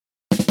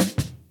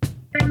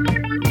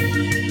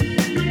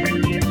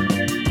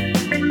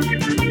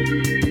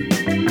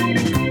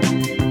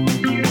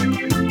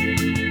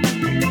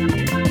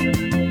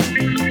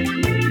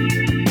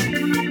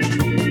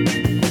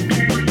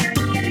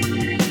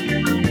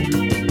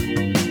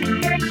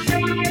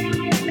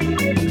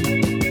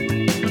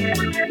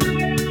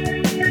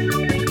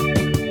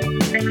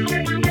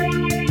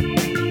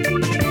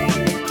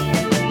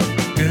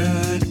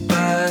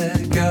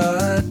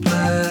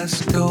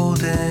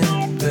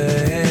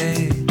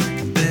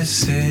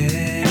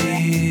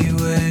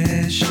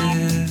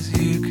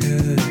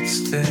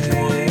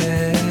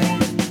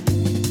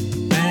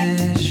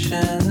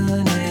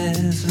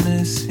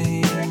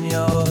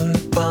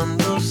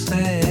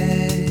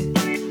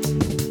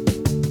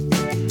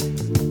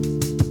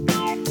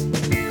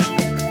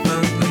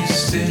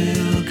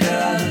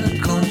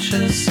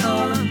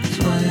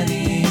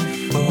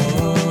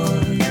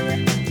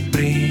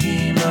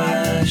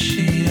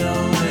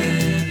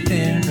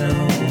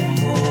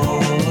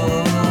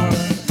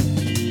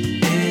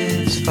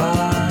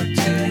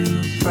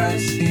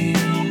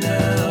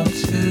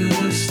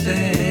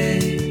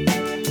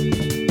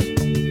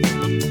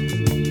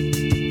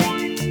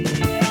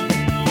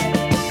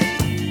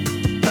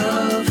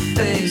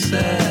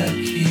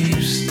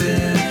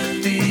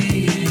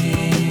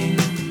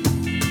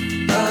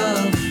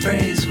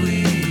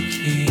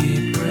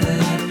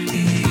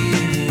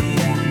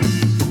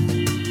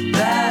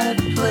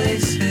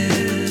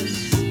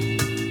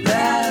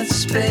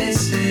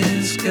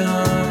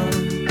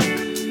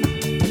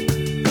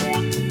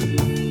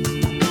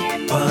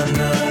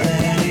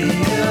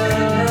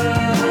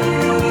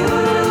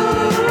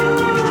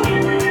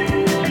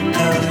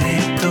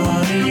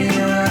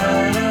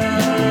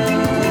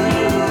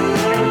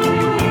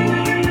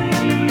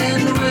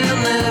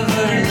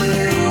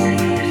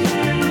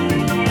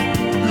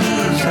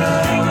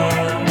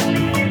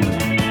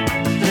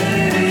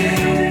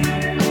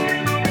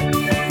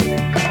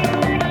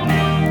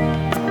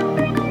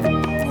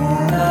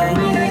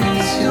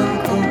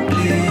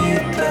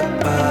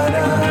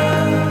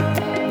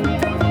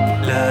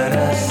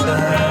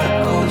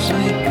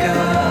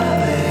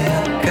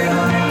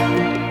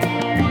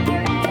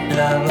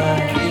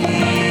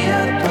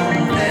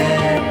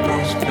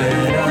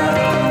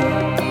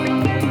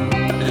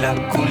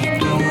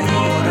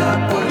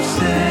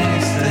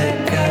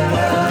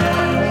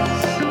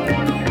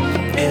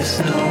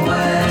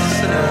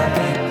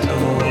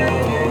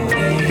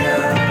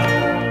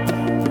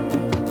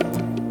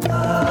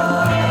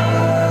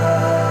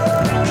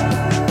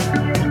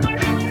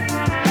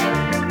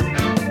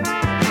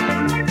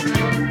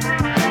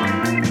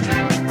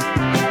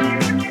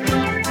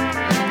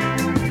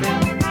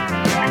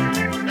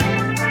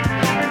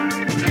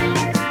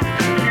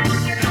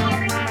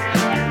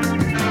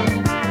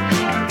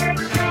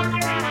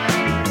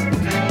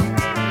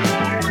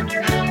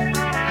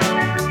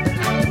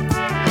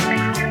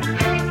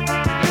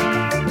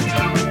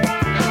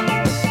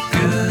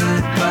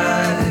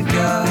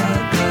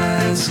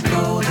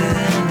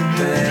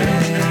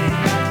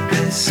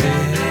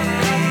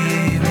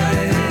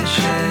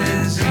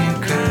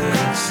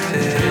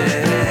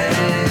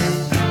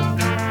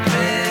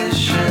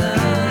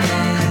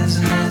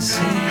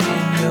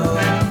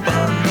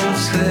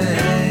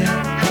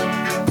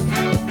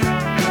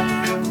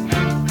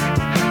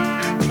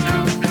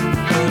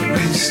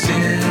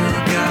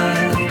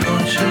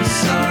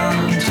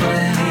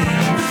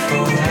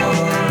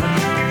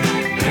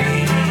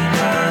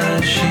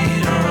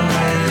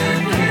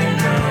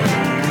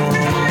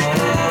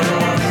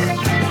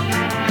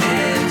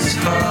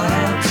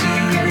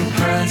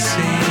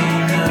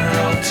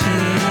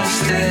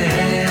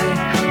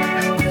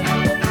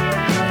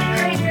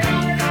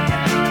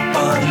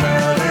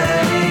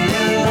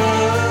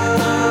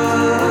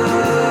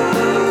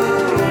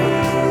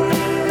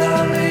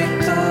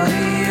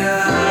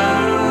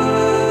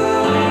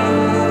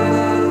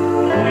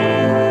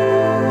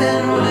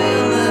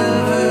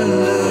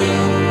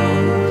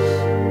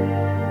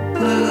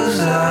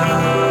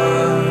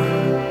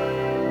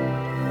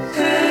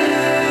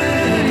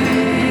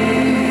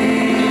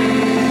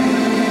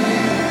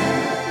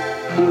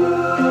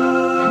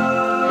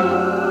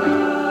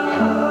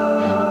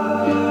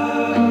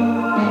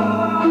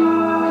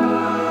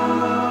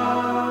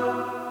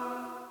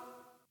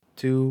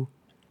2,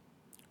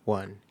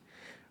 1.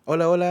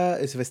 Hola, hola,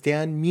 it's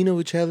Sebastián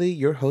Mino Uccelli,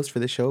 your host for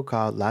the show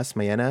called Las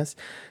Mañanas.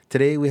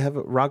 Today we have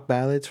rock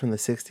ballads from the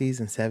 60s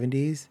and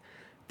 70s.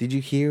 Did you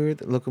hear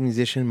the local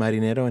musician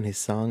Marinero and his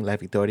song La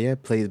Victoria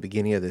play at the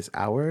beginning of this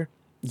hour?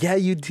 Yeah,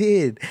 you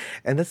did.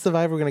 And that's the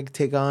vibe we're going to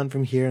take on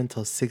from here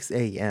until 6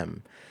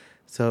 a.m.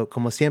 So,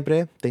 como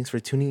siempre, thanks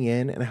for tuning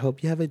in, and I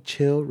hope you have a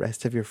chill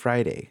rest of your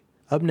Friday.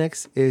 Up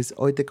next is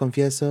Hoy Te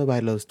Confieso by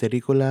Los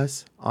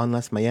Terrícolas on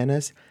Las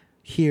Mañanas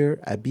here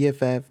at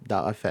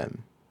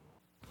BFF.fm.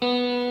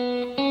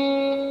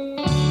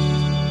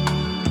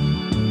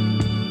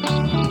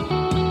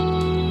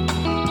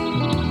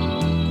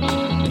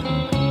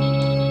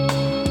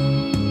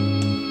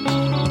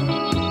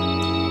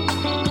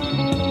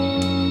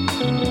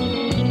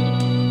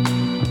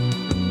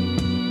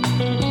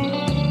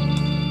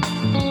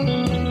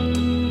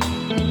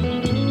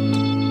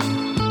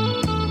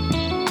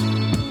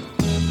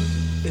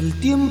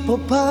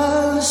 tiempo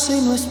pasa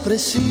y no es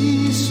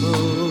preciso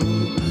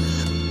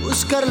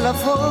buscar la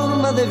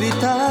forma de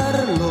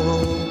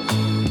evitarlo,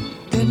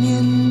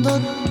 teniendo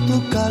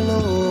tu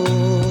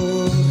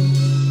calor.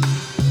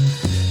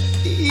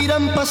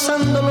 Irán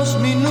pasando los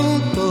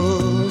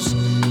minutos,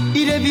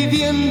 iré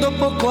viviendo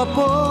poco a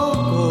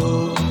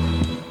poco,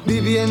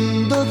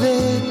 viviendo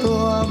de tu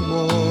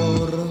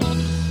amor.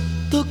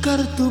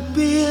 Tocar tu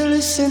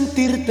piel,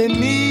 sentirte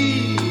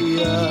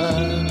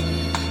mía,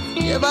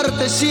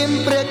 llevarte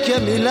siempre aquí a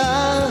mi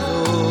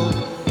lado,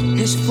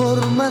 es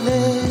forma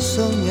de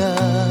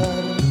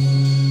soñar.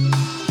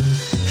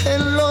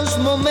 En los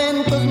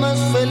momentos más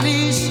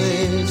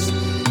felices,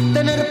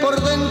 tener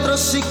por dentro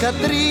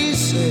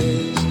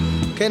cicatrices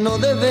que no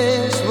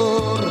debes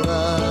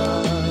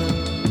borrar.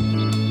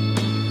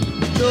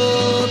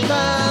 Yo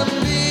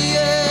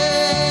también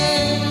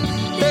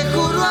te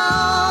juro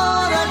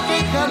ahora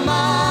que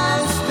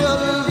jamás te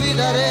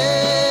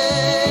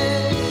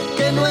olvidaré,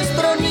 que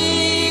nuestro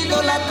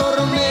nido la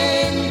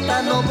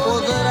tormenta no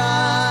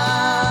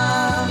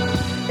podrá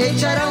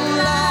echar a un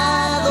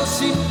lado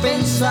sin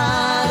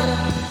pensar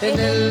en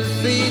el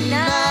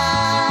final.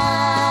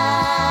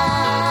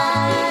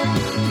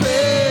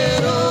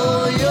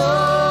 Pero yo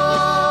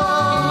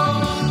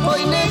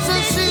hoy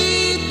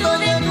necesito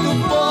de tu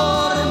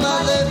forma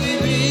de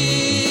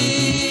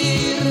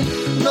vivir.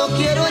 No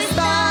quiero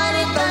estar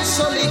tan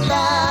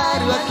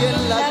solitario aquí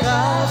en la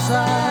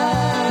casa.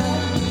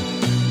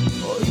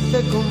 Hoy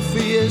te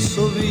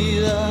confieso,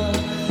 vida,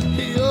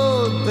 yo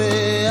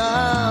te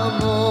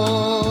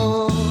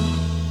amo.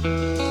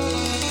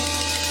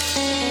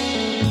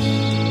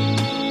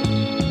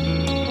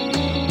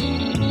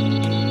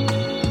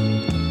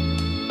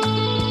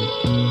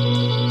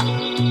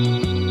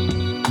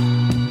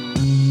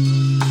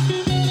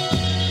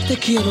 Te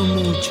quiero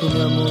mucho,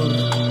 mi amor.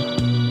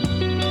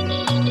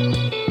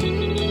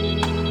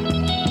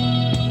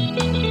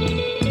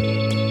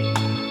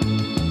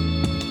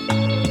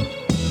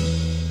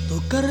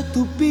 Tocar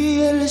tu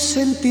piel,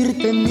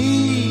 sentirte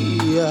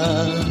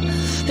mía,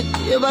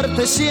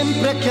 llevarte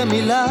siempre aquí a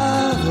mi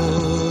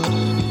lado,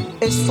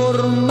 es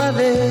forma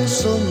de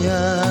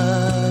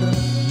soñar.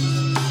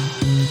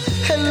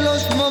 En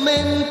los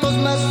momentos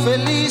más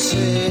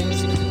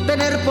felices,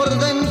 tener por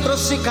dentro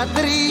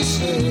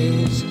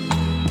cicatrices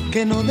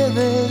que no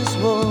debes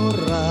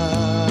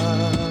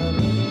borrar.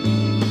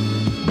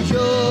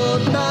 Yo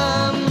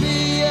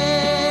también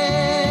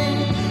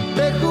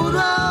te juro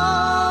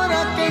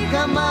ahora que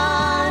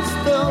jamás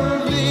te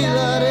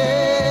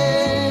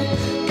olvidaré,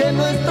 que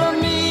nuestro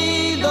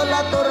nido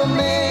la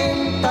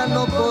tormenta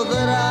no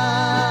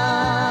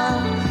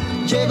podrá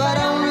llevar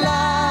a un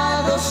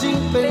lado sin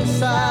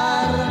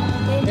pensar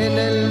en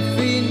el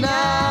final.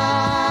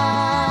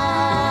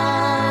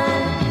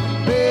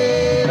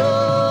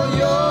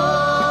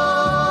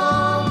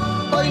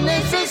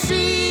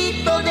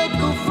 Necesito de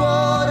tu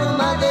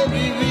forma de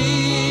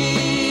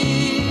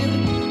vivir.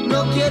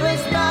 No quiero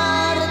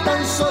estar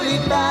tan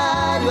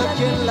solitario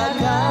aquí en la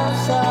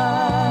casa.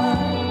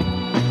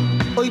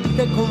 Hoy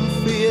te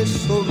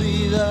confieso,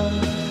 vida,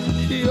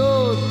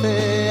 yo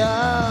te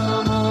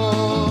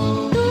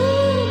amo. Tú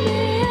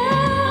me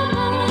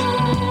amas.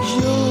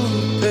 Yo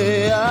te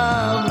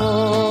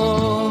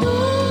amo. Tú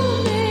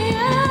me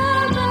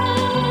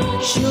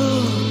amas. Yo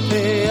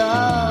te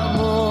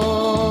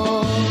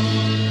amo.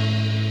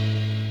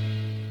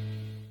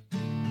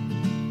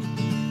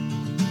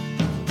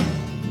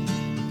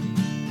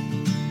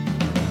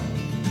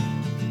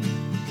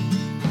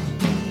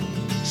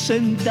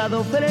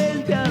 Sentado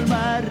frente al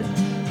mar,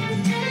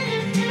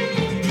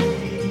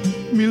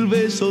 1000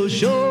 besos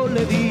yo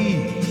le di.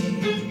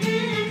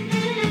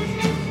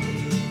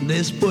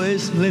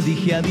 Después le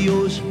dije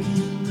adiós,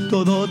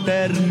 todo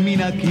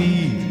termina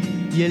aquí.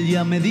 Y él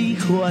ya me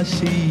dijo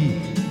así: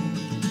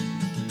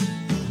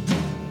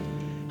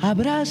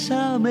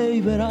 abrázame y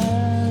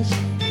verás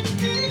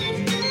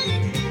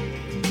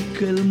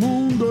que el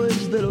mundo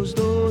es de los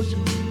dos.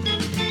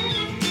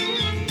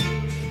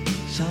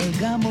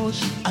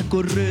 Salgamos a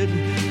correr,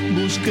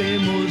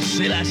 busquemos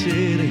el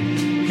hacer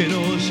que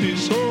nos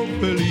hizo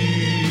feliz.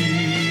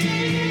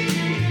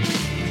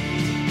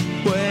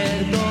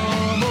 Puerto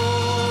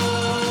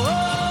Montt,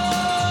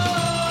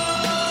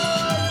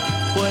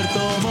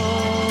 Puerto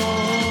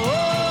Montt,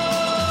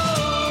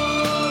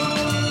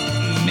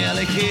 me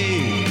alejé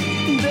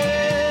de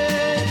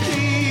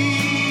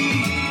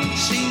ti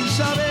sin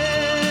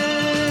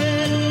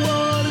saber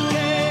por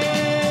qué,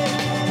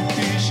 y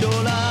yo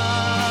la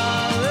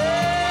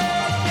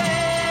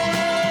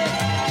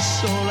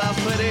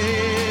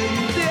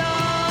frente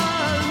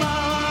al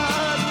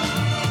mar,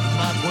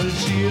 bajo el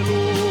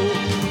cielo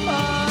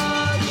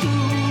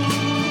azul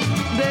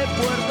de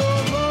Puerto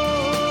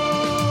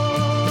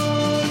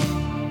Montt.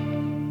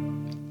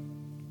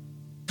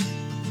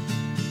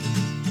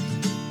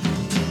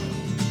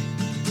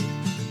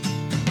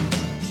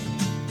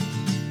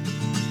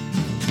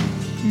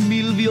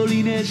 1000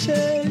 violines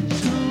en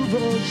su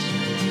voz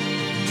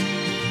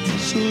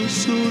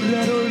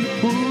susurraron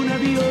un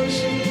adiós.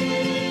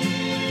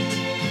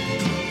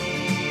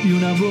 y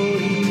un amor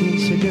que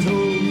se quedó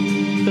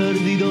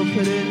perdido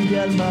frente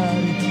al mar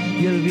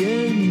y el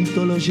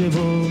viento lo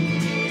llevó.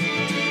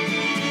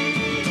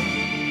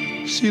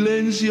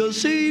 Silencio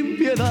sin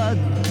piedad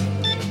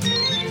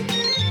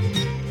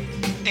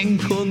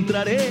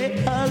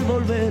encontraré al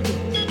volver,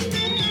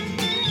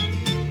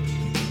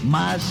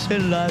 mas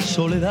en la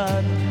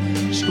soledad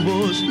su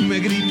voz me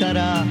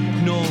gritará: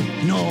 no,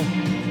 no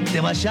te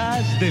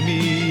vayas de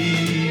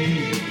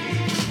mí.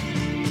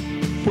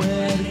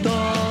 Puerto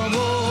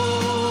Montt,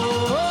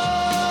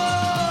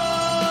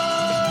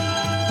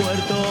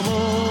 Puerto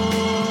Montt,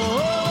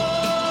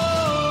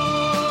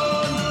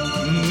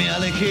 me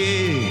alejé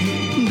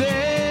de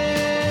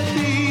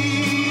ti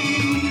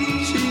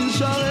sin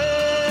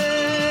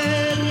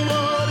saber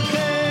por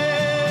qué,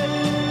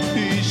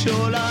 y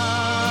yo la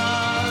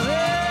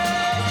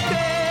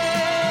dejé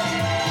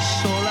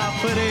sola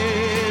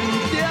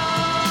frente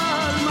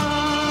al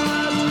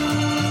mar,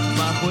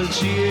 bajo el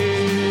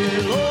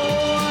cielo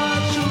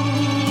azul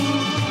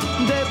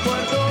de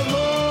Puerto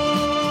Montt.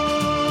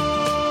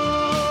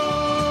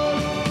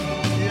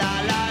 La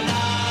la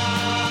la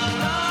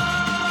la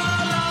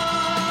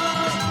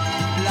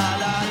la la la la la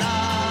la la la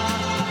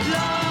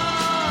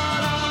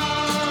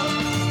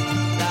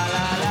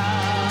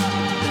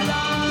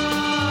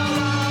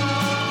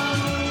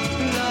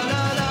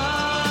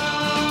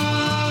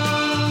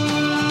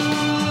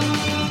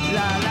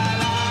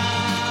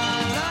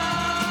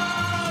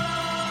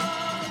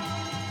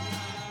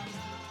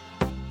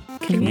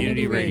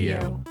Community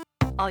radio.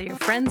 All your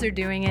friends are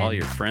doing it. All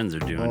your friends are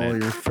doing All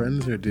it. your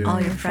friends are doing All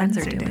it. your friends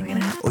are doing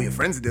it. All your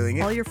friends are doing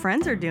it. All your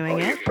friends are doing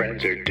it.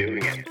 Friends are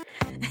doing it.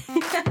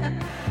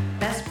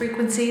 Best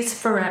frequencies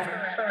forever.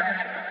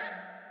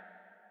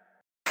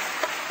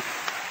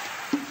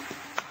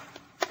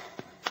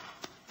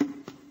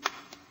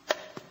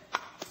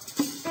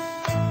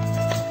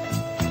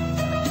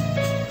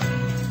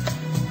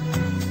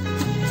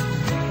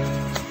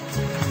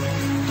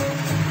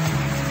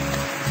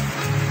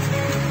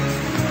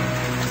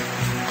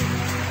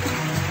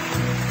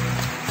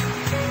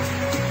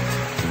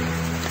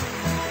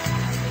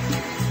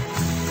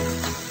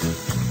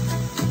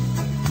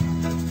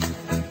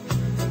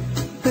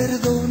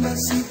 Perdona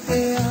si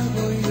te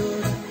hago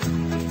llorar.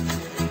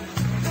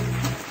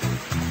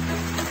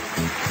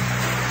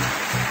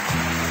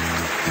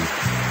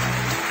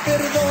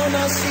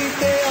 Perdona si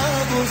te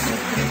hago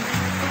sufrir.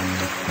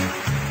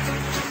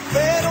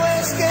 Pero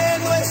es que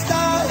no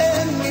está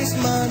en mis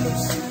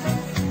manos.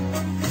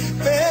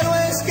 Pero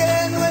es que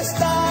no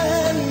está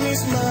en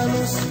mis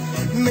manos.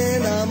 Me he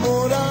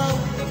enamorado.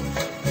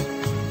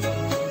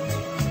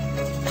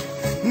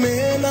 Me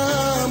he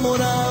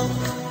enamorado.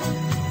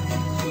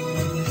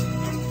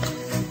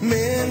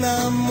 Me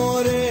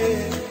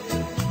enamoré.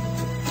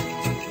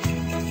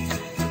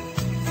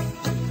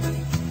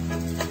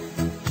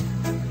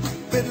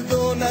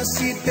 Perdona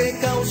si te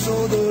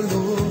causo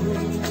dolor.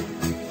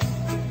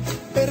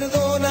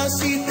 Perdona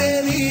si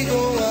te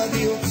digo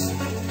adiós.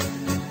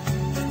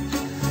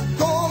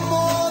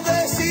 ¿Cómo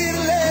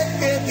decirle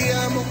que te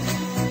amo?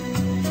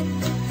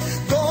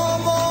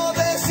 ¿Cómo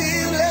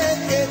decirle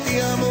que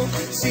te amo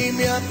si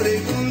me ha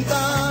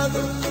preguntado?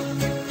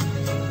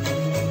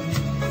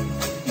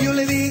 Yo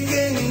le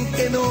dije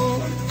que no.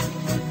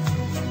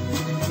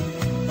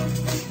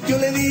 Yo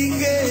le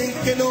dije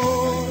que no.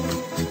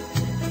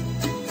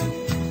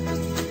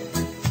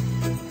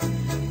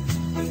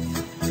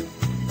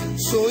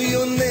 Soy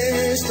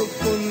honesto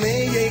con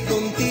ella y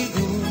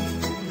contigo.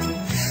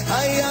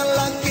 A ella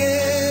la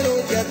quiero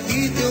y a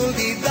ti te he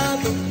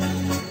olvidado.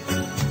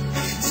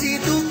 Si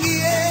tú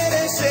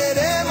quieres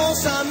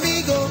seremos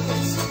amigos.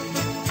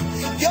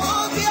 Yo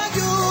te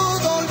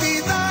ayudo a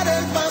olvidar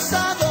el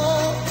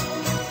pasado.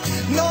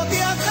 No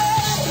te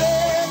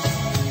aferres,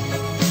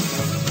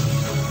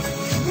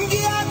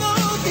 ya no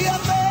te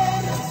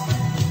aferres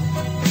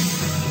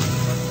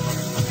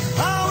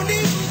a un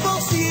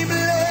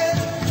imposible.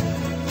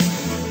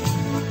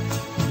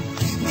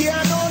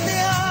 Ya no me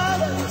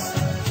hagas,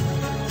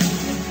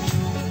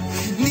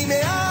 ni me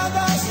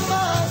hagas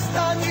más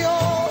daño.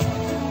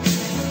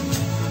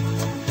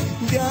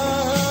 Ya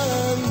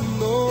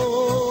no.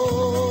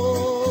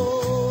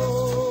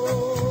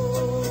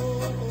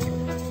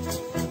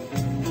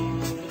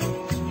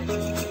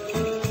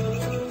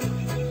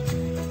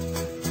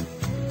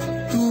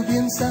 Tú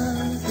bien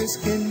sabes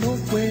que no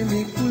fue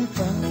mi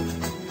culpa.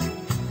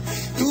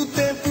 Tú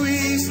te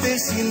fuiste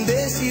sin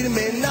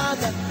decirme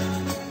nada.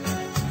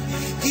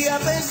 Y a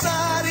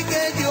pesar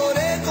que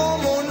lloré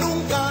como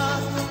nunca,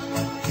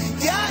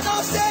 ya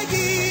no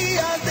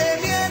seguías de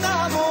mi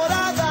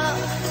enamorada.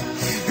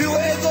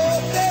 Luego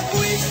te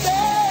fuiste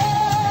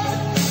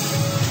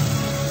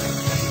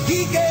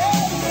y que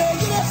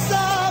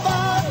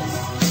regresabas.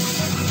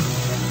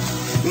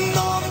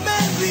 No me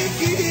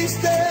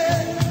dijiste.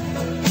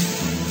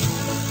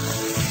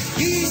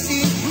 Y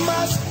sin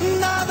más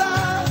nada,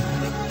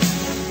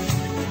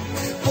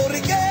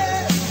 porque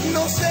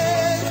no sé.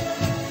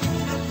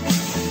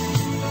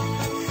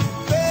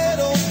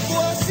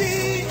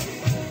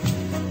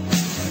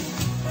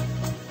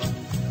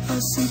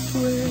 Así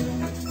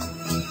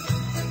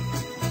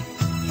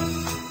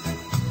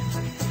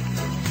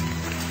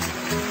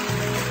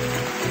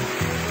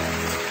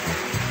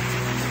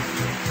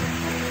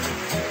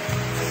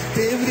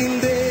te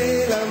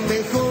brindé la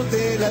mejor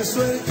de las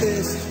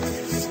suertes.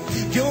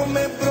 Yo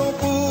me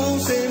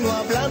propuse no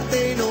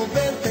hablarte y no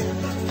verte.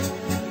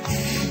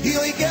 Y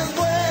hoy que has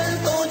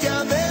vuelto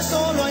ya de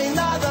eso no hay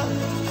nada.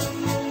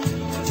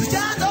 Yo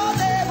ya no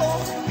debo,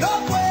 no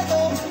puedo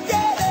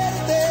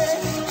quererte,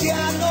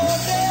 ya no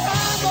te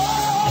amo.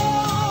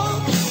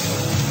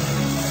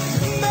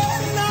 Me he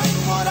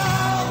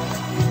enamorado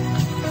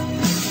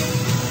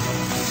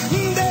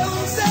de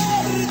un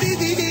ser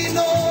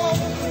divino,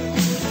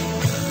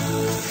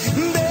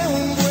 de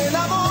un buen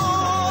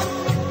amor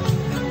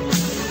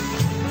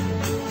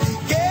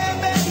que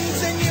me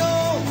enseñó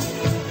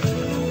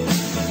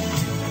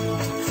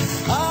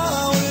a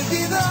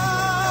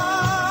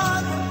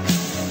olvidar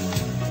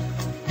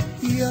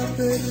y a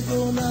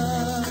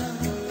perdonar.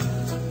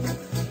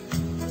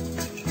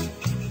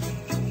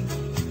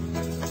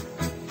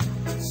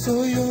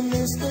 Soy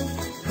honesto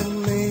con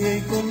ella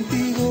y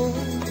contigo.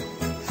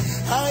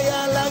 A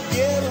ella la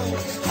quiero,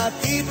 a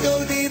ti te he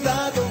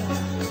olvidado.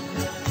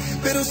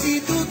 Pero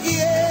si tú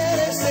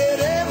quieres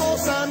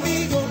seremos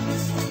amigos.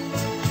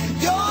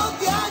 Yo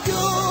te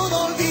ayudo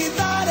a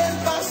olvidar el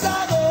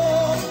pasado.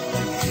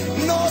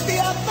 No te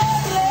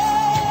aferres,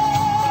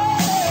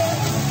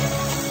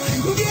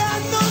 ya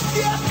no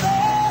te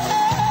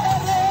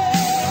aferres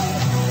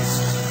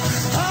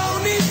a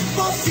un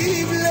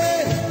imposible.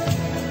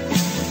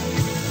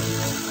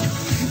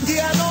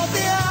 Ya no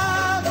te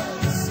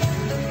hagas,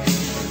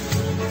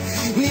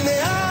 ni me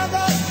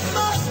hagas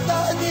más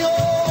daño.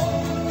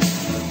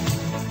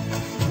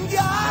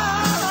 Ya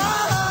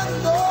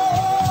no,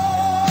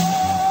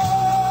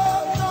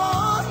 no,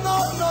 no,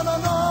 no, no,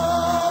 no,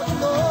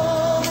 no, no,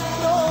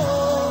 no,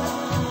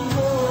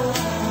 no,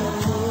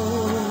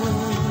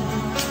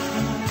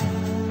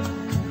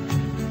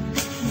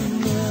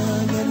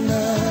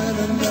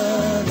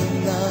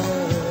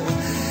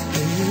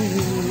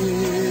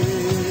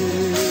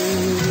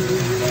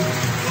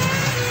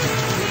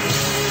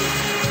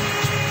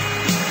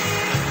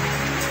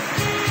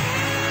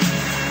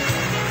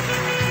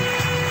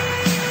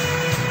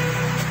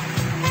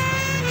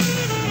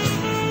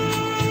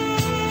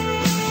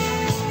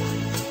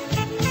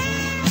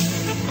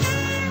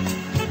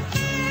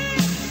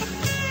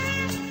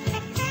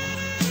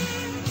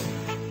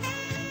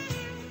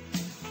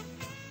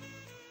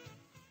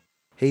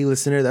 Hey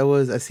listener, that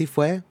was Así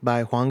Fue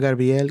by Juan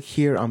Gabriel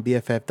here on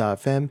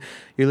BFF.fm.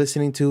 You're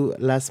listening to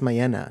Las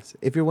Mañanas.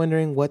 If you're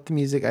wondering what the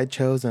music I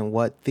chose and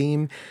what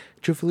theme,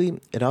 truthfully,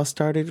 it all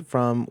started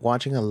from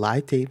watching a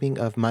live taping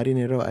of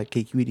Marinero at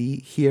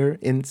KQED here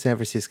in San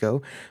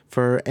Francisco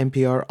for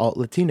NPR Alt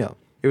Latino.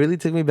 It really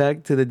took me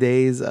back to the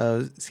days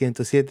of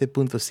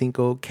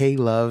 107.5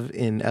 K-Love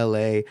in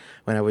LA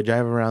when I would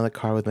drive around the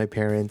car with my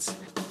parents.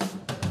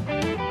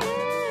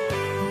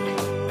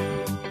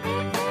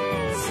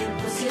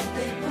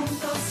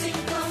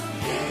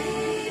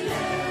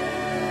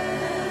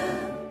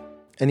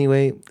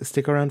 Anyway,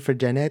 stick around for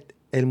Janet,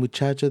 el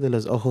muchacho de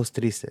los ojos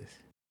tristes.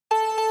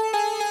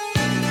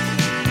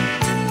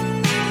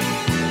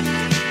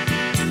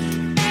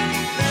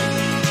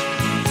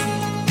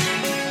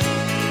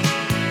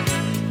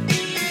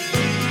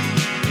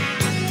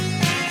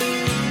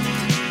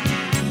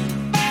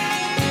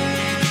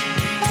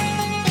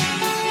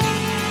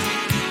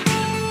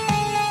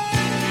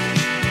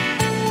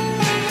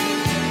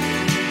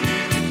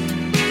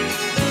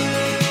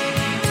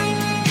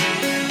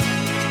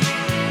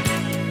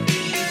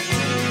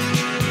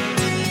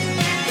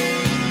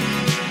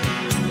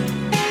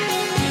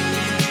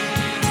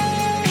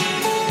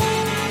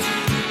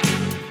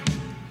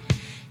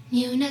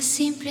 Ni una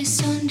simple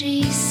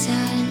sonrisa,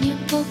 ni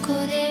un poco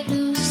de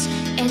luz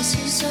en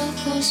sus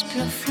ojos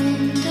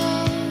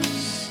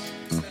profundos,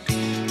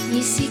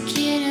 ni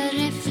siquiera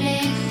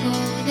reflejo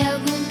de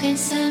algún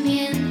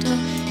pensamiento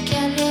que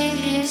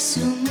alegre su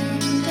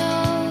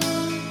mundo.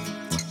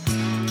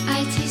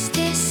 Hay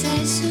tristeza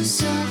en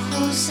sus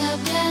ojos,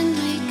 hablando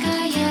y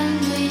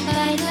callando y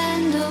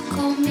bailando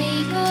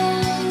conmigo.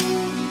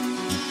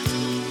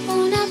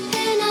 Una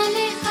pena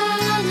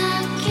lejana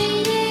que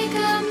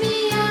llega a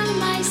mi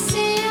alma y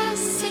se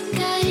hace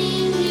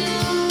cariño.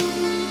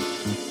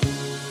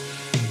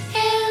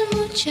 El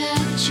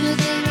muchacho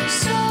de los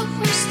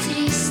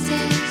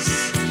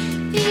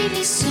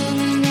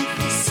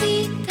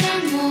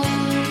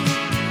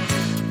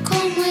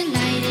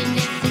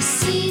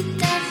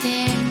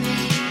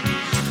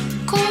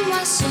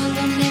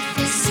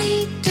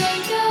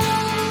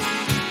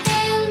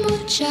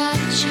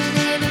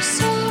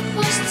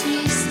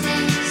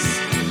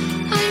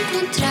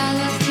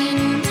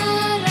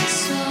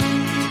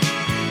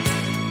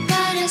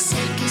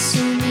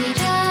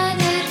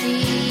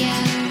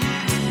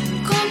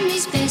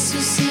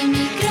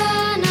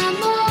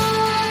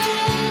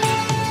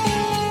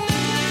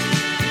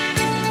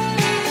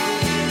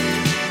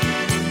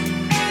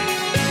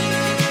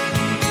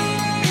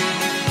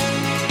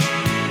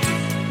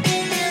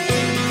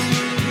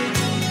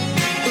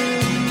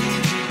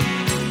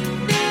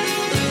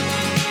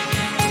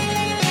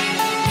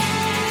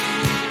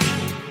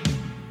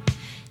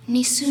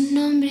Ni su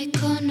nombre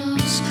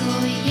conozco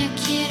y ya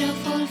quiero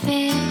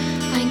volver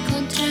a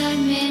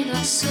encontrármelo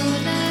a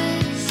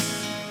solas.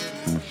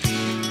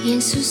 Y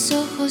en sus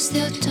ojos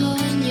de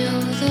otoño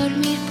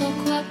dormir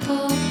poco a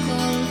poco,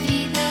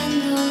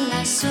 olvidando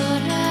las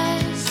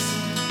horas.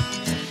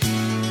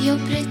 Yo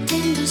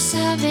pretendo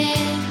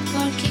saber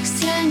por qué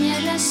extraña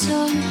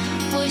razón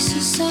hoy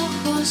sus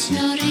ojos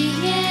no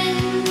ríen.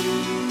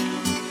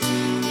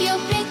 Yo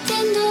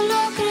pretendo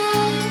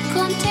lograr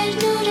con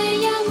ternura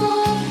y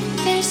amor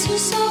ver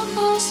sus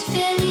ojos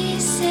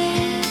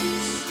felices.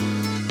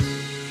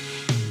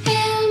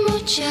 El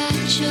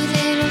muchacho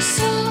de los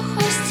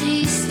ojos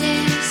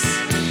tristes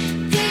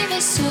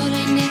vive solo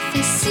y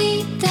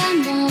necesita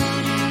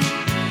amor,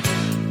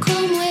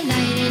 como el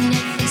aire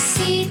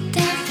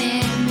necesita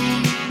verme,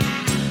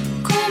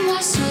 como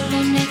a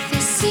solo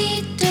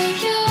necesito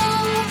yo.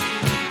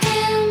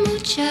 El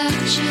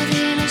muchacho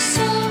de los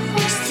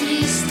ojos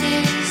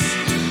tristes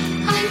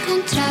ha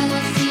encontrado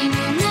al fin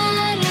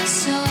una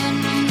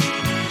razón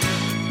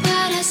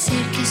para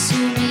hacer que su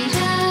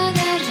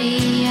mirada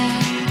ría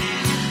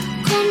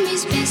con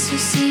mis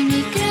besos y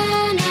mi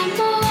gran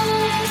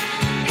amor.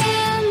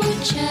 El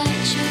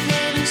muchacho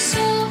de los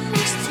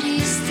ojos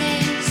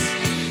tristes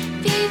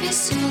vive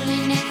solo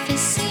y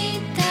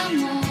necesita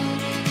amor,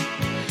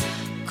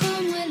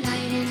 como el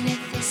aire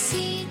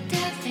necesita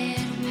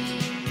verme,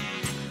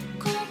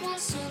 como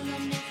solo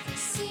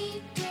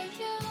necesito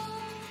yo.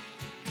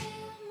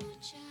 El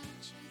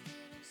muchacho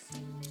de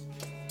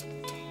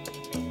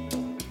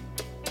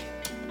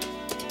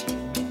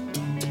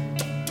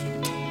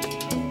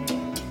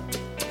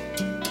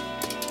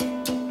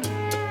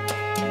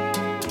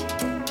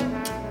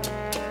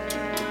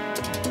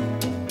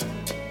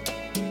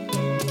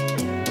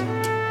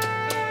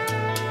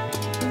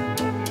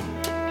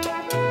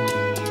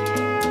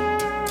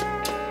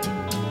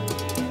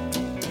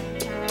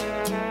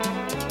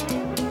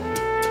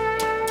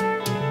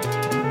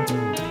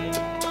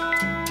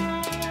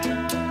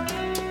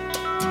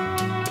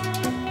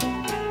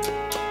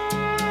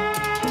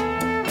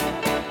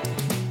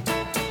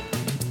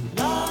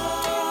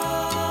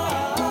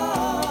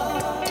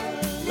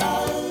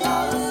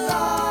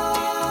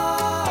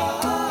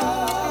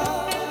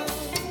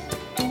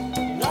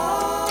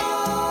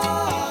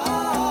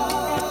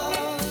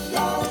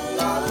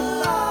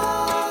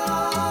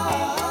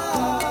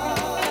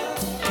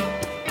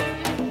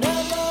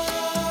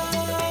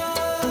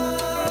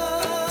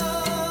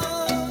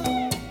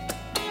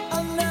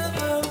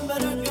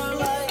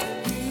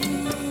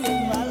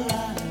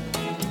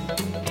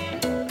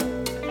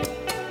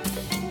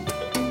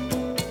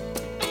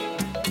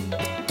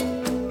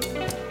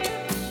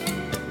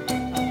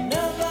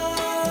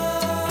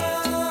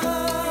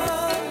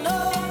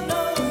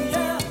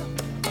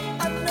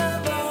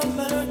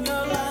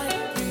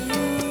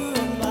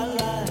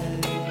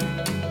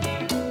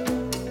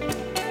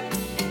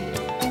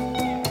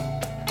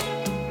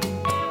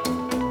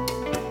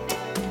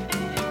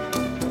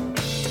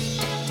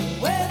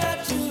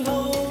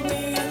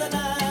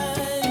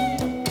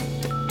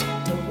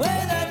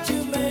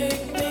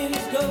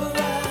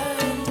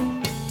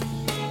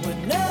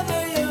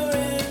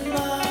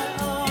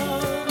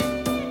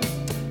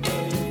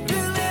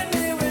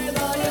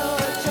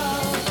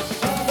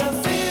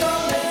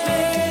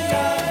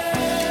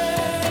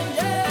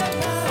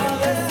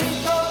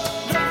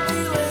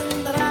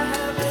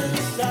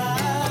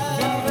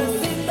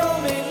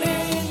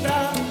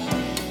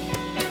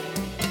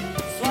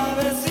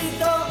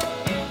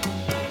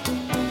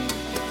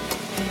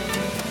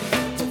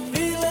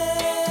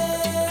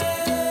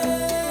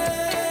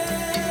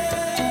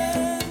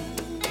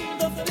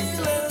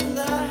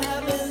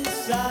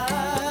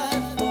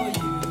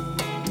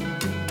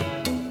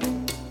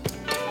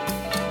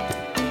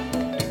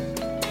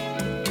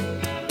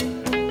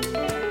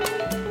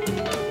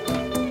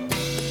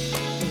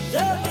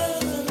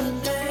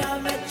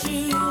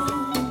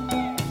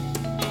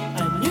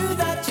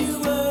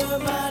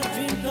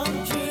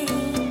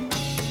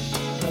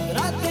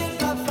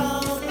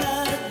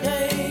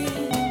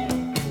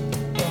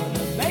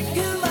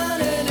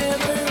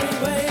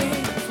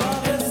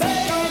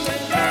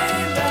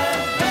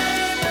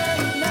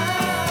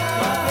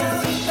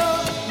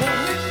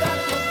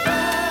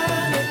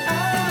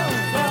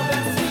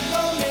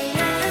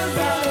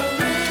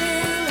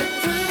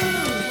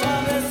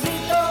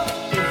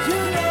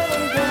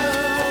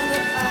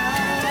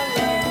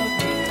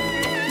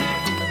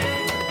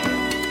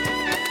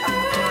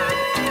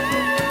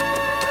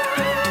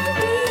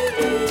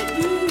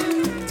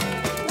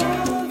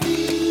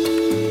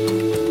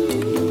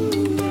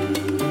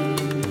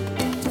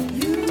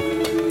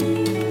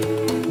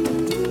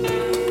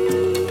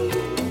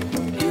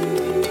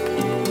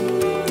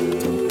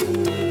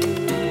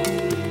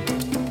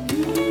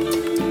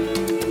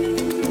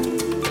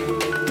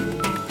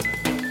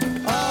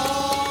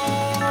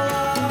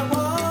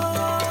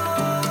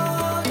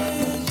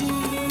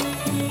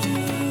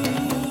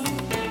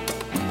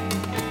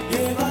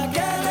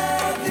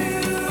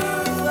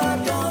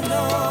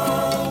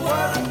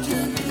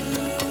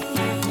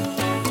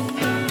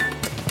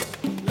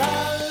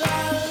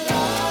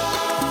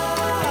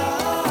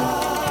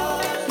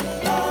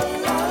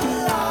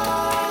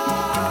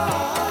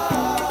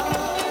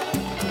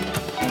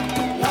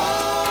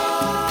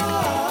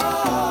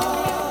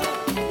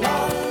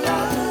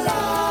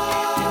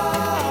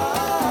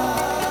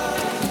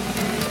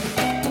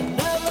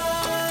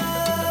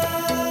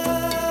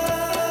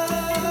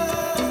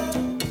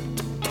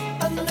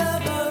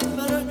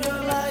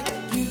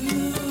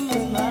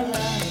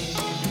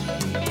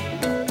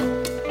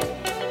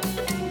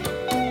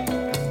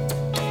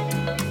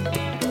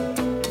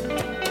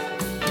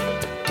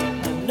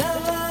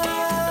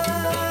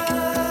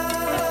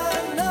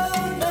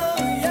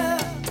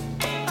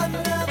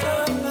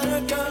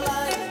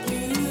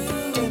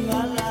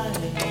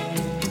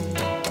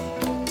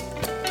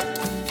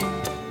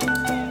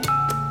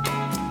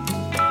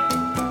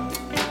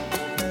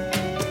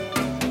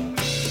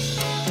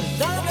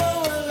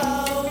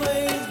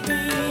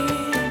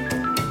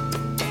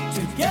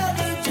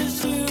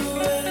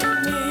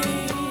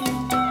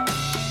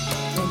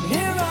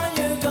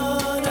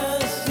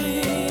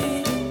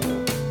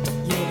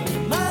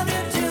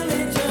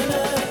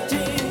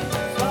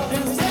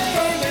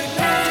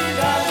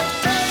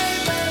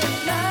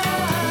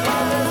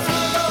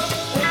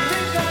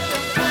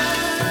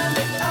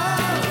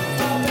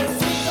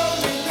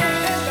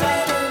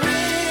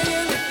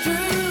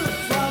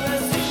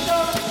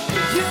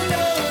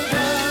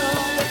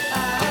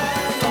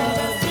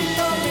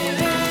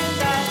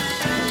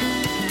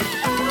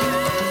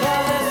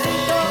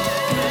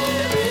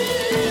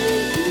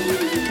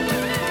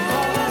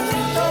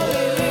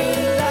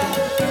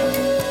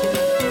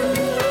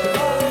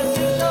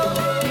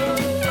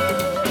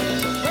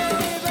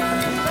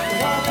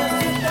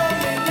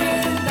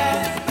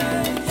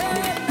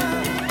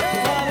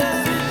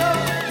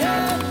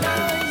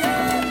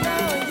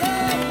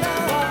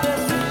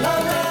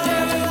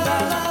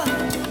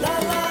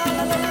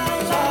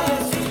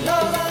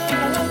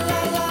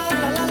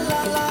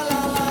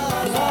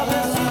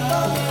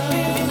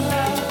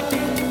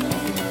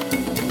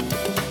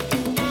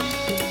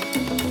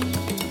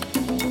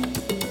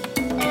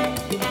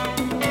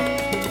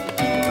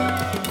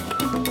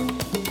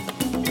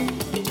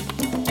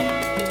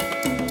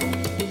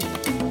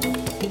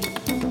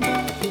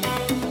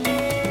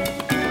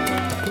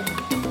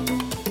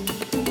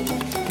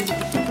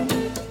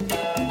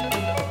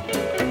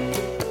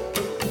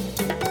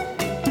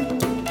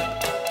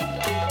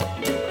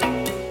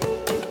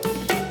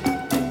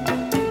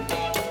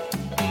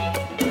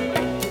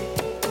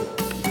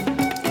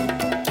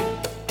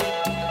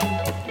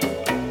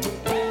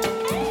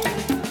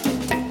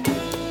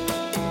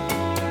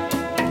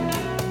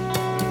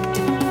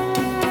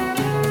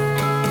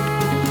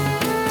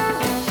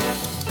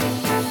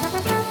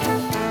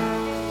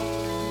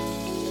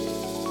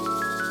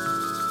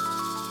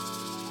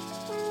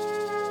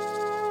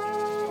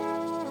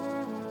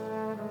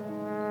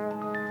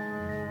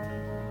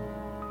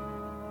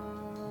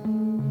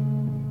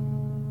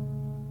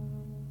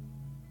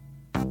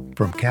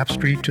From Cap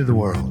Street to the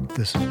world,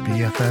 this is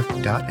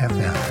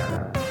BFF.FM.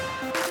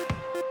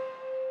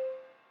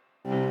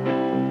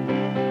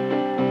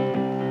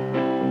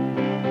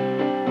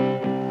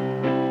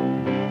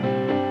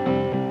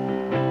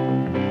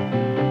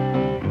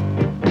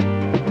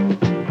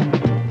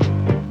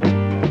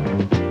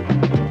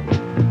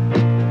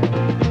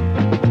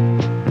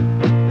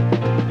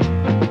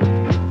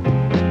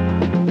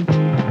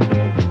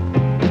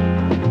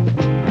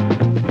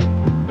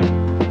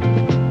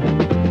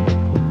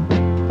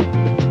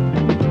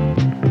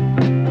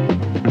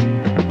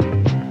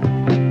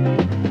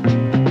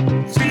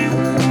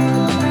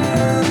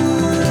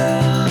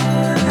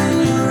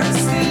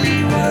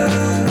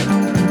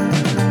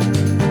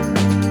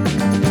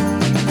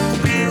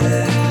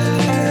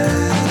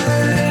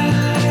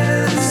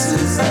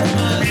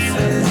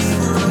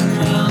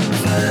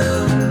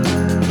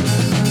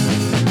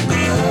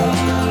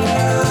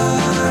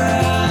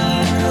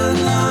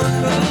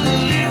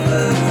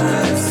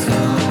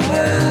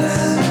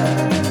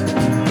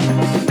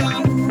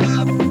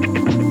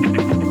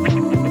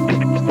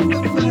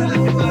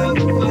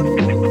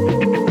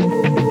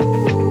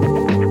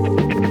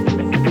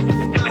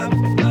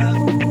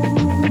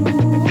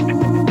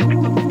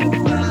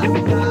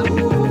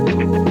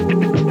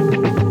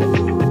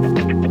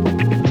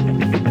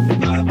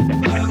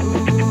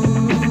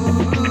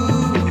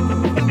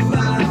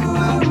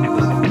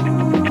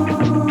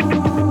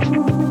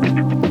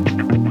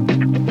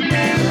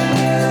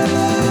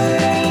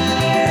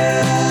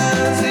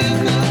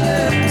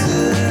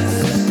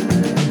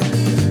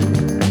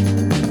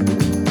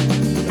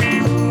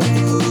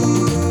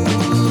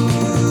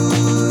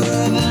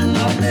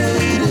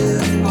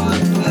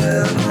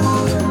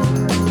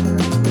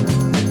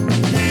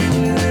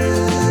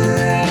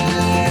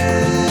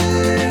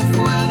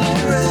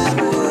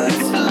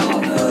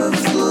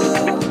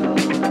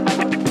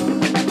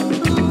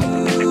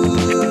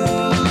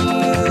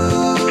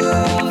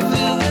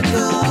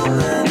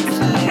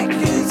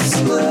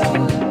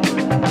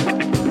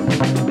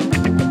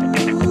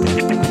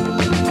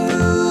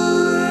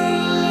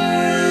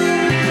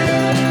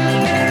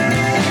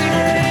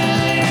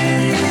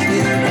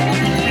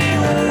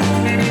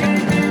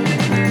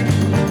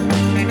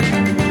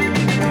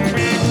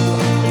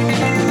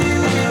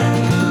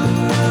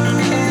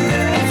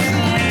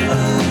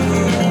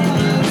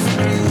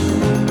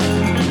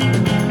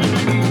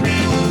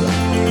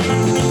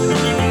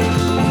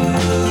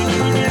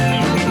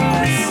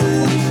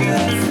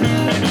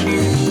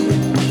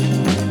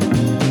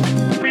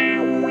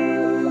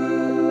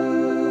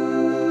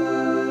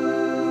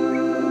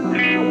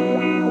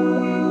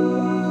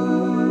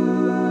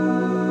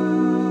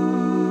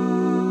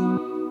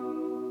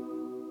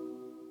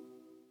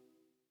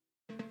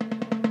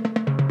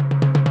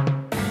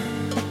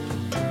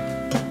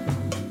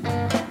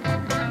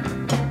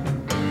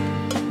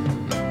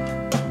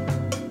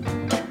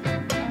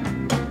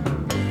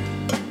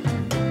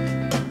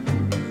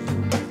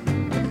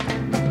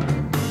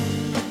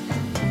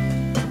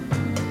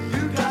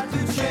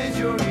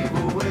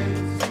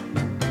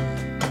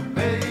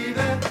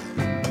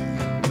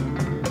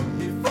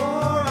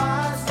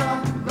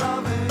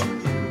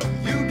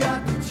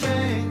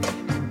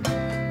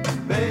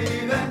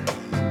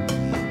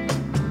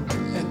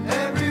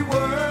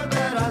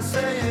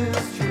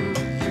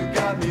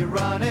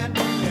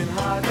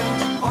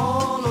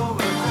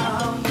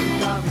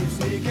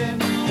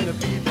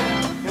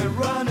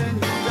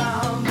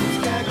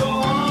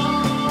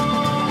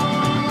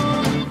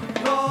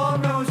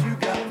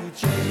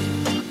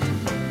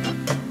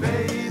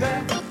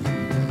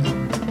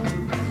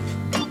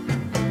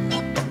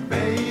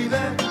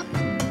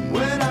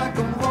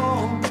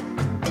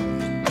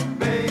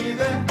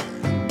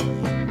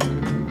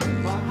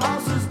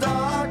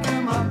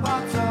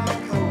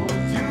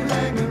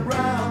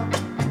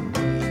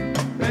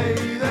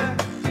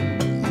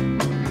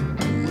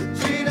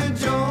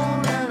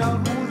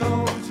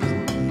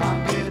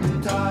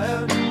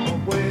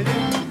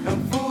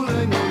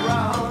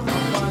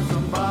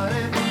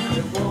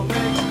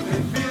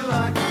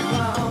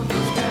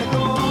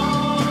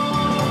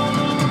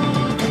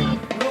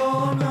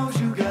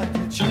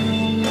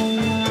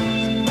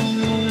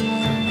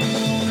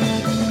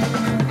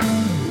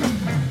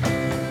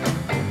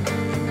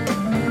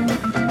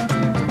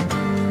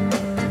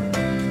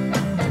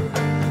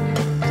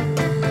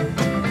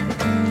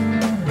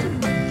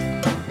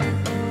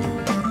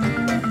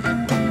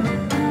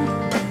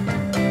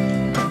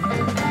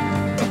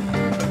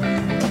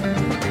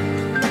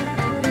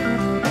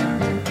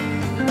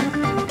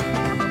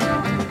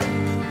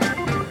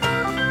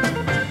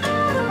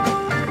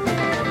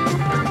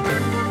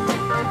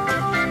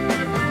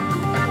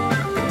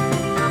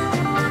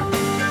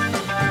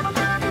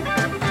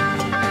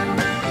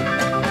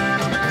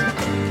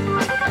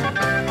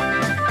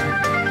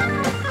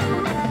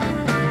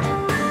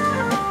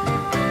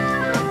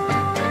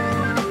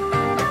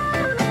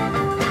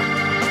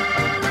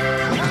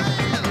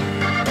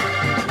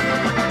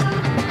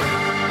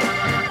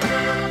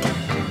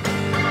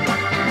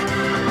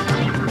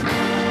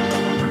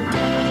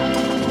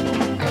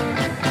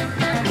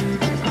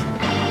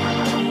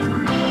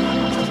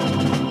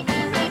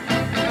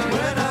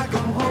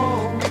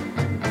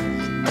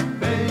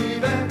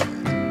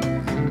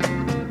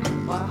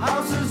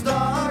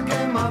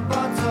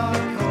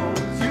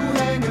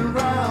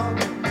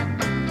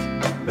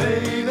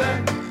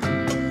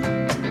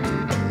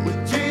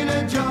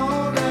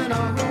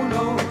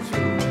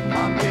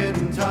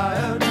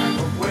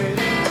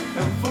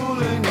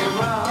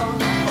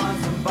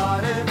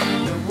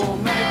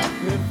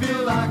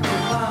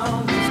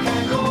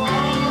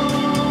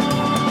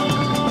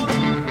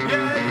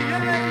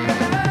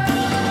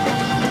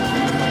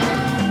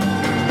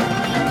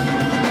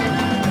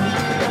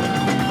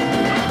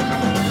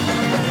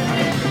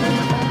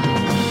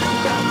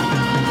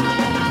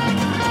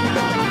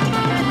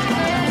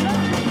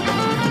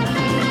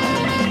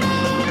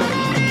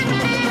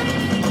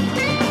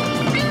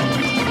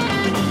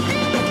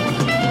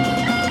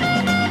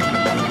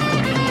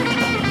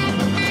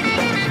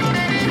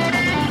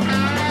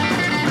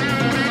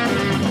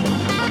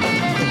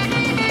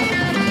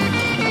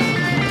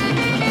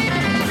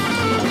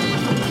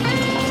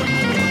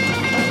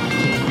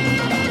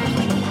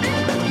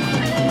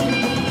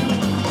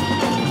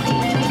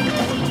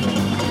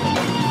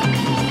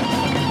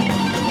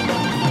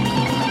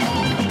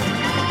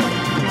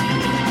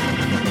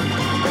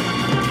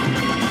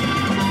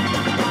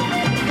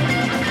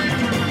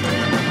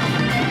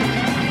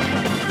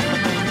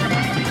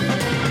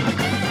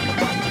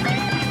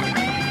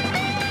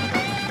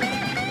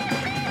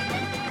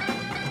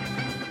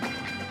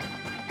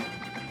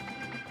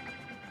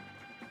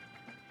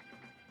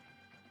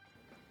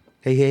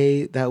 Hey,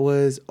 hey, that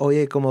was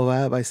Oye Como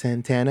Va by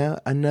Santana,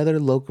 another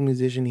local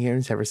musician here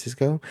in San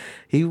Francisco.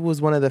 He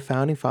was one of the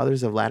founding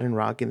fathers of Latin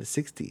rock in the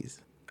 60s.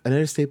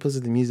 Another staples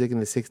of the music in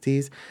the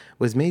 60s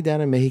was made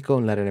down in Mexico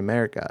and Latin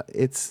America.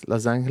 It's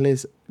Los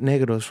Angeles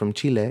Negros from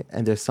Chile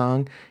and their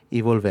song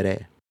Y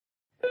Volveré.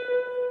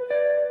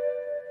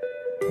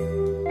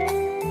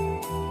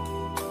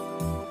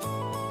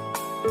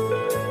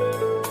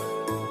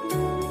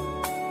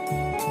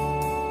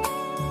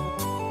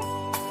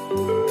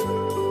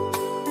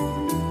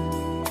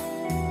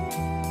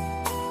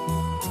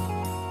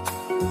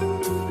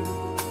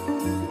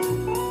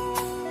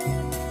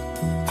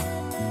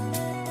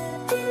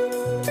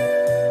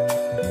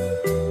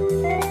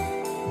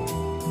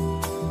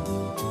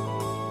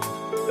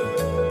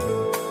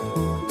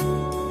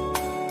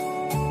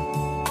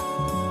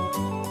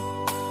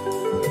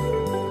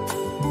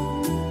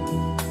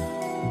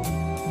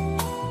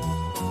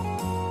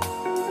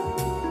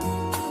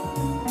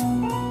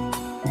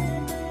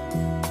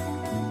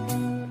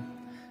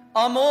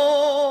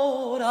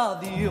 Amor a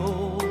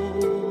Dios,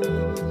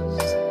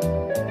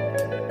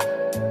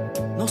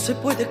 no se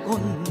puede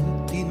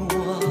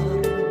continuar,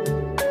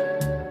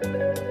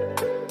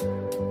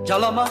 ya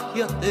la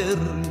magia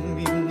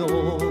terminó,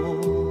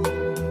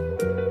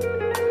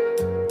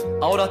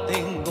 ahora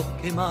tengo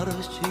que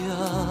marchar,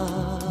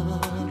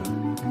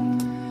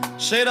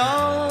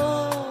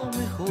 será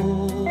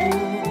mejor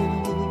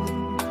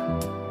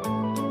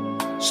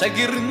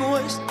seguir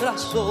nuestra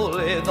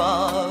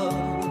soledad.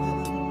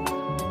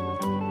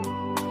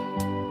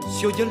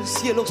 Si hoy el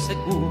cielo se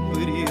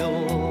cubrió,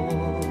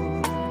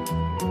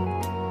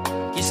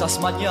 quizás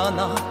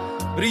mañana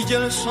brille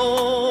el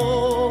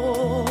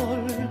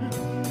sol.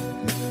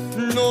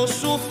 No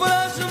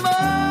sufras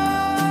más,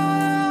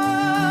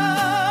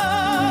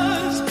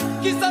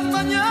 quizás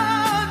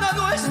mañana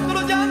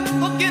nuestro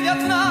llanto quede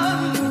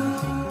atrás.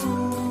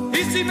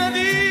 Y si me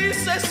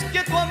dices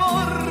que tu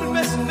amor me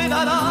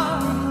esperará,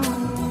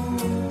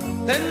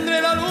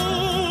 tendré la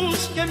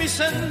luz que mi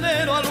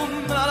sendero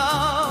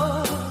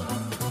alumbrará.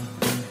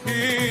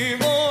 Y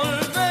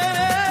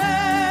volveré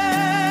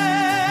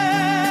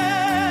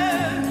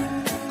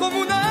como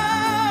un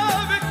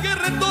ave que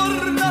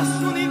retorna a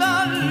su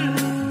nidal.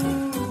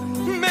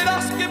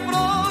 Verás que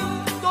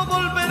pronto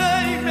volveré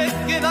y me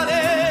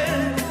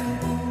quedaré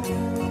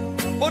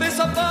por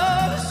esa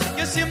paz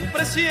que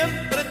siempre,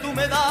 siempre tú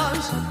me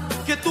das,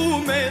 que tú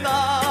me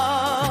das.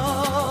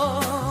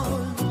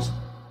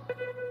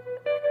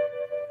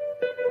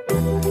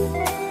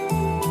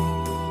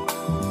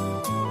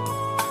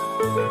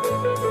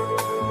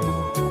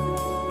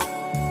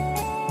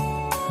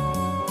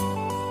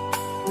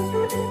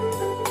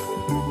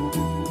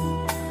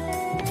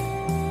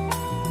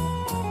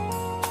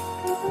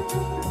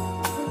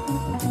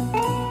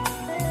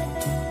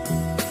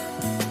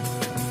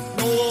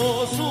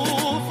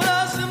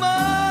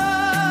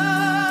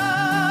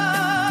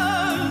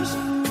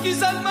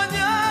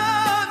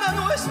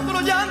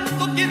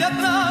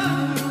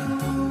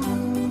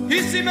 Y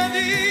si me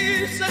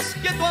dices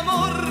que tu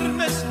amor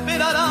me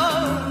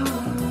esperará,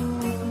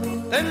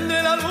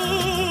 tendré la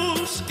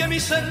luz que mi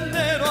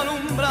sendero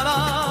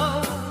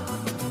alumbrará.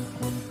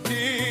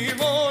 Y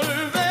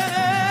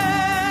volveré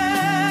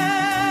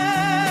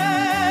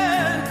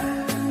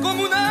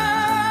como un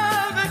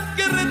ave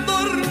que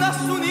retorna a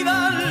su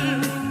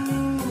nidal.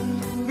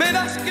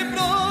 Verás que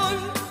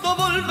pronto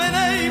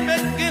volveré y me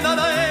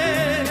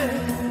quedaré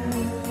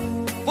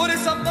por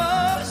esa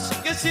paz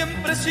que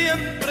siempre,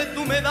 siempre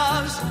tú me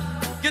das,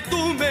 que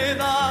tú me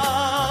das.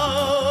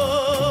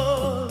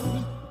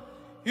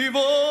 Y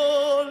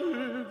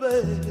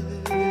volveré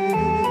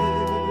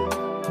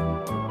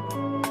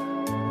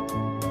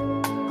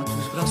a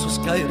tus brazos,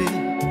 caeré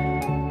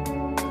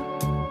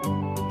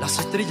las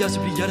estrellas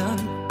brillarán.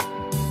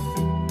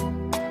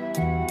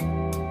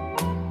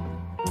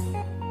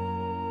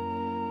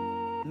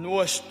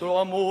 Nuestro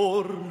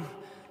amor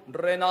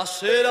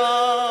renacerá.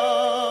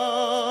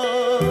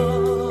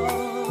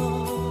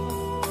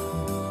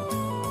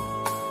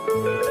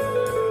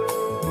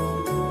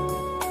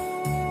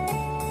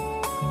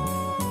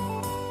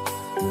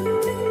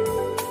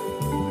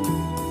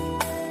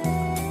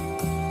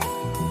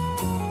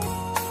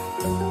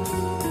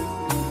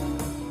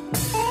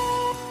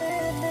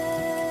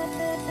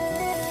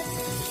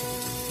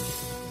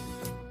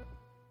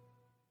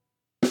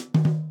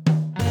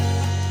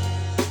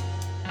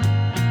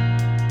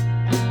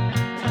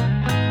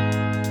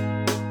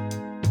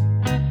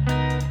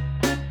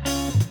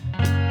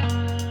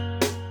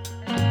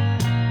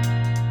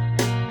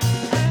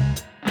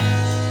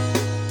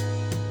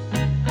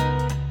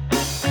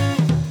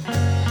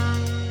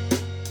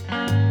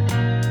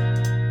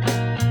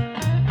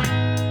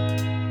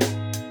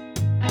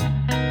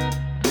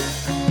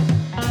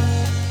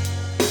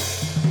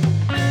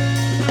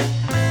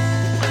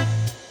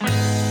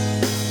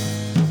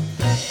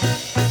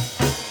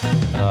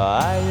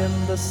 I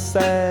am the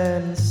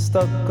sand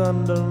stuck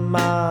under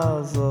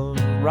miles of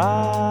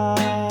rock.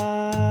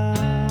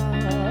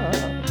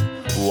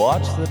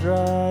 Watch the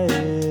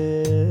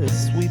dryas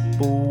sweep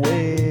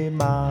away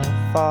my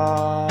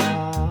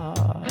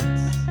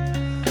thoughts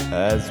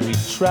as we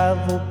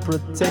travel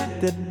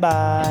protected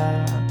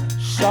by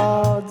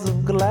shards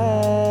of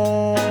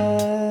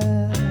glass,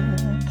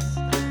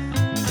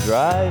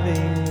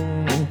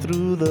 driving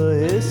through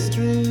the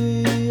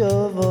history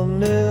of a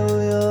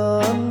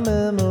million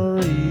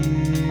memories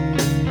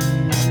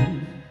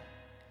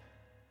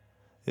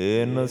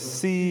in a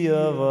sea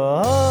of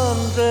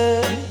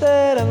 100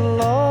 dead and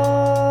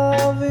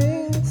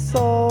loving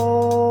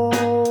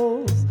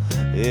souls,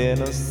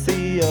 in a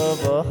sea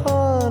of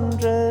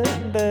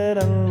 100 dead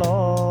and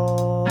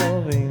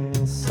loving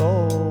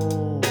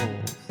souls,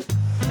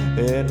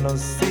 in a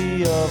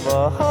sea of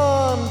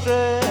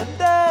 100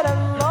 dead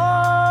and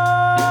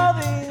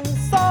loving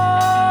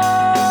souls,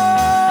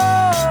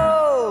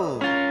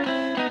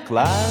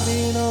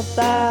 climbing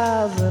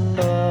 1,000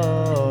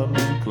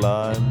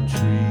 unclimbed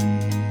trees.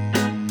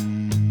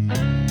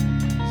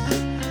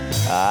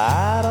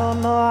 I don't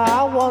know,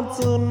 I want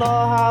to know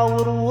how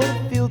it would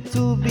feel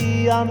to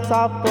be on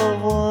top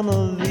of one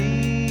of these.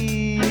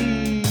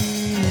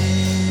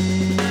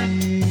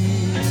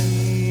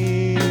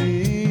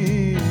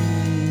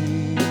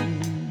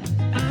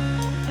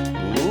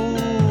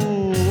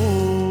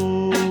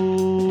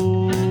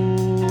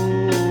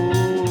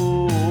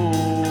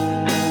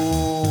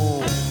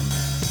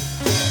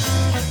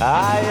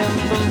 I am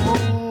the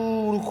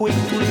moon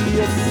quickly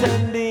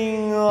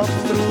ascending up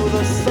through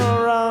the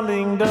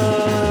surrounding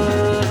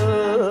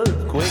dirt,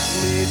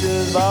 quickly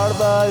devoured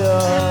by a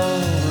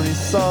hungry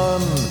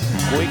sun,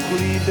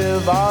 quickly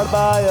devoured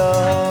by a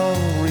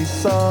hungry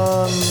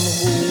son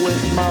who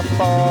is my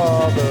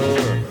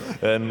father,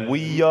 and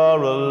we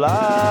are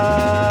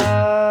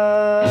alive.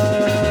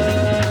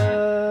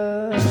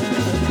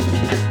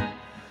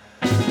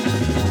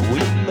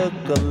 We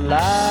look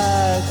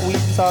alike, we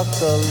talk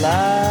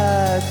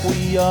alike,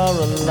 we are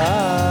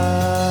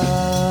alive,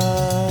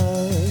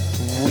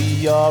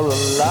 we are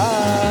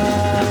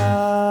alive.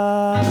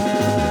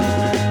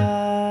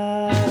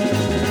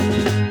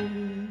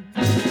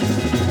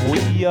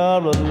 We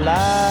are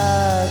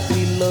alike,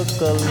 we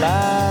look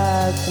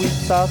alike, we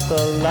talk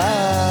alike.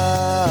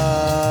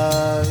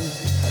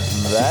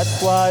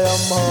 That's why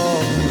I'm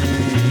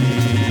hungry,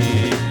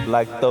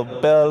 like the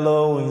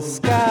bellowing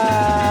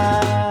sky.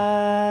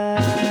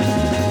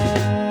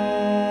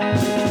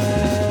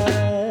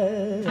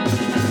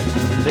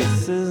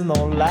 This is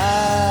no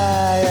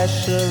lie, as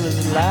sure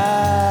as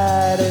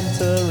light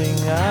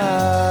entering I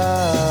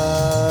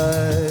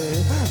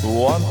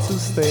want to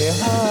stay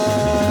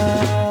high.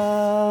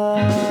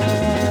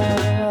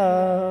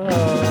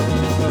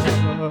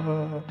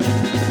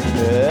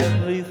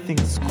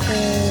 Everything's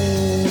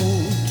cool,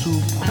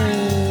 too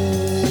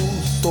cool,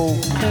 so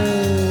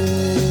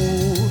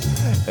cool,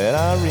 and I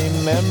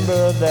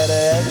remember that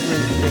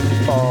everything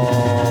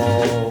falls.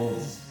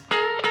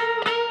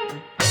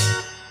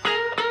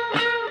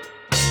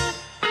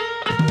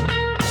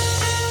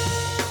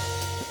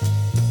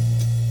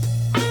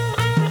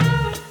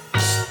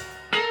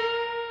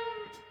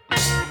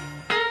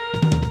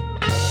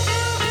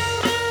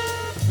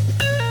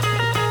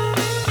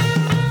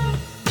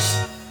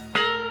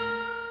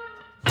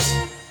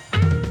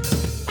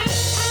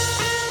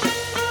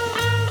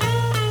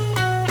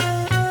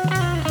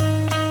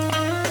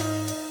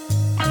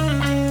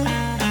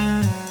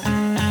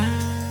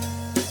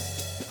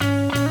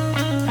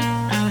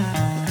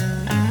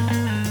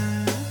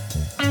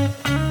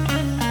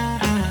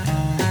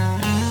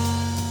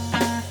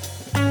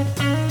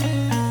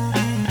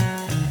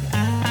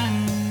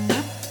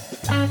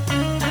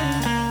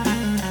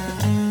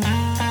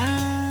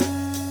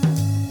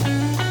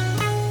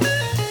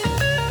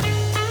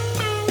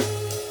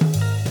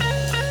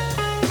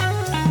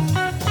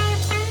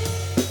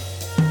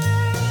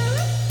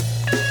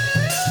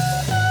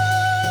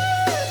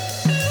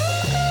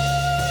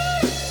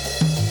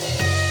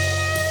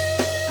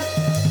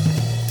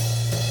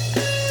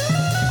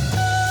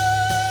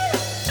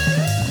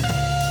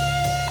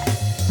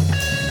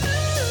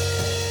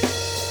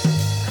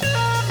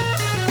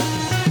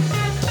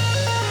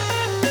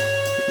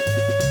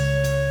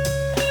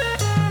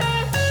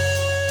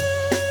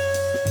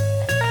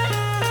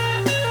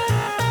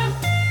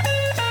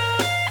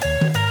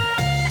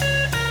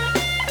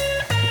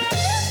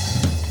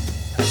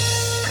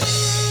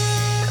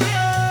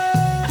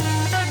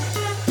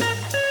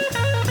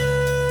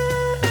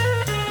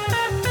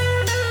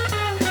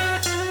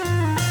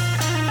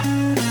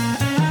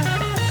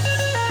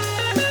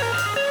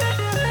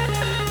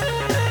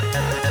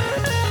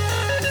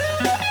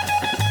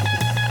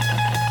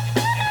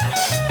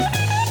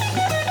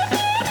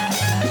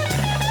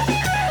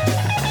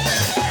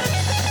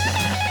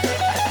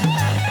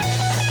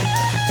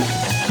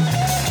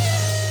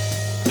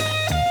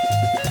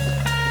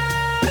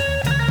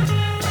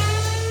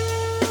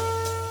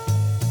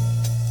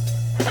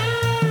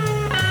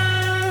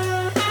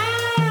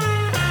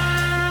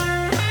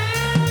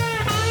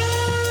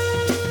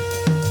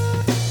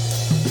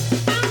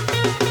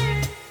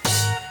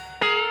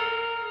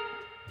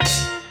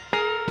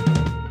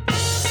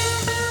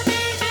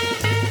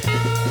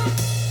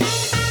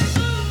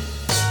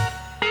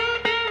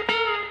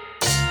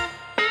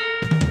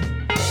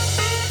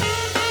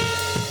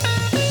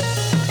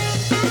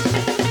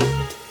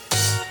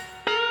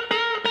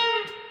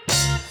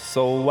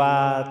 So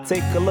I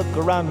take a look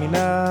around me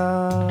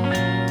now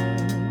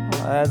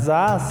as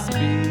I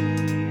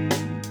speak,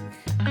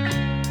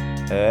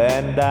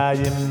 and I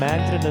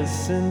imagine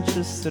this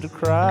interested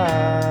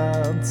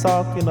crowd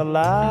talking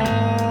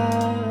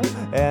aloud,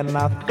 and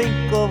I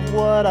think of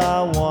what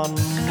I want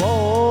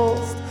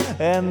most,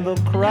 and the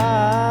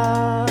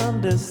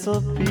crowd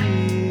disappears,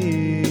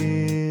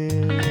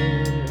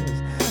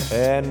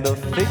 and a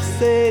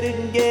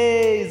fixated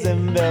gaze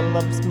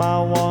envelops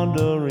my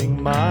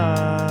wandering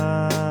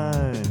mind,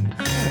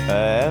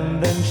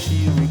 and then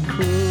she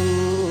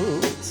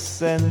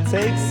recruits and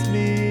takes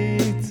me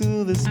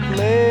to this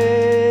place.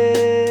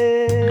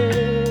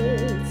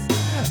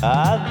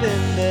 I've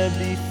been there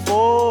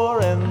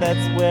before, and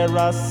that's where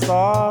I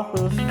saw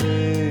her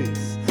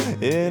face,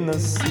 in a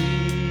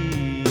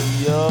sea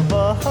of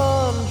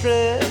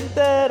 100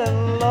 dead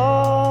and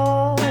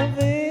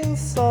loving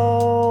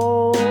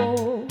souls,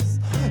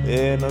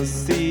 in a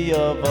sea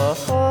of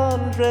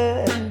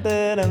 100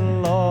 dead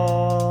and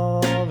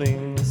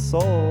loving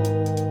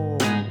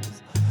souls,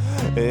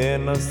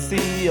 in a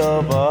sea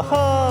of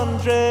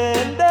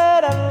 100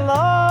 dead and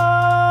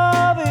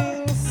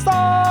loving souls,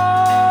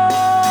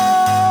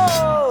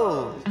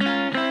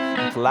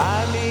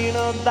 climbing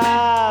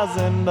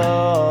 1,000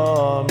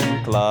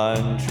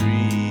 unclimbed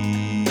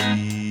trees.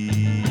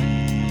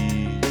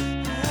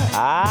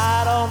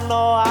 I don't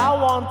know, I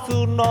want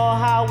to know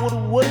how it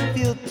would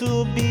feel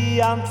to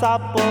be on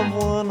top of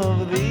one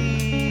of these.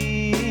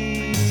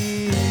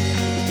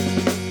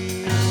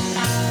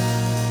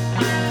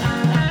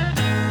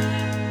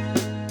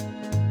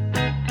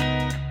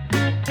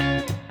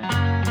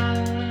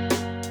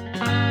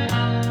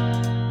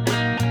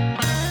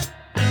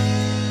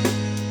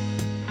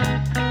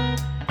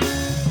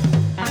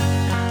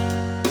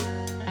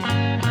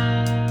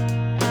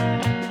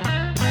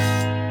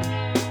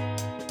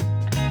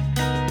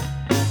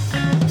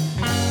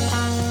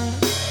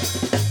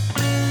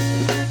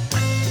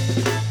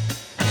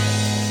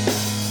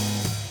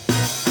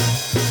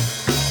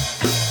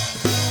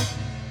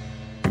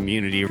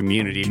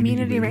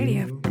 Community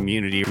radio.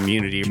 Community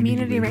radio.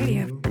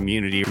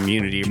 Community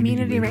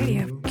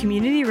radio.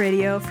 Community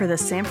radio for the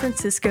San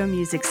Francisco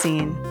music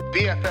scene.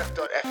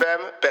 BFF.FM,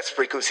 best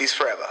frequencies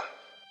forever.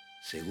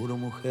 Seguro,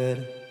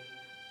 mujer,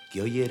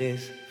 que hoy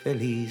eres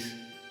feliz,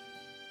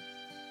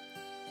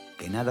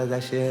 que nada de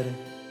ayer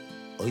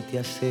hoy te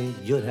hace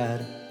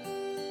llorar.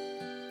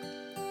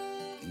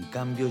 En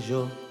cambio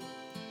yo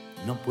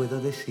no puedo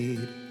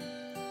decir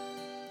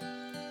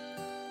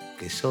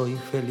que soy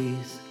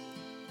feliz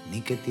ni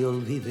que te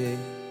olvidé.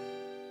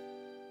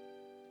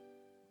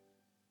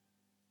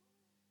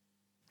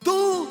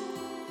 Tú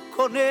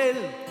con él,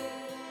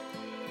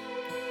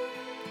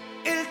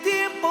 el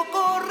tiempo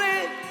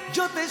corre,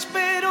 yo te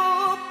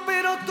espero,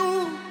 pero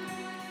tú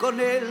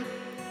con él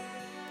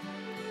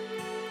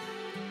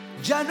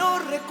ya no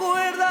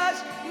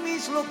recuerdas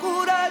mis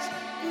locuras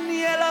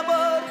ni el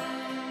amor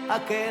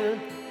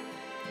aquel.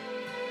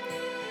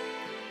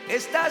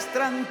 Estás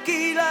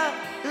tranquila,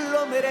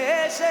 lo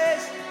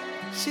mereces,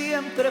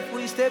 siempre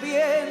fuiste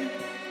bien.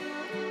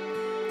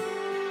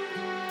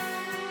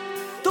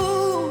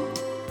 Tú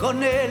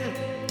con él,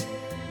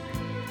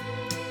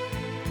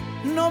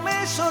 no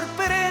me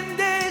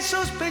sorprende,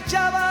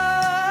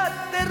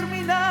 sospechaba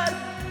terminar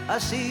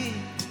así.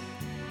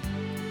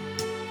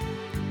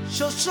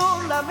 Yo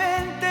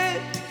solamente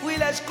fui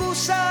la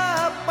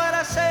excusa para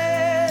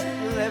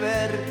hacerle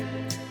ver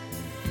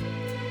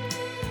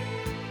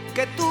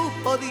que tú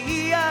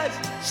podías,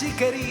 si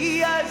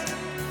querías,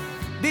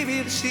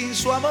 vivir sin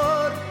su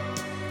amor.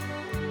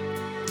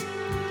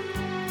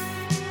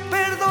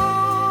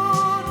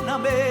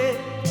 Perdóname,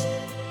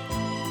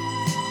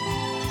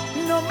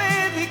 no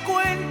me di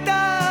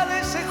cuenta de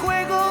ese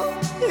juego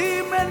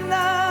y me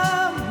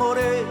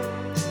enamoré.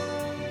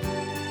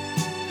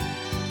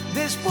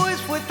 Después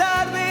fue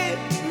tarde,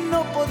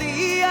 no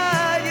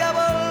podía ya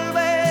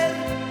volver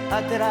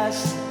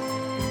atrás.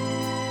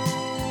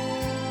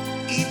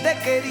 Y te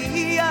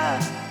quería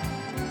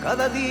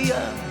cada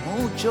día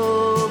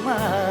mucho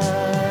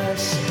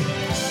más.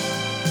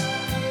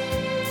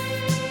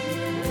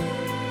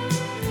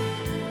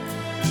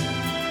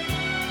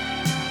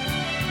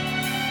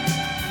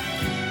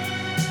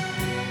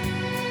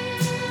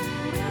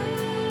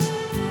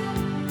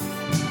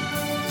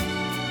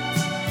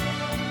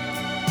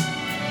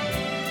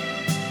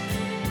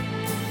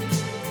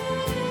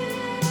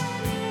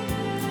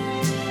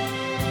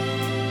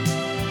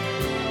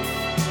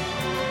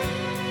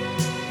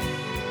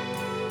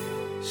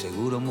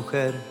 Seguro,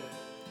 mujer,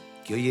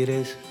 que hoy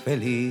eres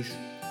feliz,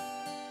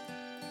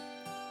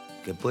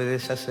 que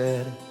puedes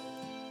hacer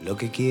lo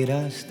que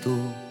quieras tú.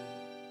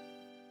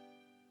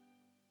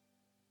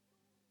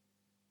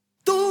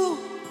 Tú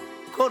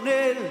con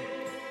él,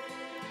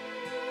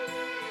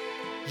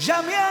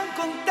 ya me han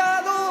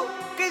contado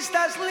que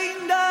estás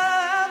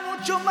linda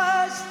mucho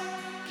más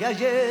que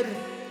ayer,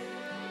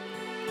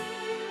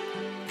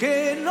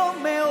 que no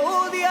me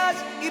odias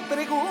y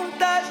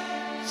preguntas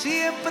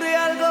siempre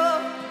algo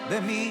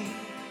de mí.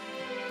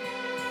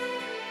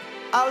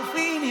 Al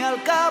fin y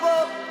al cabo,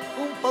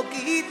 un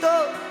poquito,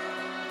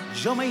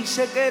 yo me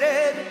hice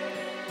querer.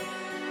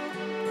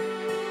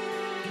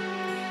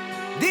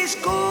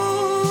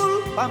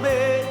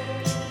 Discúlpame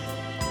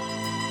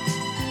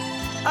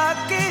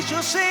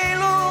aquellos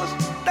celos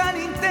tan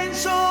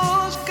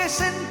intensos que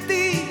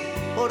sentí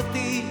por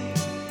ti.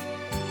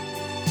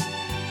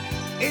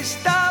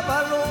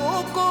 Estaba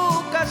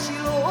loco, casi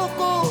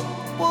loco,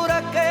 por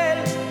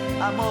aquel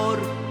amor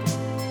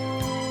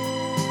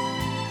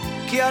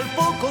que al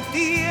poco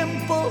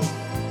tiempo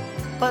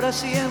para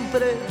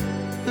siempre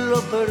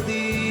lo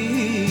perdí.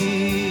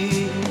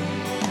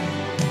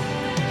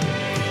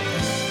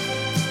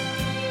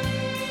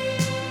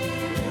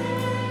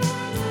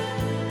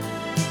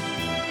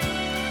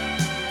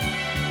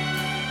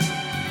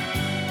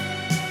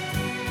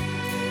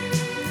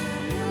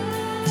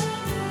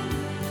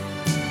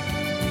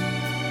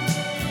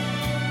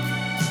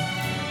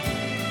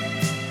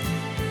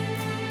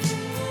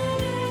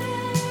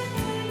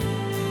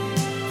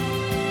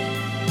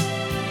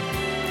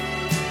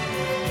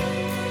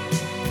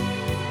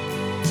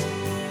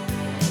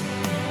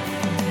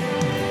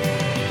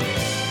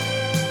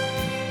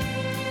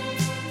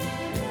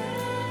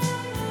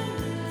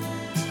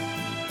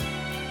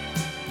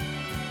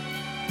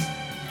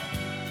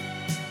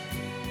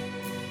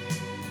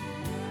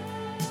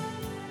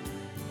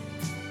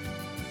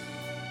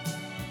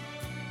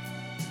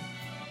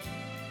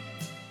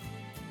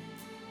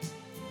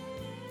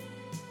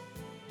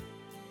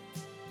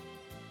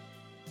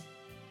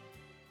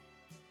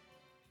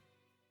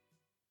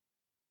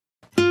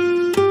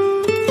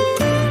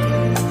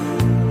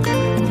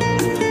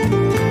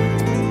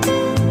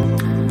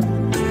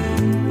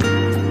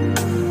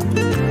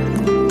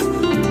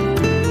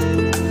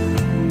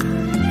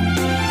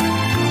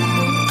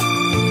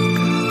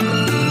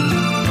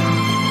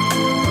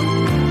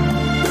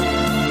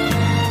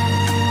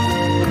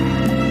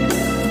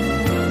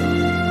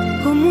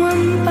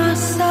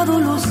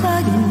 Los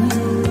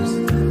años,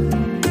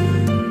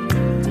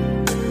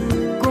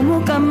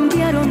 cómo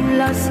cambiaron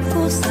las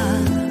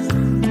cosas,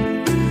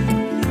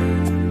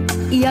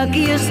 y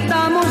aquí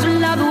estamos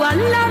lado a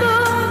lado,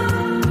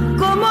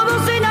 como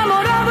dos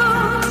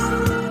enamorados,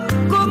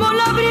 como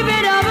la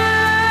primera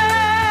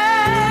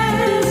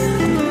vez.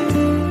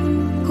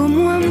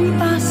 Cómo han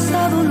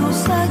pasado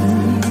los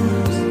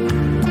años,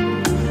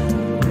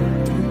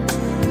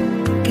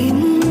 qué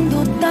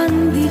mundo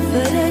tan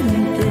diferente.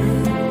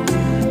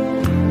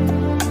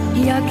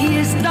 Y aquí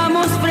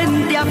estamos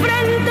frente a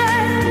frente,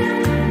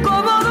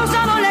 como dos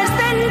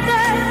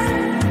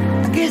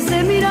adolescentes que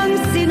se miran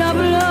sin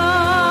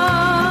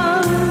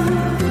hablar.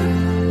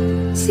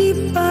 Si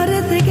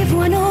parece que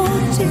fue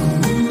anoche,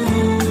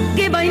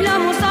 que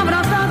bailamos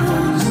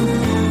abrazados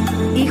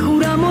y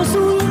juramos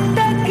un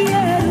te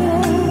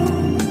quiero,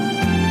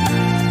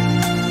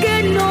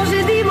 que nos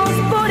dimos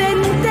por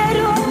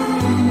entero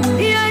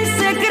y en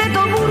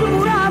secreto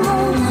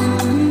murmuramos,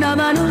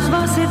 nada nos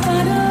va a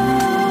separar.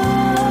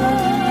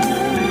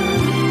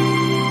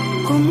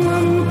 Cómo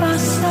han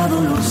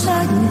pasado los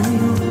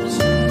años,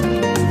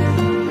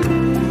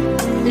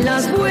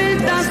 las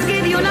vueltas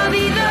que dio la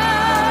vida,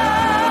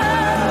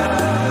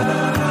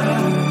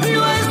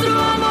 nuestro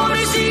amor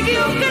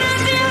siguió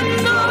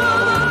creciendo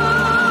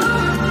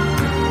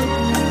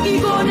y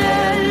con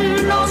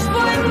él nos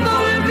fue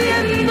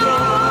envolviendo.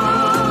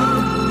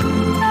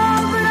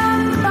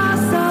 Habrán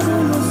pasado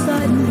los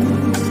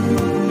años,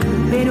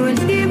 pero el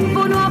tiempo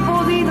no ha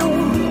podido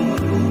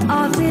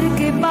hacer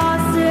que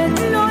pase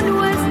lo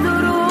nuestro.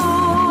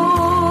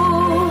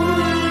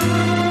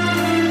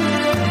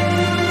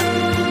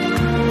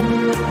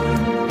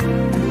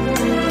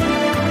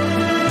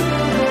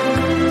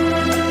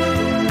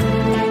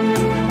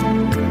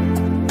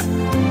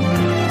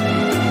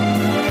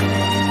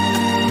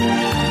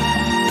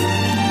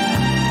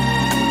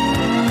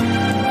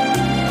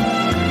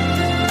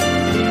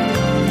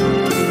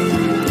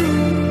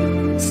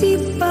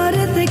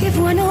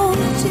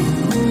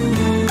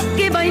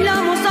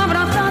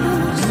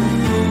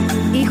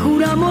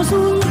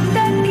 Un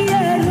te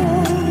quiero,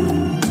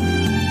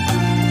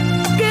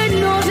 que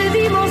nos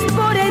dimos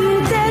por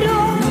entero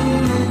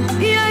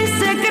y en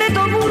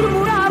secreto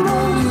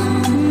murmuramos,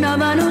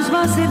 nada nos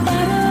va a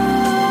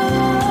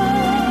separar.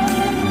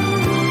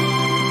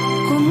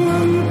 Cómo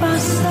han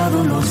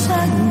pasado los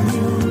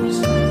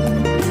años,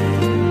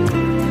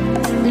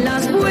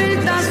 las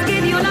vueltas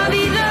que dio la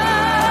vida,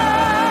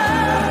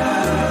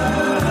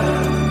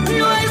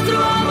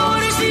 nuestro amor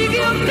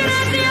siguió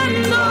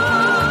creciendo.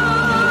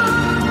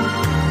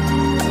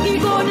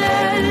 Con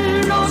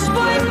él nos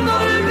fue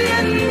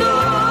envolviendo.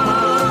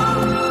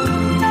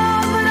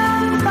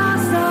 Habrán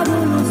pasado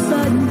los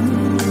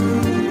años,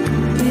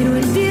 pero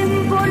el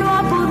tiempo no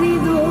ha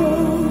podido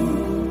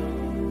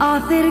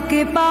hacer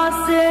que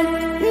pase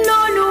lo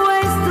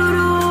nuestro.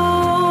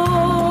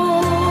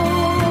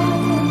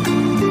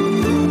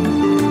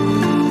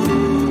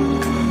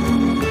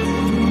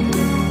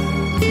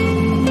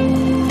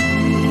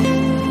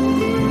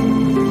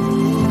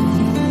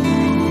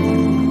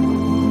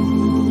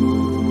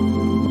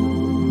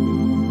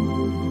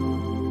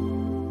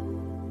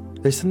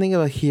 There's something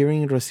about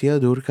hearing Rocío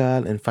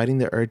Dúrcal and fighting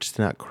the urge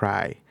to not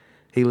cry.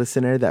 Hey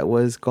listener, that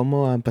was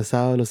Como Han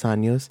Pasado Los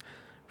Años.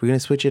 We're going to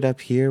switch it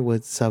up here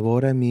with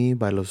Sabor a Mí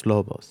by Los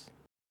Lobos.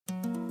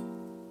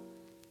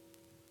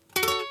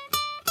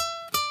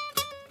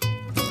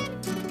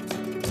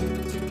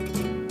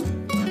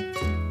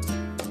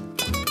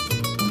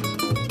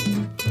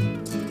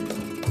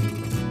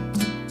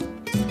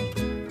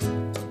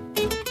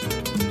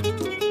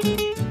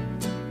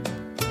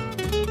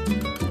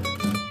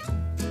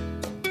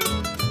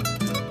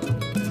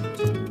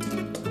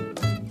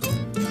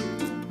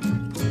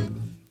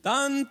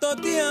 Tanto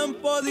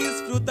tiempo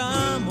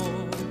disfrutamos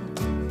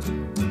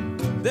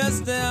de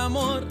este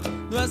amor,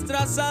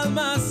 nuestras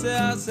almas se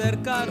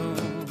acercaron,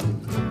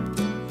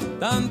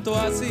 tanto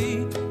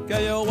así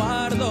que yo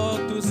guardo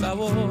tu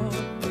sabor,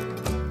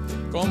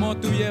 como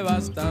tú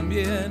llevas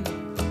también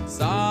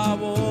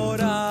sabor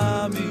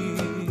a mí.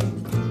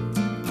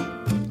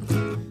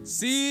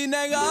 Si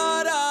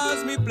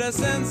negaras mi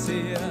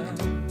presencia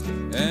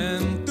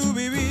en tu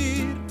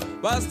vivir,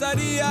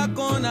 bastaría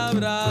con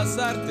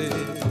abrazarte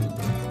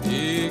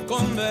y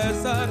con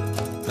besar.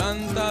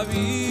 Tanta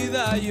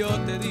vida yo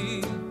te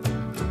di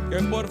que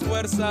por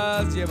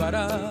fuerzas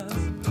llevarás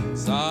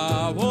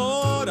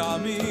sabor a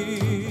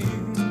mí.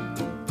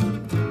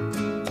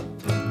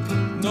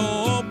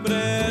 No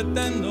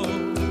pretendo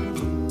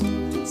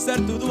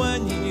ser tu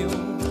dueño,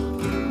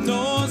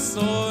 no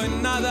soy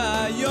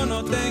nada, yo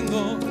no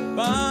tengo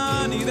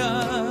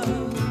vanidad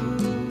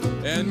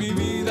en mi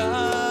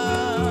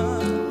vida.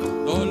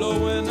 Todo lo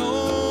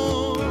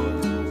bueno,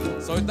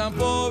 soy tan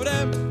pobre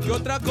que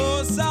otra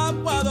cosa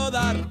puedo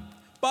dar.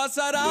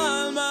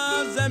 Pasarán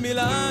más de 1000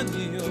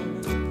 años,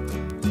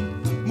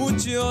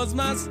 muchos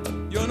más,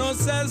 yo no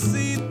sé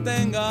si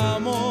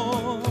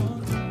tengamos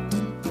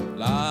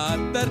la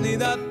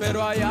eternidad,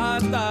 pero allá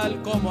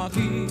tal como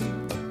aquí,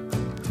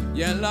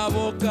 y en la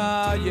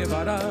boca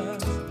llevarás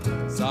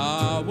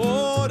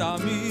sabor a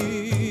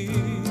mí.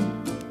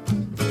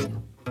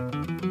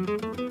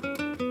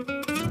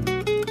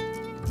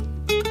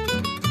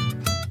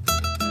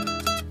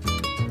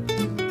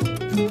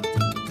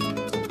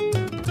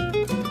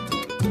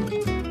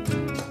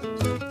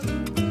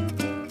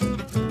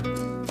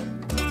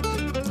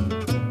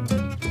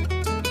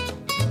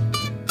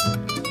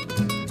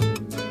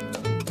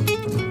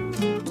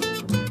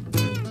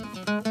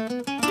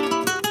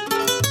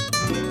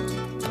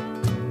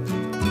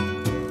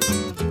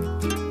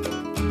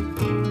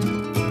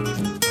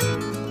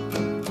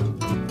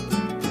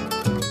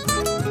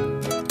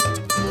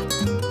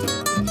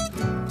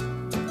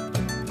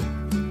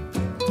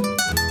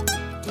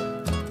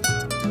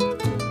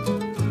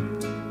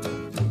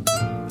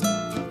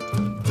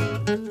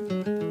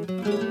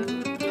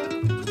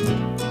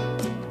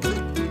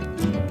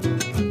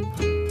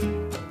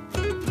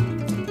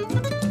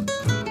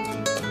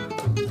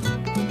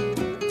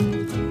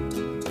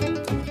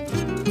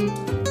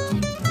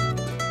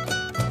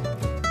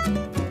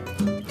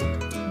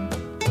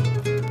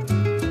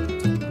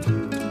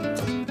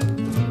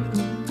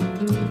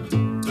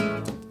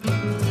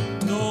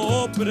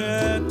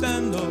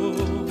 Pretendo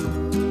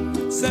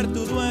ser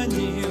tu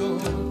dueño,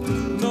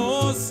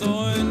 no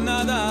soy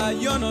nada,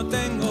 yo no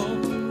tengo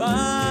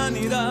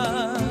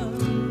vanidad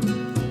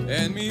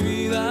en mi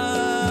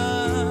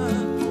vida.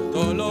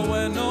 Todo lo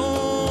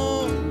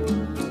bueno,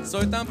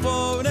 soy tan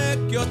pobre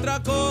que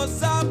otra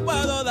cosa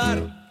puedo dar.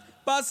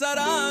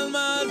 Pasarán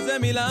más de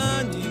 1000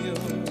 años,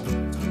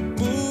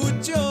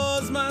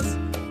 muchos más,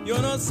 yo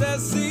no sé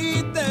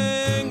si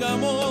tenga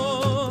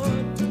amor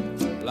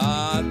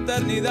la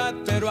eternidad,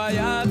 pero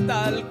allá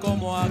tal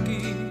como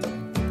aquí,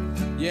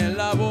 y en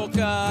la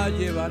boca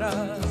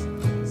llevarás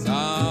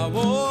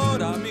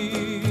sabor a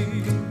mí,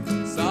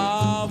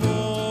 sabor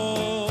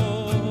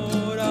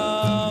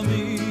a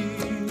mí,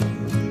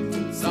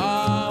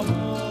 sabor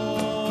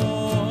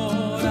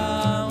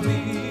a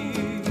mí,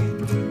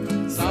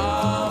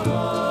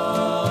 sabor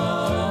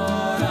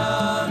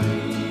a mí.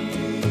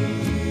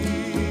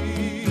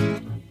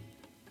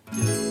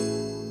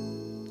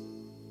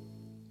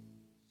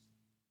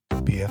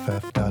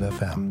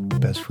 BFF.FM,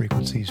 best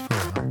frequencies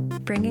forever.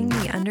 Bringing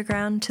the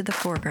underground to the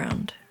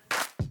foreground.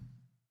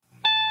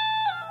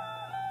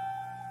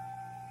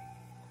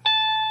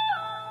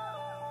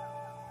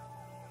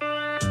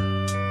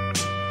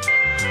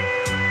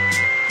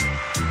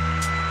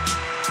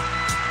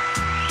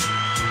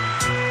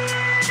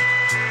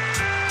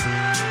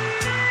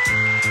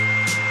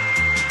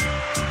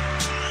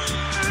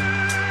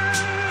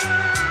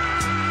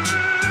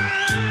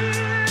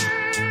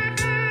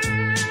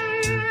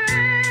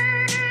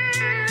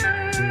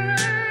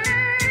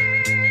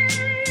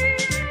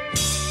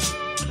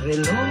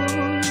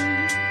 Reloj,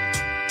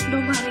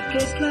 no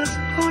marques las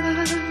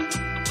horas,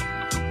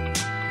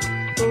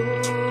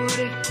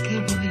 porque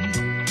voy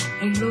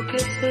a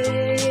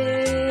enloquecer.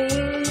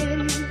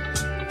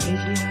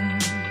 Ella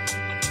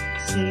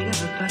se irá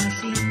para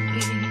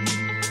siempre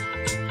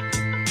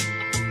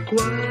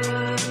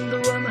cuando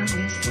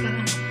amanezca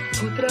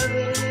otra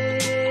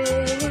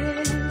vez.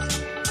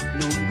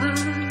 No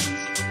más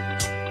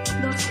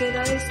nos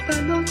queda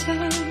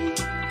noche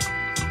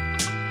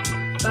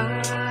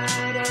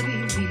para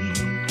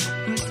vivir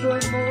nuestro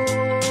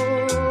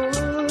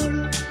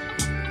amor.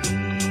 Y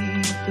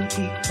tu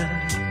tita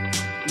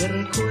le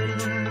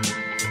recuerda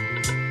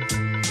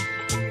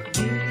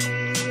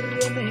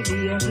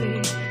irremediable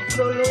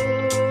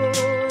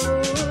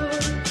dolor.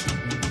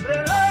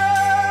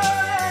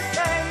 Relojes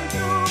en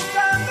tu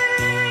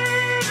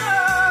camino,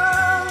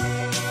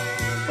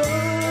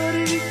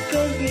 porque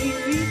mi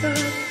vida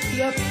te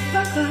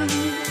apaga.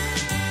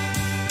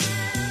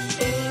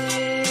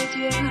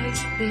 Ella es la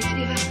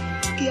estrella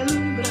que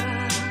alumbra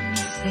mi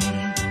ser.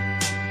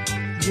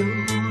 Yo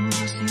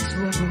sin su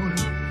amor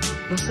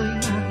no soy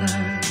nada.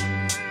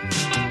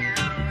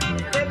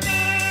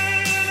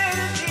 Detén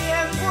el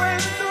tiempo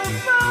en tu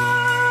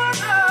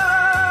mano.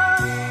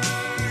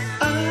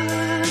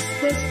 Haz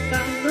esta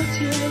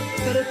noche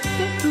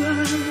perpetua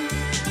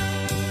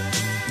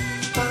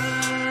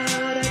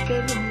para que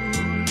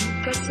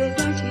nunca se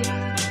vaya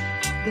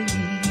de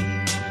mí,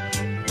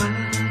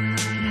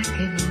 para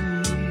que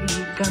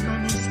nunca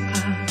amanezca.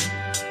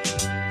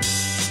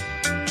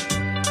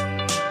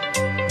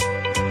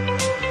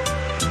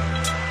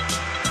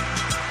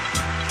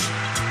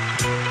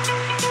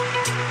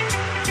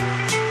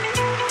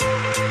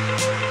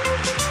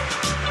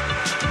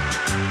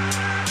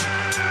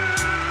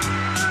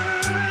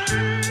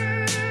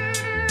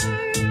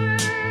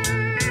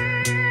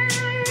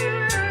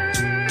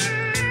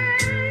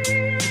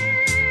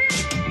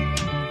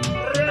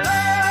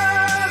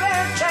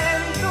 Relojes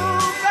en tu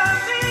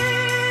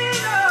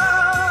camino,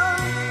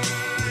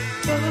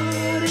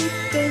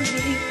 porque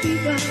mi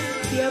vida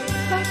se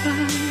apaga.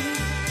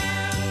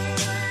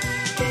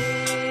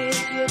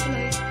 Ella es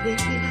la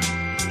estrella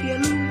que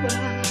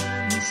alumbra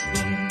mi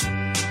ser.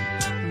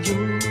 Yo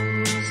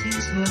sin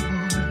su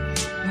amor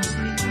no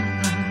soy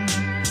nada.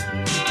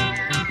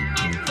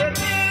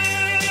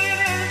 Detén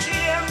el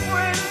tiempo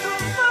en tu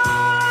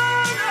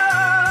mano.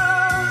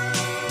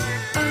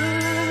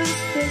 Haz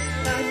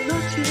esta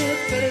noche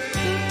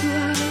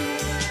perpetua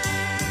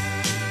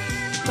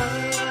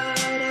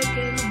para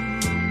que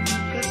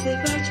nunca se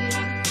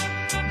vaya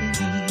de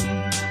mí,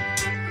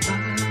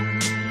 para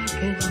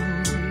que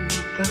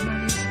nunca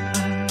amanezca,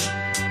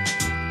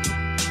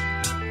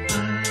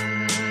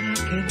 para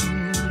que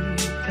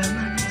nunca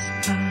amanezca,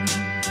 para que nunca amanezca,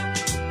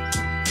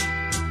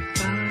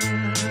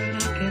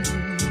 para que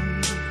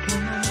nunca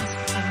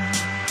amanezca.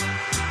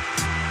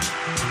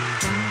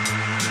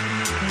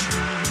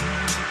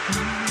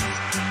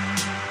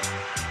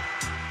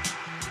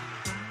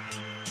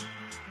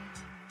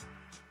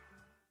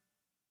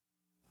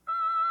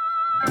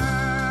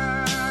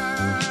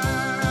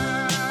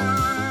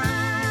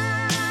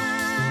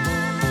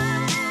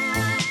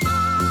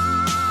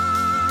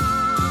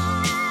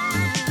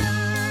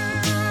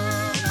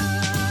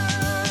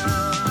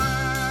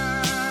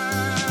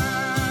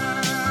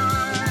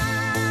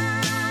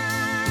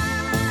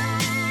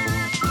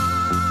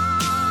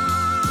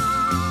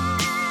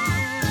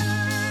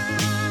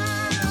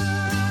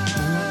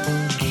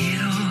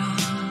 Quiero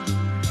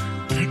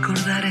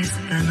recordar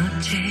esta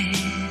noche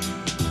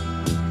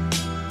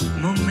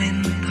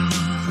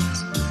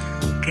momentos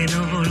que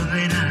no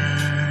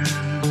volverán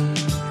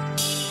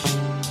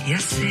y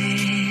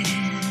hacer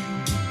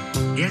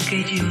de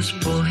aquellos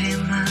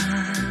poemas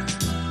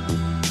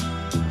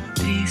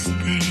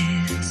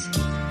tristes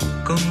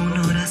como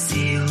una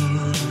oración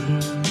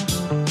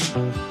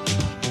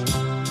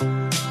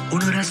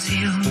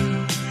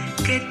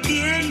que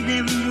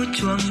tiene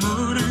mucho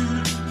amor,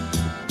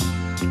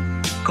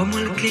 como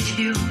el que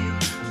yo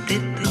te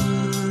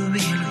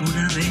tuve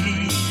alguna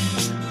vez.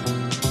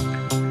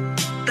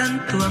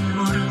 Tanto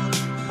amor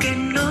que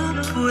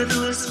no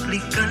puedo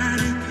explicar,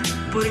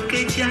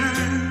 porque ya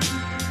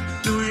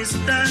no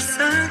estás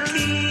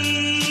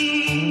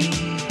aquí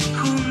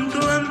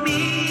junto a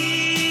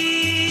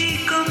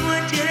mí, como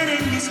ayer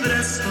en mis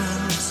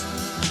brazos,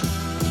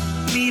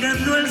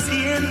 mirando al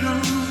cielo,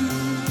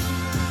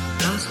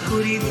 la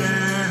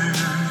oscuridad,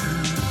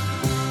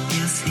 y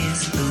así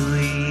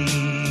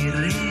estoy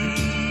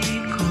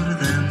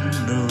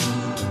recordando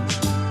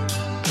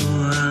tu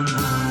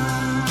amor.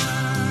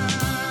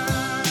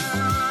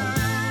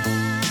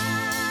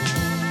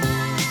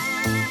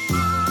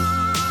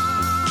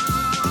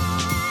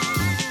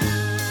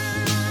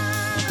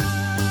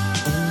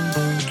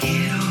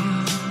 Quiero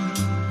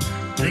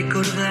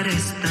recordar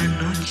esta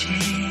noche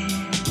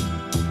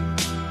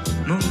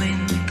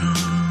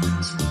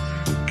momentos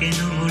que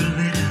no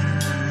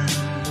volverán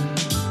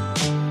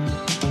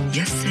y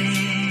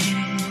hacer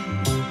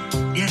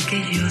de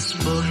aquellos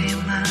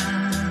poemas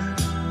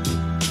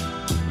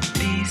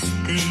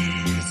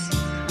tristes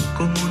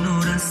como una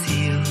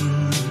oración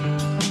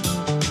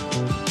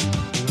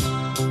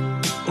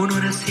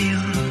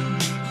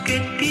que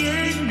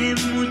tiene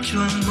mucho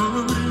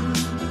amor,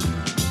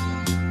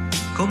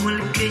 como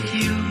el que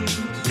yo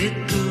te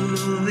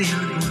tuve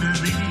alguna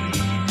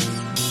vez.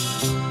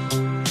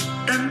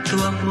 Tanto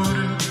amor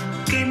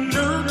que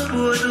no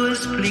puedo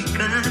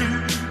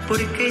explicar,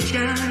 porque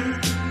ya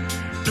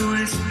no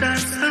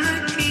estás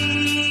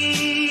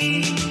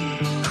aquí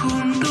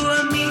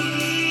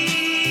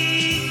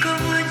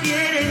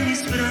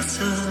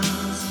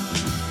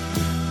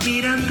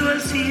mirando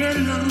al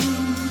cielo,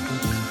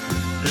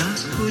 la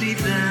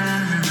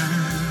oscuridad,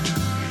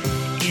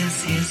 y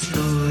así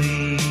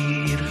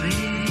estoy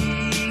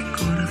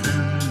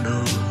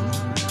recordando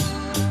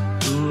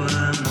tu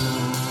amor.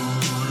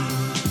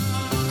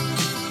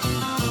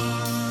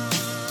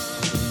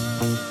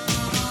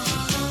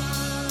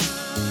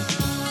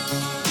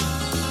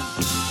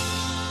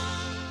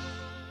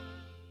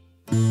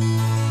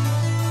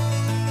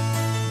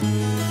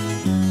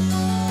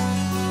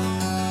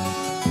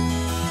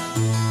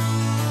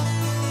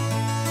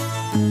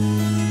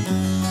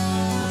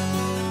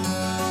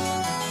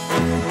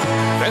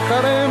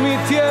 Dejaré mi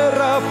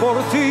tierra por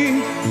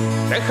ti,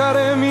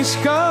 dejaré mis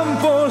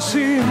campos y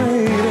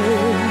me iré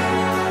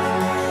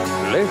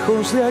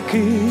lejos de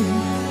aquí.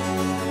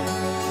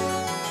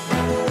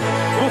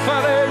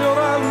 Cruzaré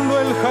llorando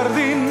el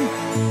jardín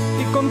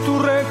y con tus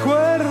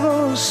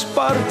recuerdos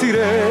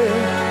partiré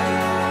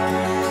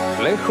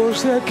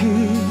lejos de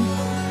aquí.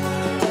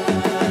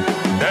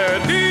 De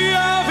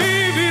día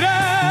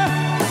viviré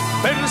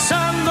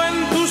pensando en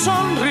tus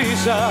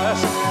sonrisas,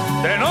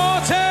 de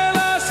noche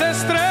las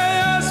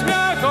estrellas me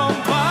acompañarán.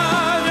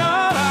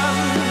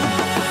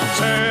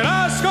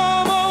 Serás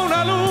como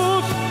una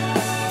luz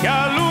que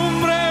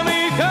alumbre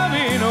mi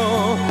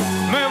camino.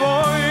 Me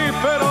voy,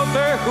 pero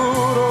te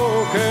juro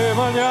que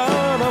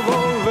mañana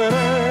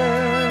volveré.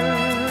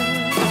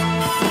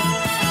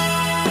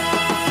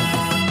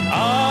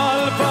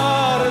 Al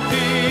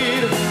partir,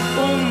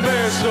 un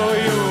beso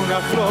y una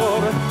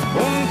flor,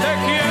 un te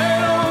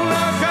quiero,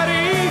 una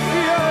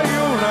caricia y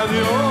un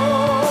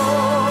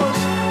adiós.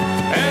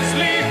 Es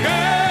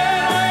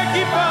ligero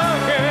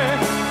equipaje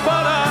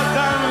para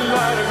tan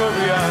largo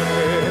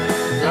viaje,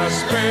 las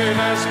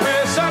penas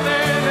pesan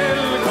en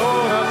el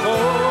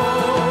corazón.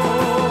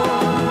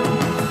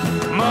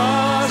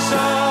 Más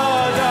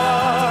allá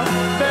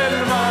del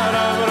mar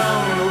habrá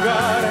un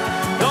lugar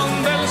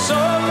donde el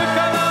sol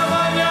cada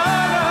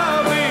mañana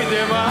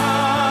brille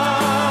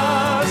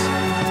más.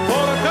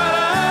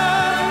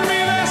 Forjarán mi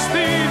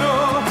destino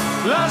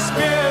las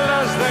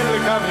piedras del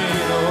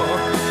camino,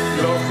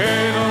 lo que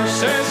nos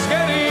es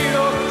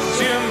querido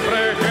siempre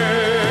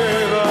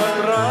queda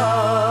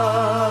atrás.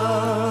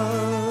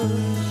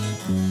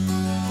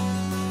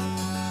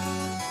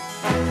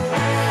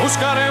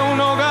 Buscaré un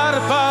hogar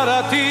para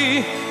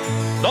ti,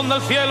 donde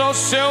el cielo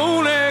se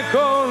une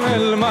con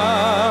el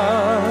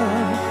mar,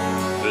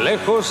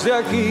 lejos de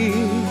aquí.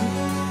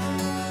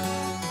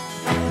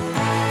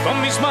 Con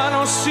mis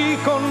manos y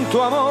con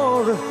tu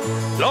amor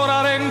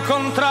lograré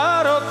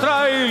encontrar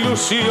otra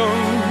ilusión,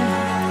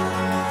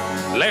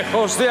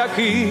 lejos de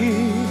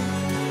aquí.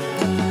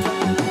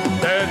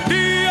 De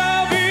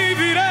día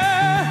viviré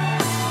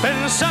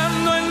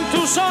pensando en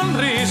tus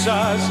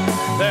sonrisas,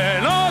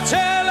 de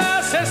noche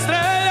las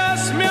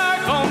estrellas me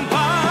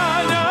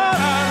acompañarán.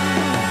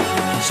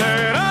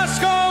 Serás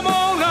como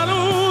una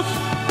luz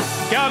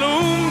que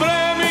alumbre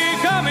mi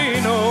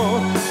camino.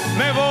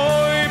 Me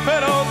voy,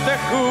 pero te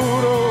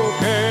juro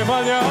que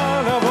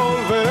mañana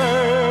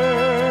volveré.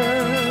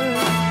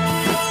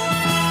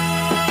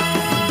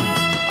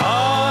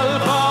 Al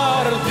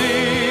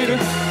partir,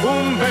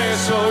 un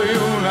beso y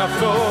una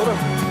flor,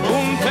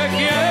 un te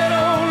quiero,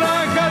 una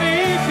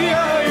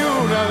caricia y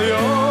un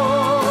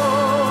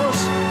adiós.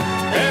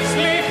 Es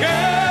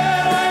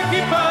ligero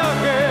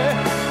equipaje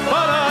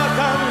para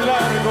tan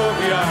largo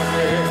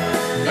viaje,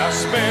 las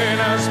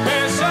penas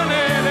pesan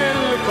en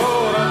el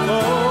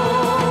corazón.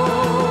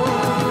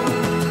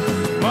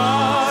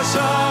 Más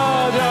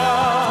allá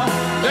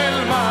del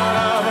mar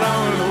habrá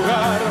un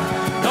lugar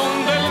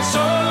donde el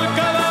sol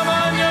cada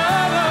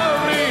mañana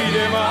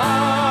brille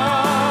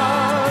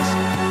más.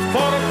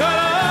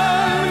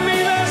 Forjarán mi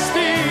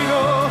destino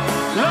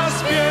las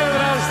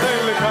piedras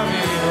del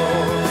camino,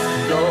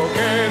 lo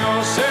que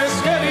nos es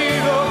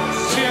querido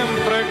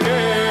siempre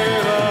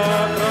queda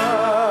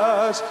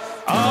atrás.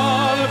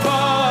 Al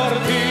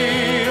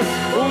partir,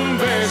 un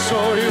beso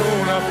y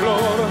una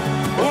flor,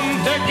 un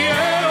te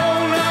quiero,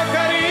 una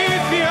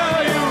caricia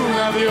y un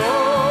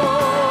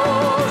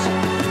adiós.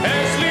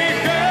 Es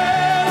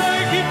ligero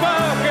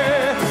equipaje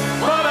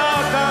para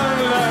tan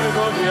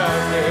largo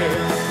viaje,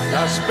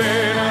 las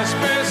penas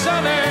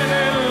pesan en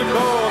el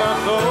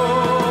corazón.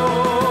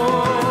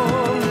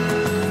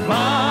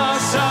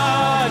 Más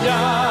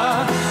allá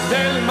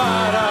del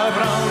mar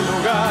habrá un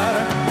lugar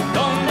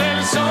donde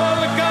el sol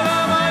cada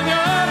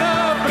mañana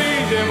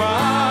brille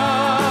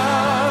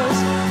más.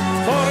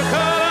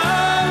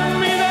 Forjarán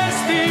mi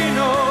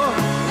destino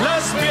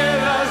las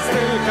piedras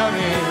del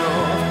camino,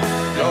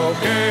 lo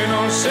que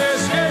nos es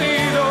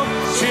querido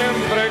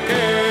siempre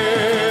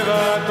queda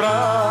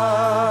atrás.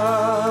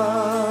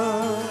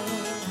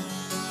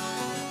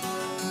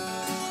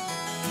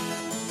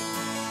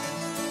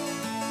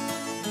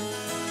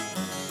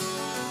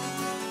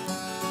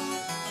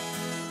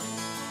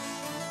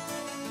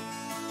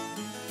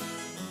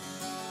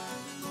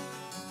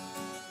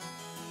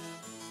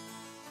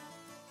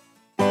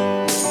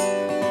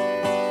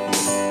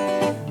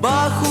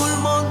 Bajo un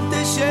monte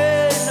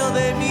lleno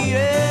de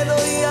miedo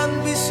y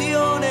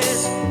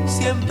ambiciones,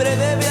 siempre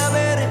debe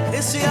haber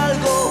ese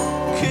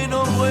algo que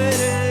no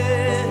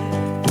muere.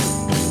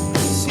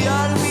 Si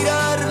al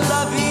mirar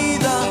la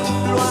vida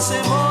lo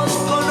hacemos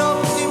con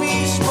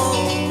optimismo,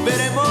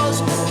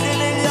 veremos que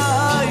en ella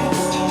hay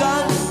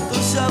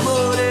tantos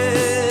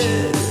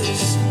amores.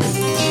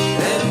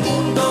 El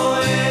mundo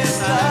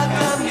está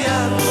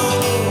cambiando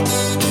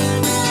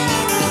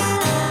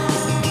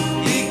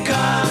y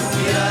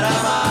cambiará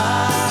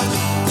más.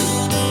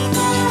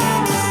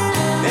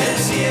 El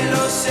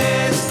cielo se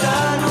está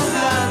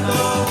nublando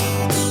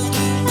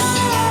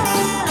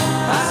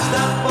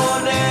hasta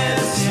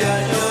ponerse a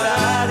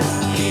llorar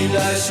y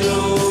la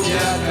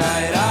lluvia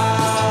caerá.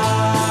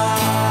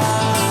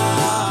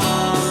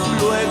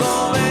 Luego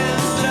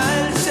vendrá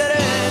el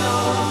sereno.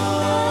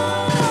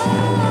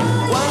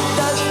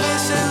 ¿Cuántas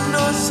veces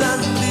nos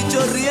han dicho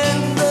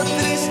riendo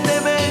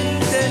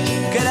tristemente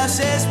que las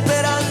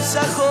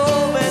esperanzas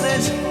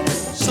jóvenes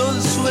son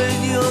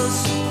sueños?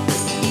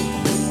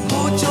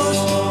 Muchos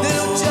de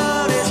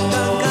luchar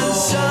están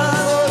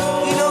cansados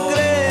y no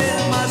creen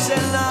más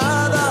en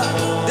nada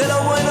de lo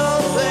bueno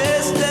de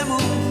este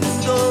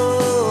mundo.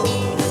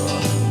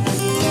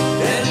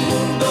 El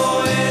mundo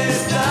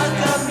está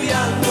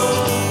cambiando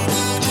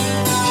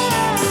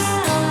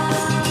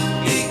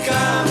y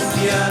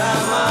cambiará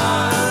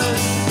más.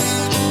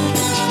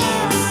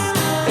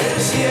 El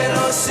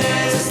cielo se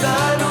está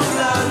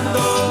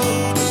nublando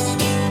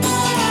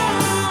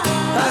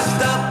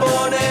hasta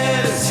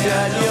ponerse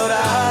a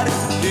llorar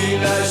y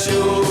la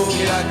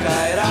lluvia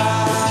caerá.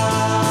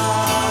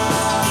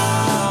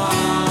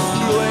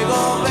 Luego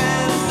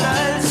vendrá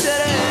el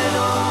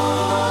sereno.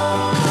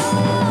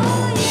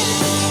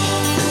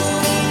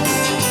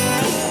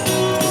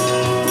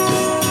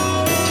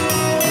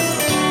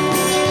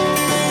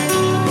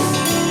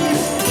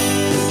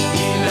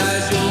 Y la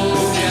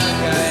lluvia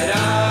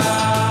caerá.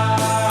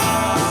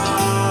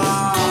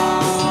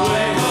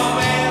 Luego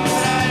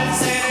vendrá el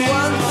sereno.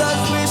 ¿Cuántas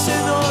veces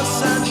nos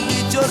han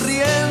dicho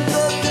riendo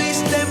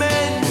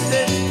tristemente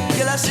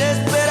que las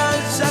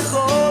esperanzas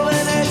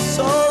jóvenes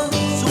son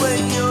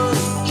sueños?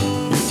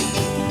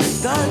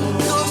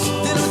 Tantos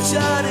de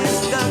luchar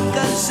están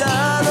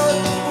cansados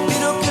y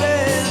no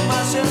creen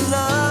más en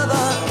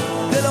nada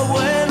de lo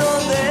bueno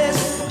de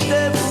este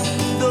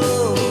mundo.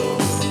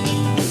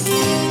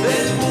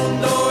 El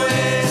mundo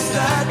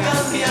está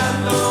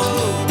cambiando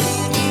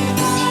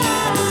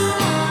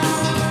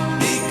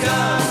y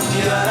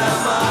cambiará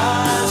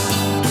más.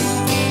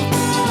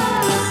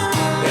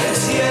 El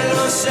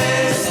cielo se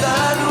está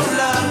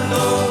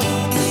nublando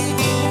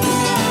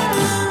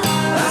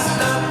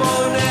hasta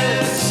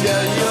ponerse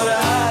a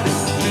llorar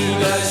y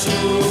la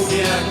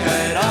lluvia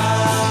caerá.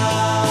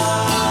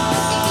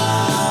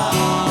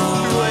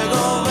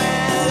 Luego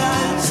verá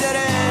el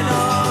sereno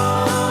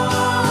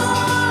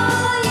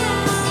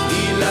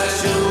y la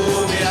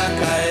lluvia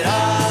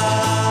caerá.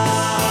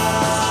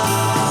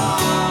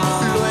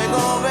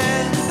 Luego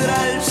vendrá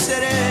el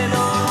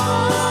sereno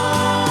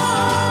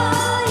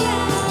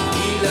y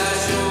la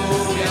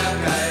lluvia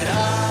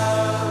caerá.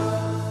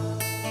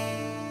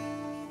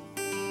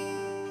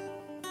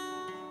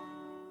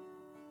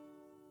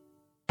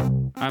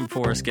 I'm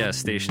Forrest Guest,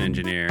 station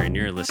engineer, and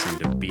you're listening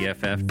to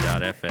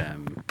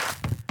BFF.FM.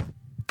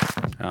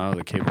 Oh,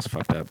 the cable's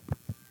fucked up.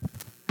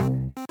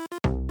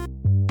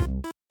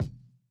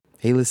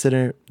 Hey,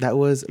 listener, that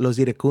was Los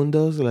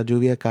Iracundos, La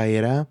Lluvia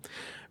Caerá.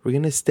 We're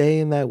going to stay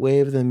in that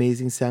wave of the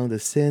amazing sound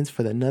of synths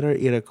for another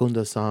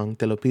Iracundo song,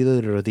 Te lo pido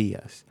de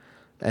rodillas.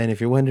 And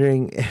if you're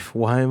wondering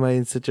why am I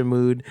in such a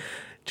mood,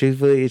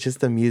 truthfully, it's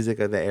just the music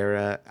of the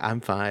era. I'm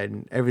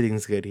fine.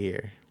 Everything's good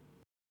here.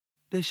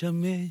 Te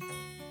llamé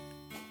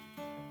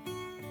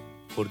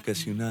porque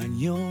hace un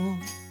año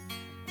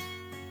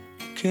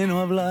que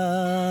no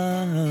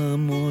hablamos,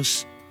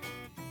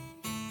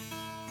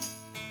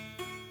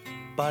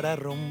 para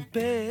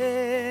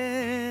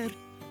romper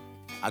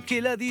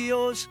aquel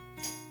adiós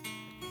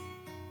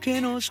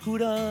que nos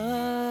juramos.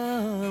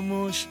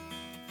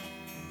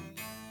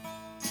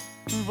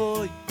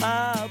 Voy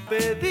a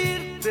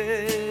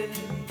pedirte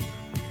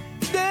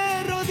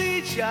de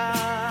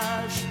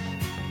rodillas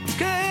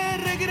que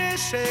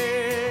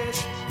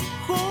regreses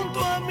junto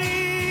a mí,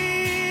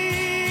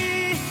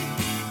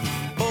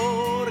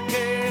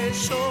 porque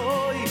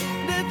soy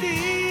de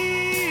ti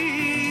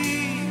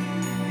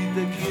y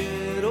te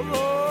quiero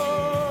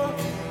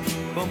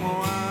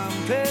como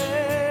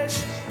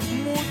antes,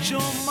 mucho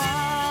más.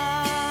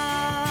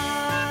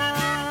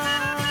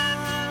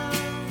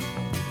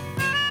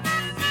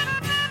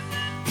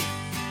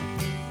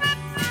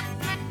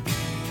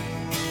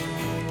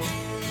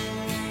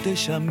 Te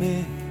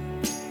llamé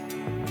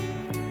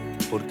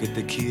porque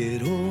te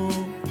quiero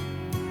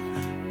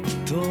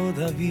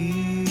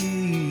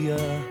todavía,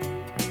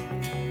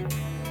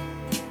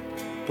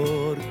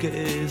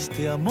 porque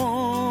este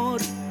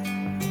amor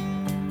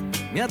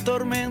me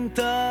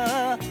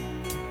atormenta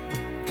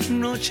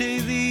noche y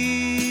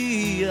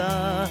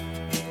día.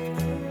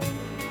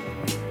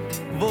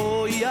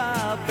 Voy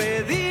a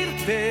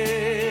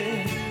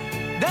pedirte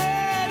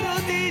de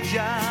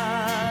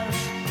rodillas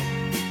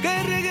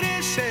que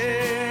regreses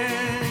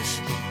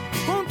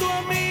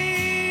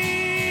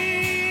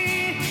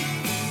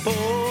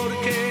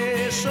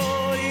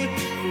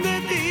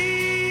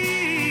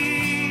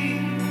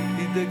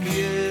te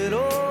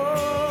quiero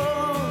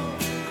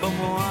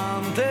como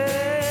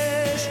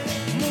antes,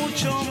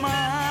 mucho más.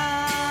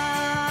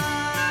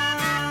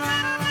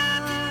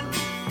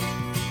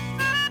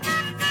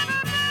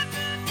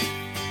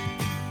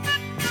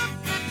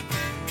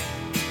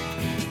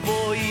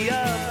 Voy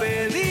a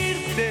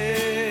pedirte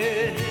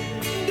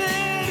de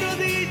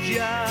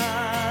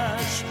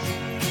rodillas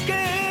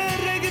que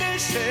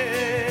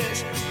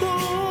regreses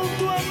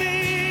junto a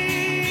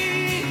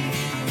mí,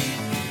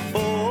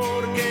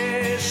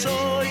 porque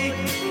soy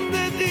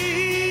de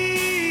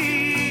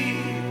ti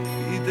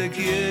y te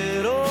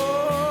quiero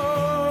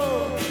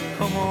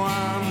como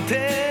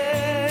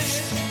antes,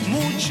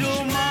 mucho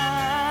más.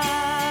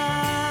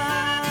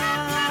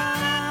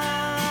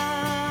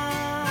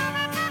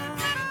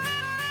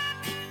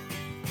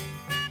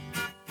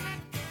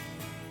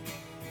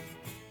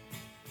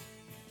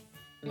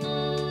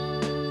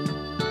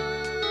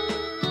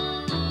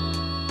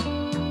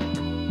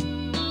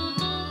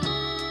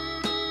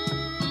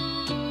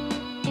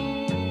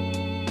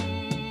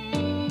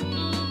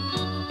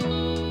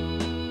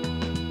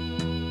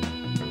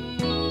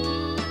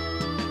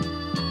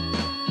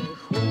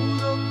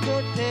 Juro que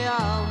te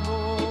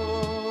amo.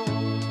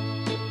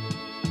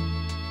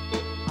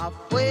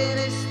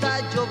 Afuera está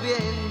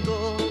lloviendo,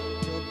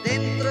 yo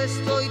dentro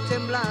estoy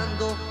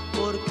temblando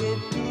porque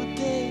tú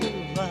te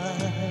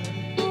vas.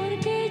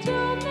 Porque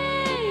yo me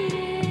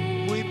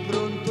iré. Muy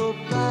pronto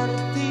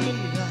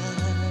partirás.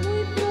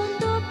 Muy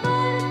pronto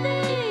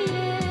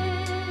partiré.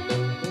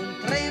 Un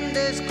tren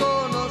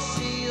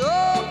desconocido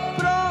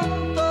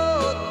pronto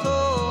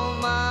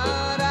tomarás.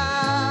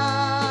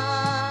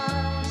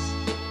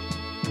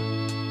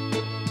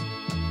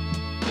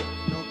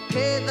 No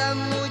queda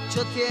mucho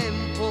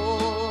tiempo.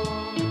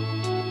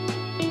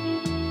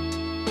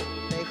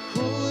 Te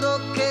juro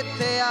que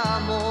te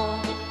amo.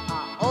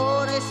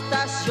 Ahora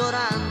estás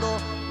llorando,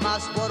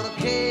 más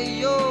porque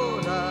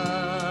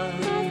lloras.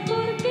 Más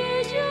porque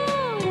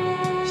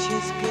lloras. Si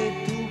es que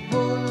tú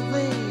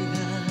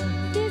volverás.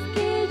 Si es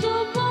que yo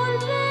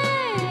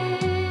volveré.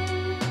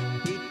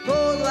 Y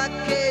todo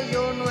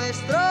aquello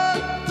nuestro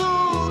tú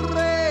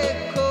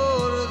recordarás.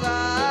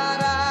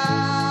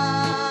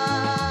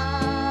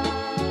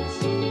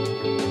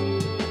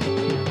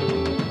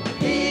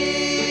 Y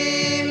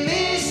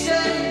mi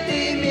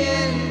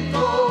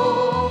sentimiento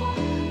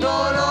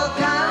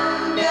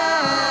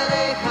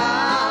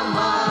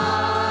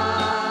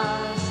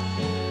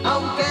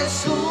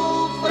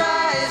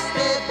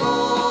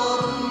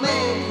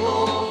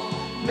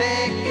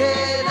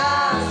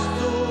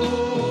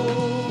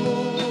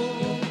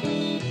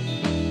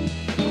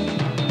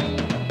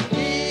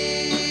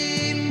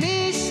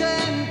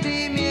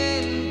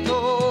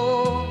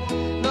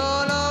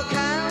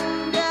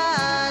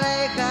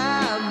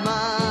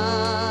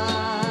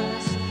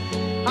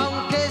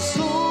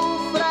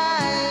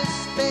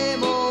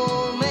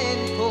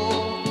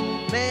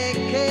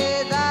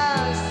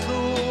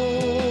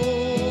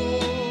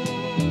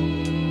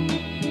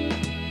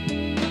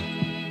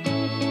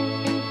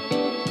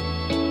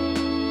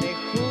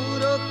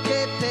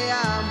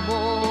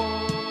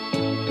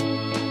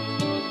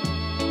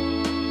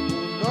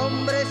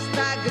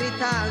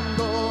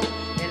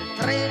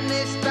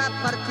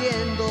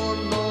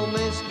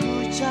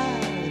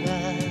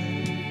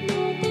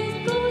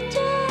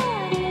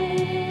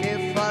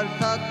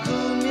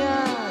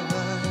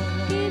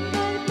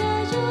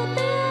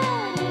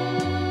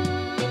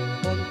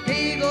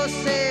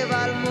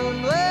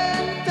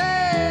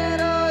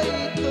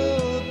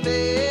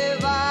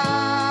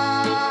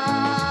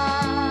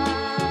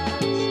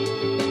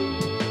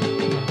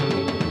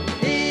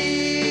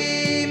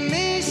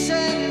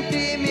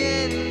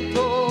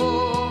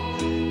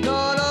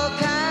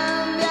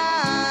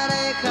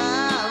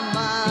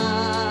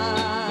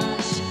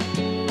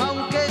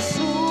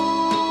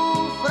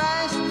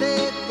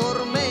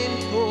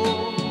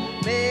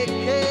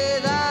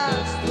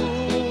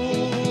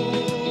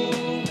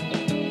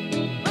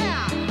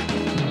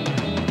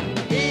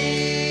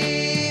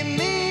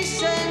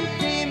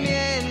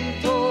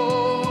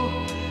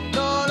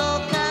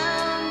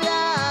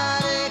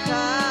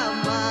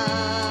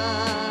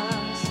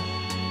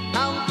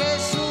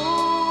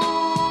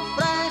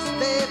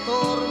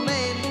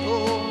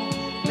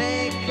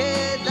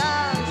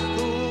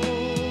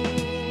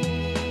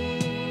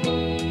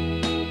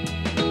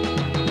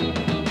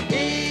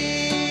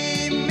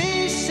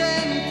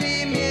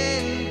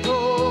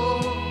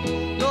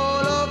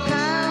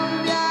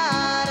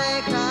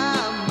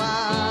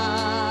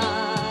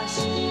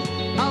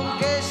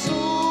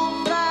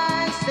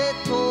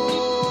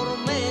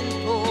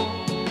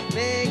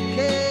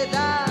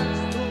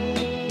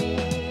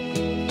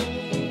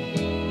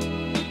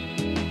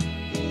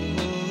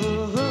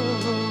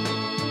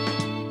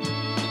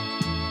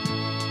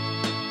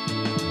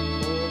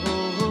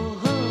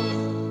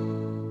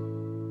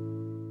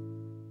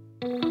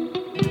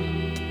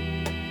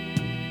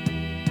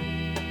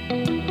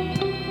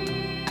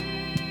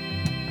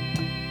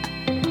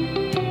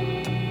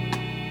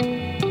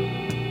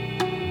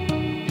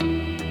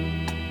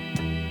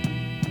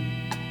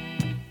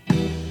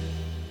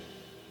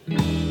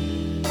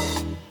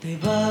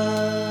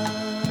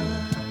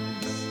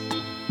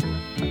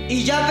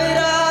Y ya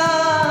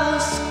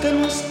verás que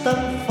no es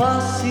tan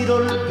fácil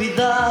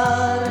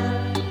olvidar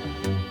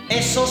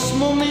esos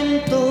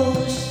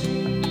momentos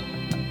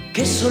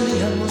que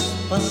solíamos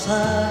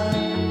pasar,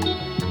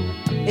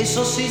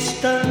 esos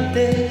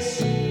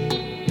instantes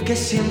que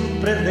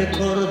siempre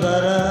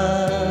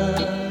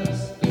recordarás.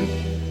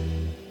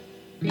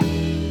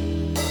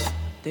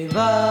 Te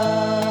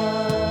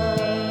vas,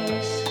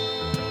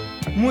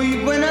 muy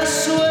buena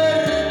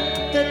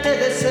suerte te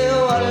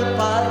deseo al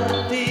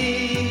partir.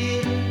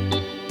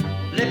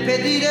 Le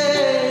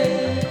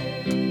pediré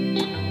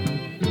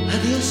a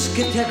Dios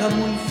que te haga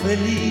muy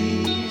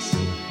feliz,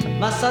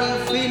 mas al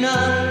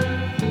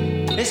final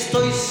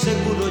estoy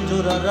seguro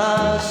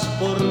llorarás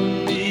por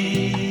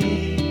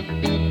mí.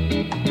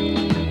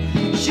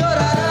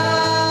 Llorarás,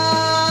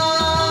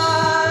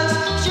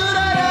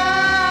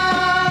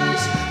 llorarás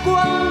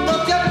cuando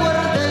te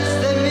acuerdes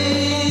de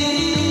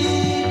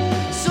mí.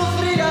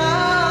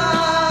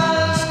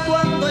 Sufrirás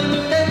cuando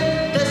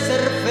intentes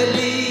ser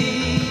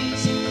feliz.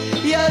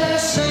 Y al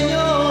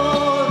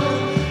Señor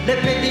le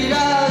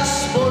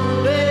pedirás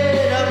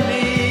volver a mí.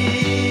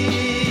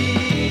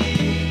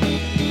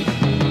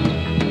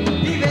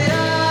 Y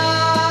verás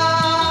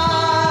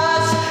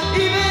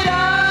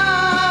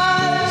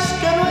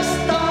que no es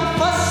tan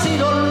fácil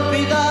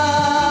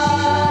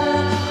olvidar,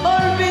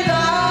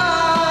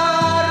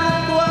 olvidar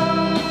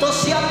cuánto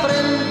se ha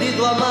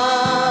aprendido a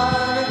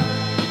amar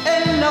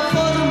en la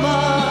forma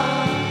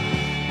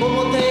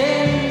como te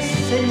he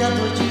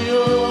enseñado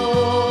yo.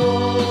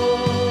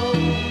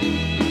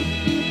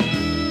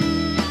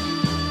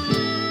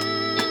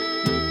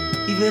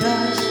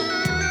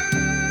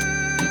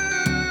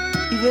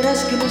 Y verás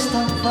que no es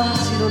tan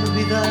fácil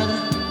olvidar,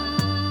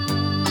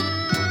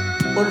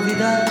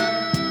 olvidar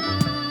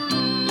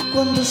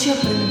cuando se ha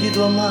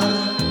aprendido a amar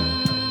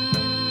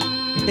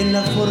en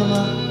la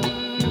forma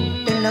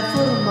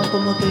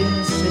como te he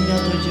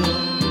enseñado yo.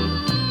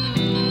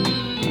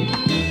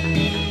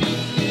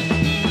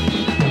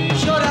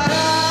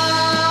 Llorarás,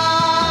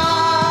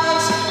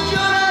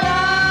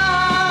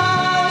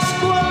 llorarás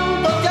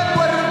cuando te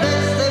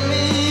acuerdes de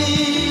mí.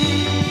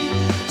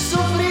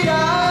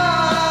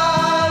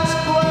 Sufrirás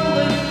cuando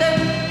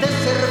intentes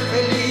ser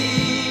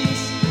feliz.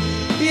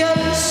 Y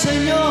al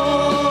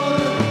Señor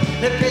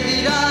le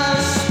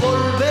pedirás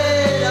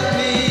volver a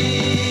mí.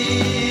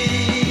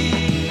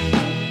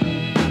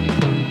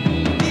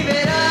 Y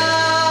verás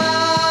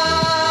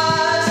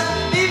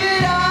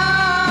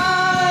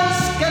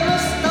que no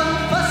es tan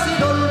fácil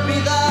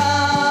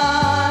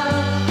olvidar,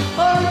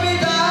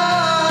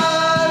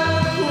 olvidar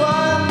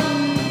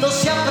cuando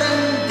se ha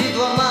aprendido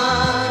a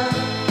amar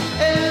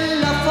en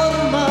la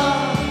forma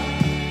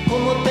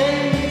como te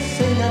he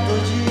enseñado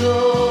yo,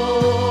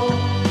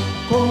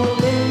 como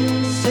te he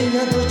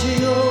enseñado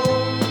yo,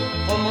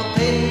 como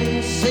te he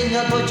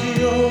enseñado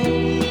yo,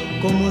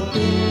 como te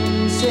he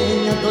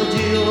enseñado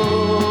yo,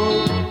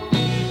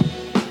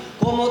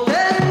 como te he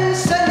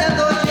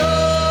enseñado yo.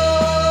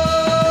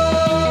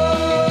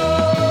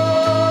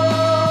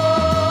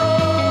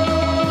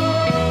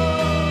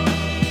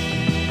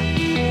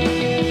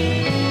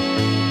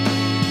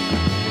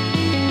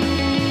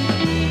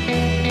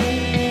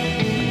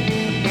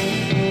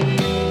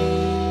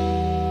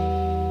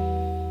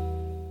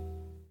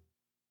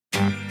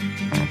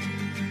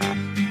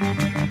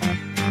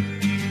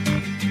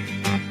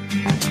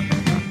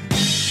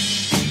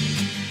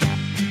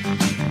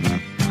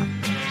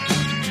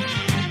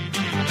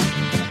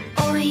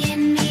 Hoy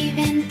en mi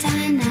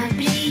ventana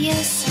brilla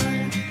el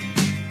sol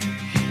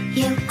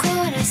y el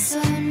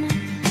corazón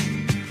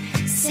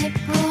se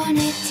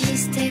pone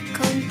triste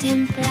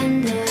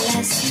contemplando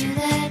la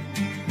ciudad.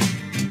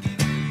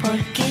 ¿Por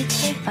qué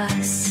te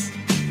vas?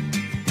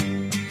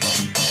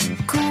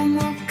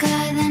 Como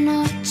cada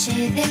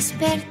noche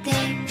desperté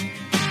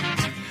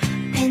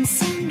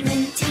pensando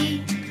en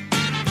ti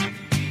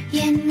y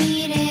en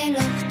mi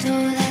reloj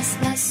todas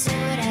las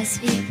horas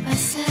vi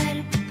pasar.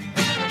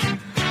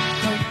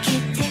 ¿Por qué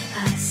te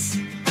vas?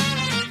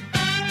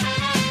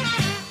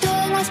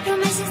 Todas las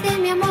promesas de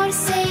mi amor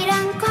se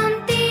irán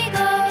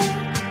contigo.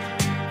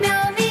 Me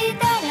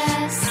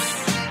olvidarás,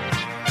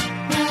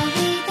 me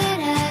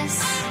olvidarás.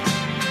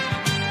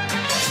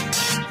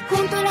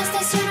 Junto a la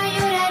estación yo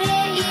lloraré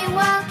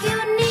igual que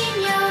un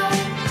niño.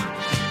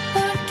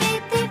 ¿Por qué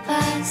te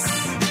vas?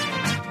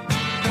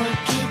 ¿Por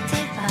qué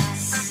te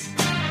vas?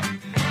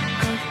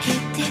 ¿Por qué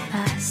te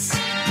vas?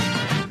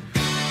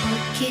 ¿Por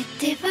qué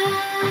te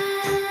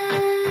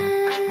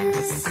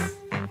vas?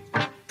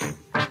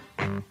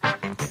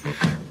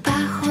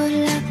 Bajo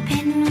la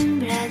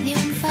penumbra de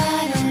un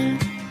farol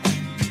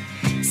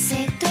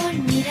se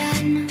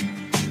dormirán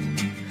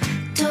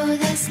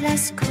todas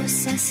las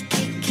cosas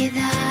que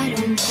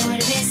quedaron por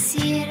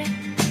decir.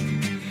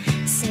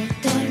 Se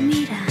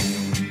dormirán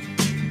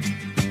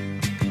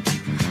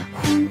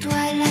junto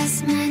a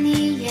las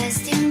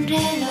manillas de un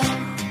reloj.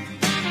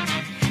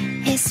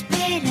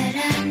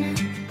 Esperarán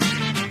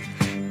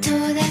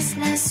todas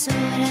las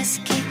horas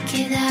que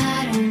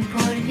quedaron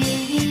por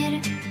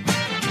vivir.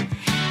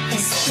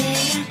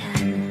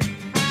 Esperarán.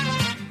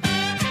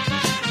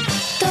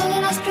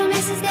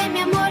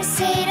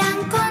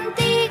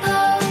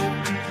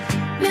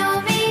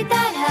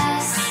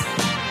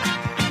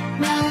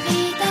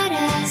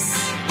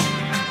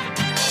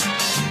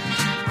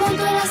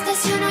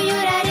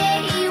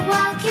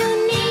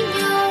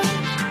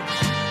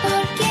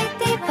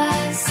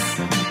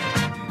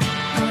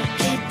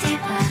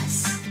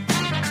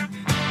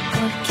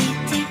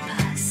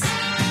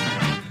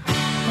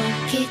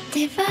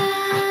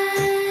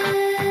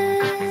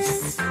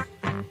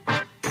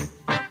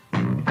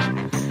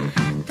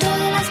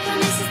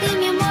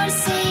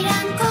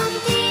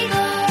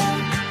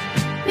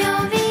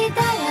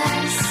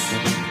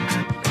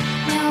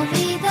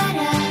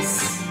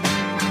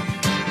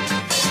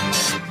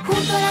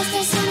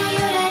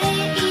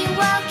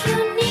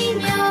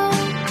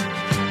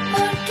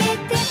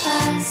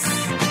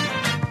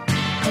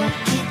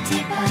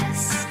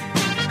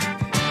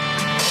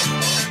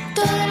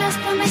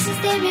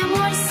 de mi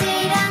amor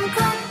se irán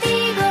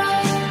contigo.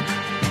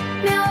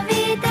 Me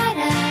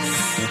olvidarás,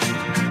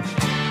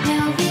 me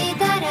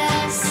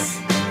olvidarás.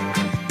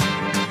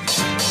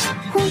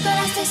 Junto a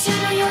la estación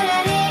no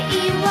lloraré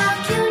igual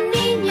que un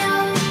niño.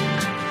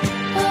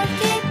 ¿Por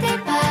qué te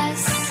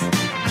vas?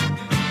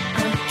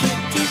 ¿Por qué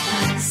te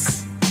vas?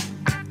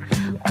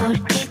 ¿Por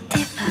qué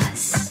te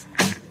vas?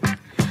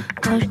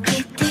 ¿Por qué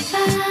te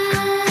vas?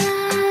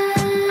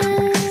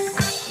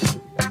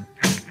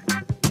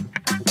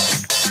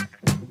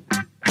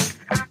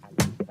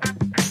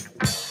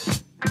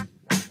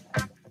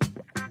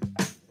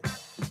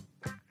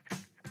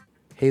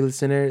 Hey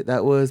listener,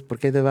 that was Por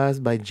qué te vas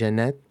by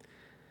Jeanette.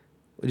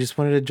 We just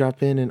wanted to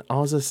drop in and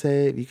also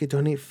say if you could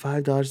donate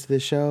 $5 to the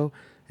show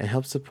and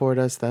help support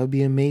us, that would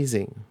be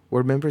amazing.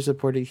 We're member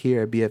supported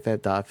here at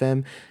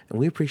BFF.FM, and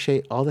we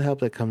appreciate all the help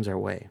that comes our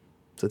way.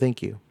 So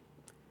thank you.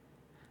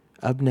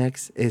 Up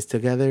next is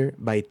Together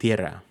by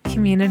Tierra.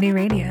 Community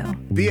radio.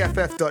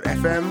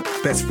 BFF.FM,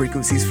 best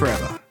frequencies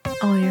forever.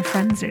 All your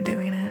friends are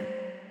doing it.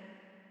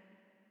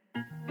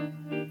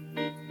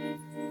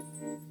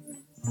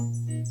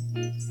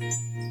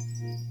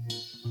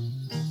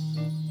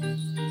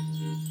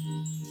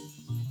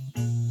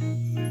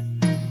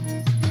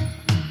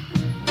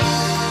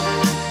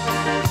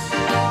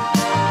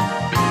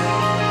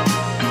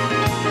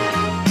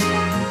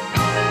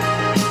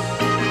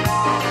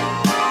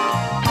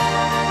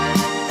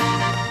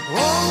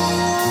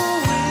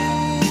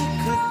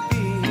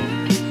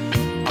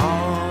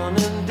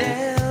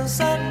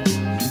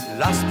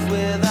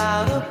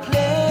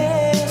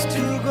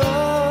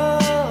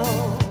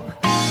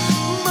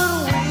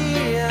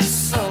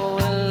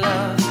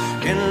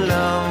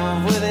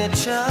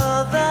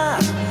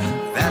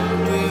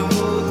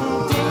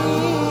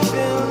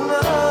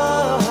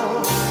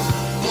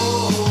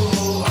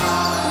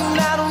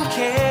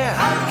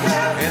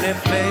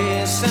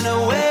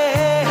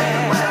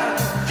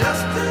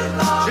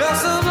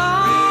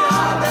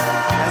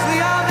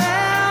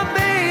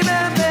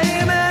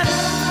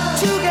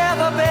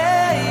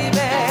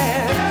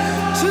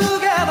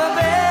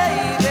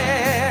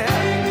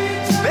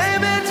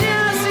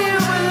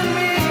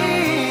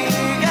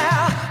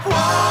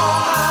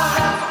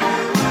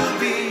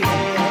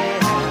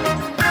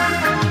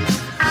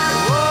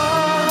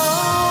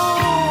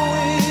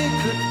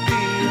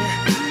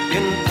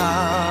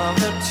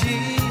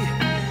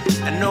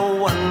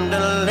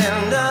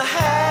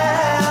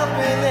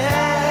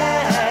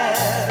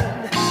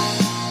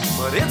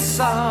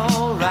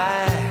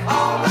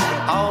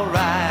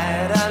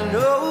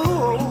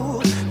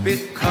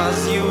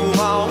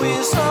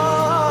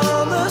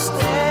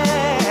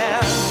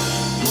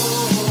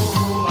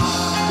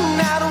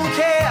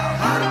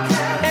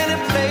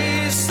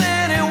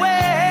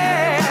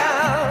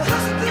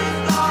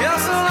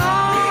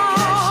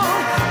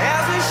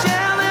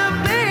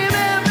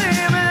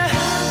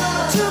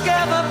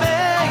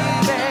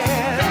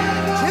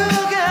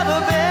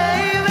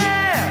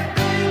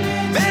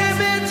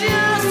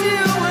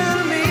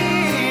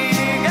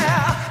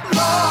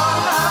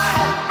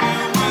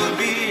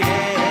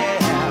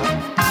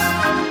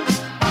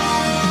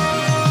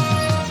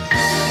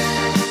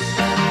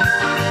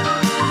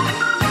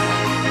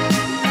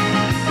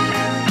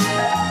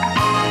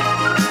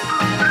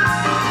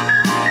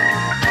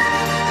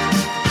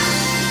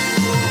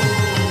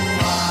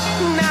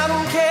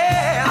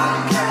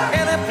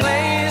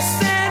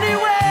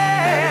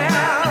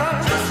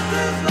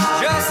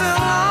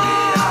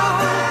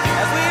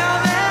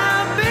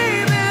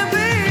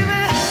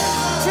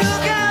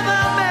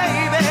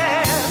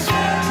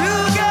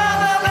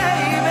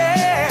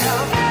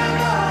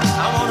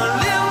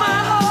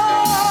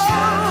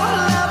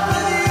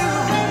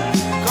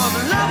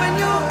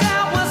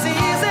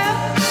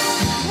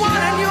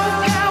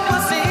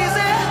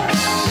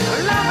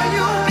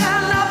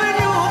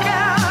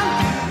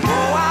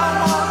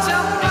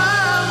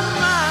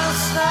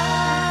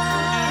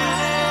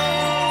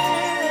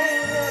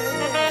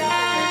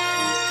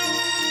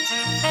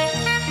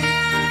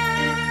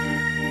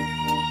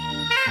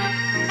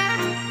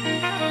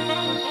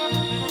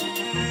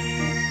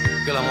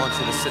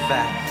 Sit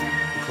back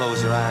and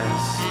close your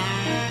eyes.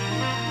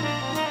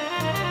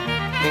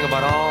 Think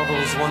about all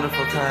those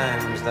wonderful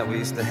times that we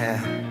used to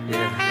have,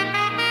 yeah.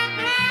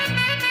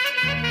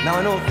 Now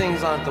I know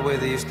things aren't the way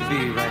they used to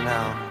be right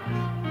now,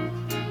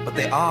 but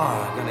they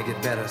are gonna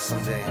get better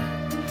someday,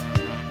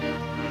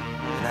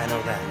 and I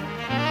know that.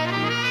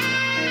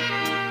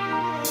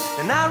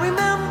 And I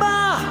remember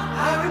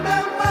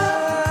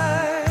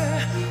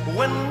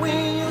when we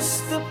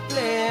used to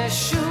play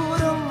shoot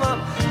 'em up,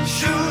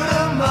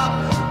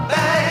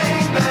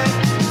 bang, bang,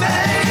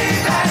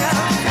 bang, bang.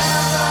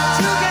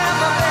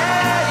 Together,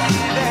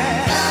 baby.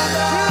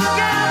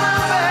 Together,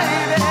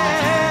 baby.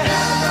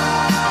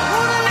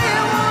 Wanna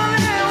live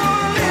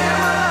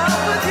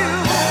with you.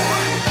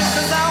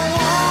 'Cause I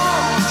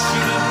want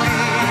you to be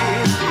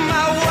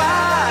my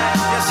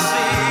wife, you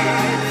see.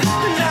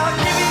 And I'll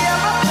give you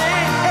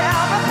everything,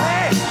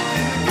 everything.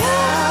 Whoa,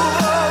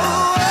 whoa,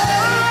 whoa.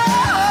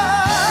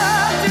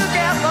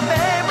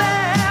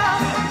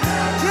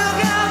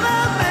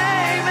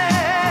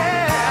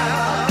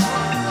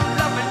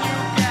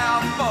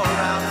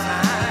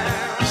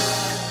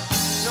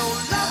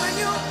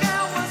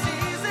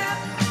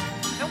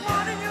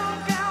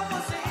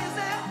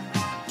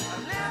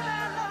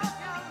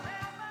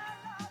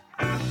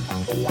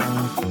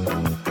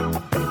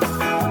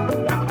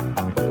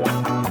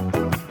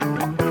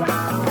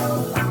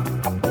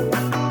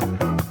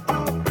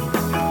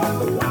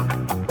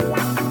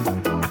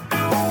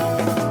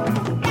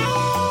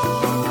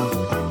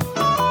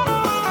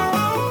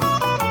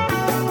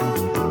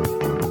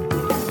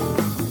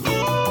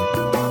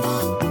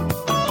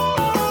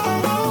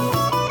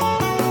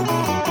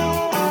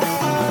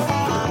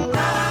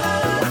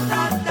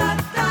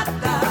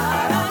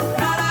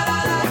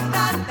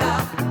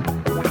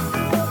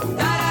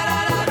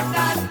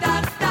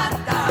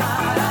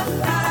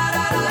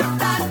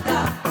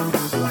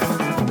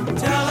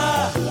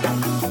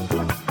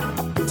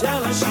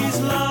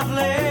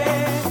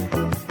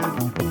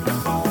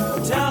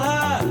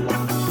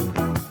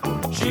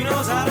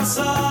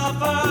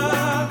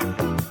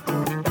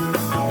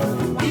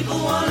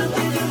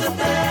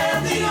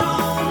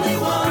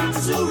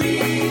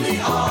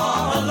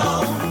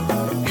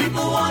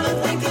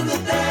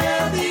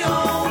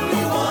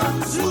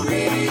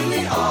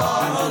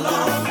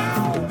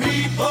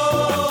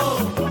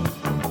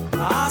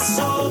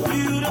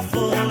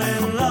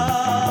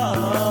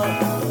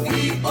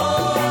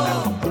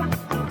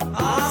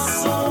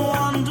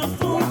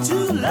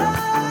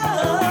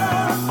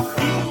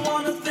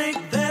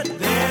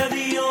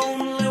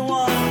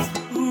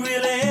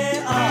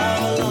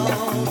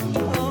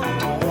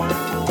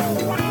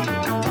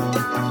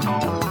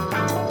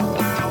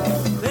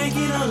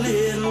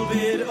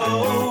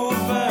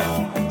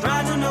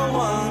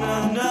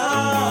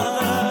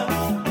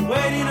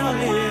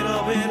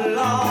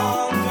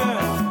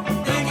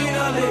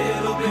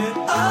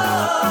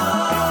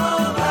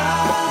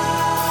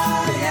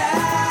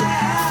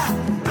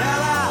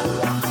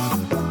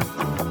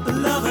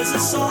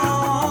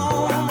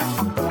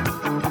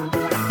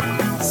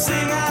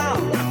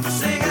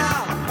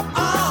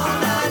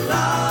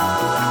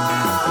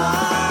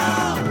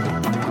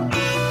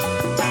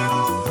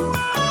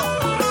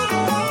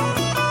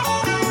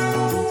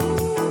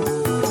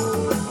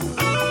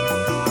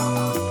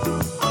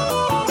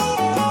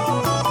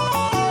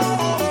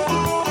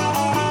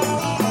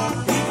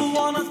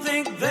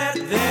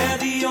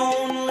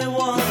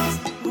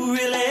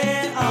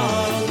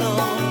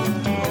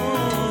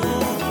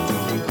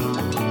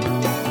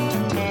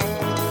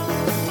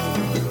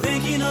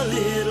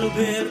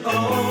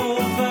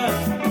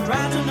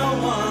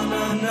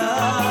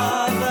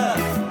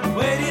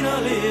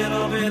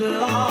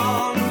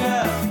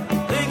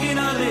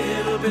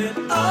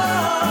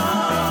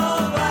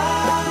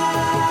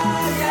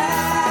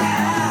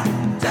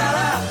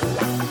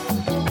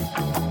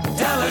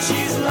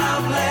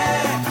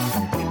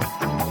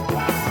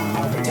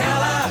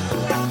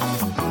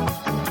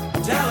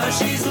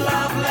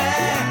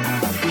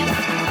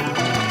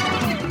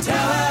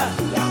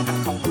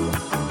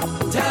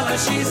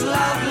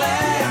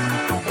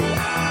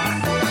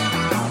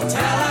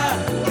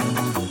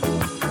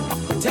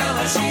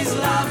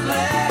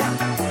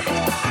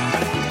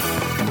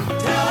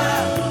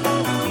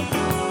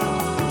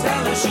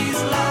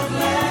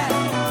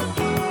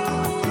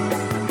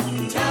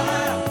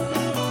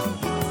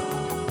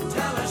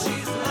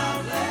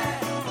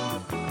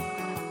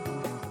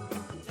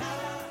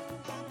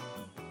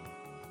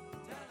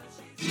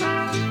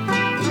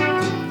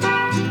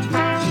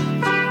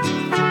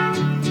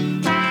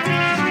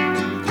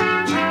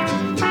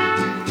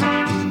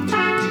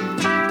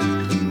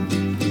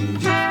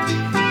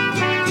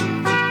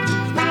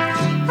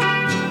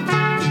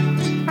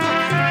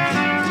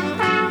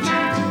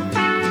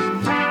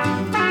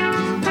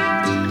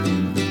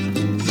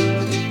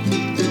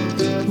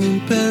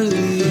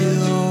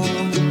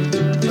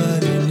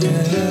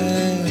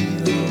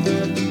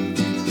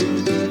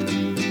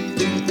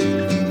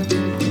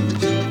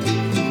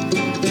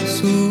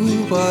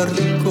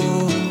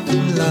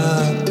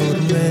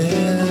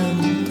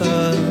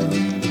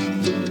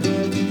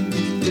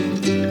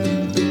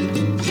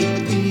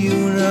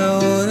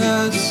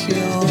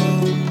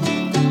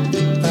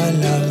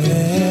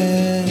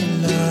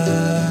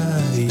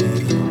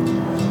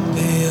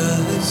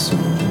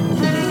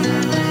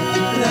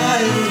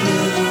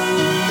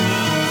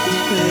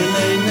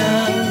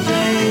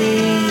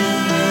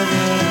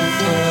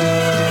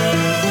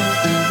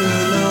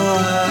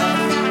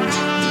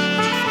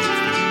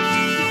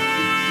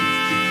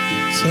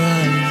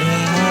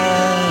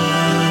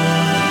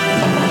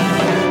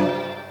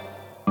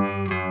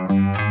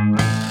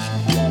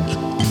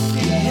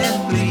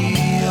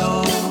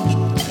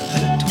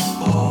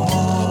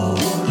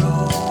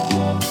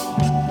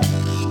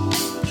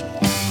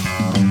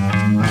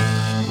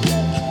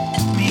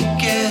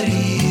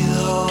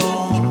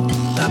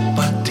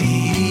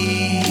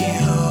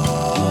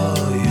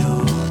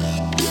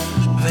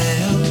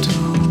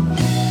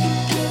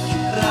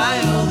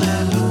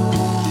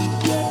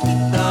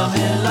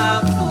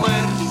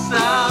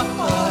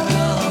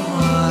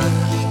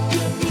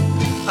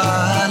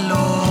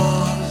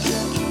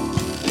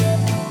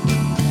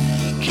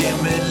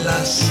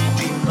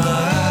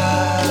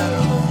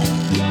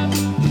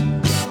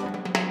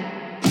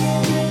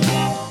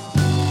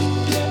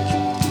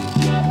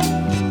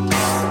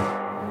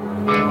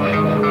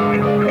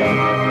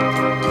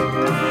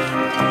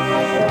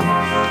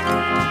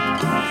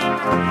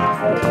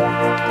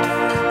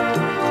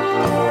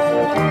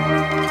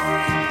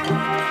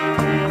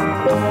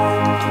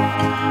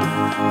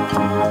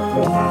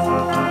 Un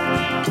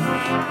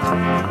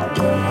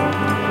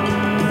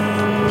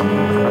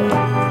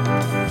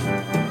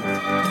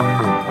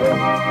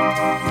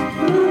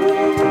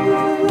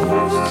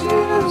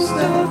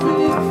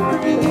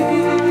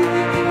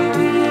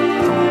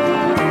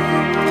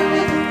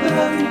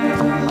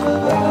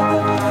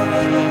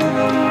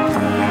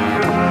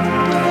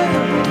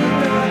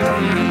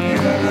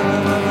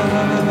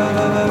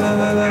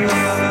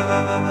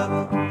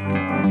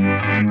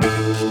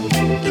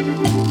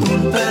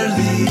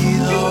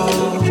perdido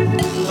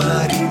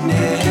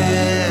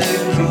marinero,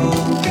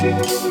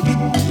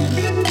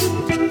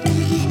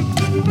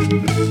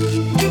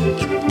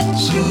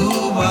 su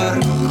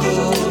barco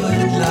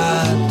en la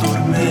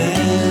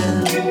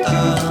tormenta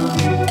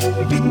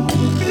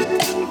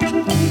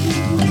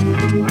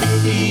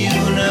y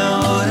una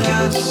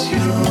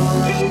oración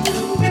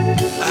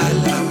a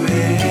la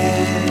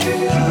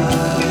vega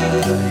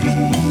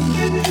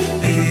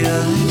y ella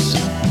dice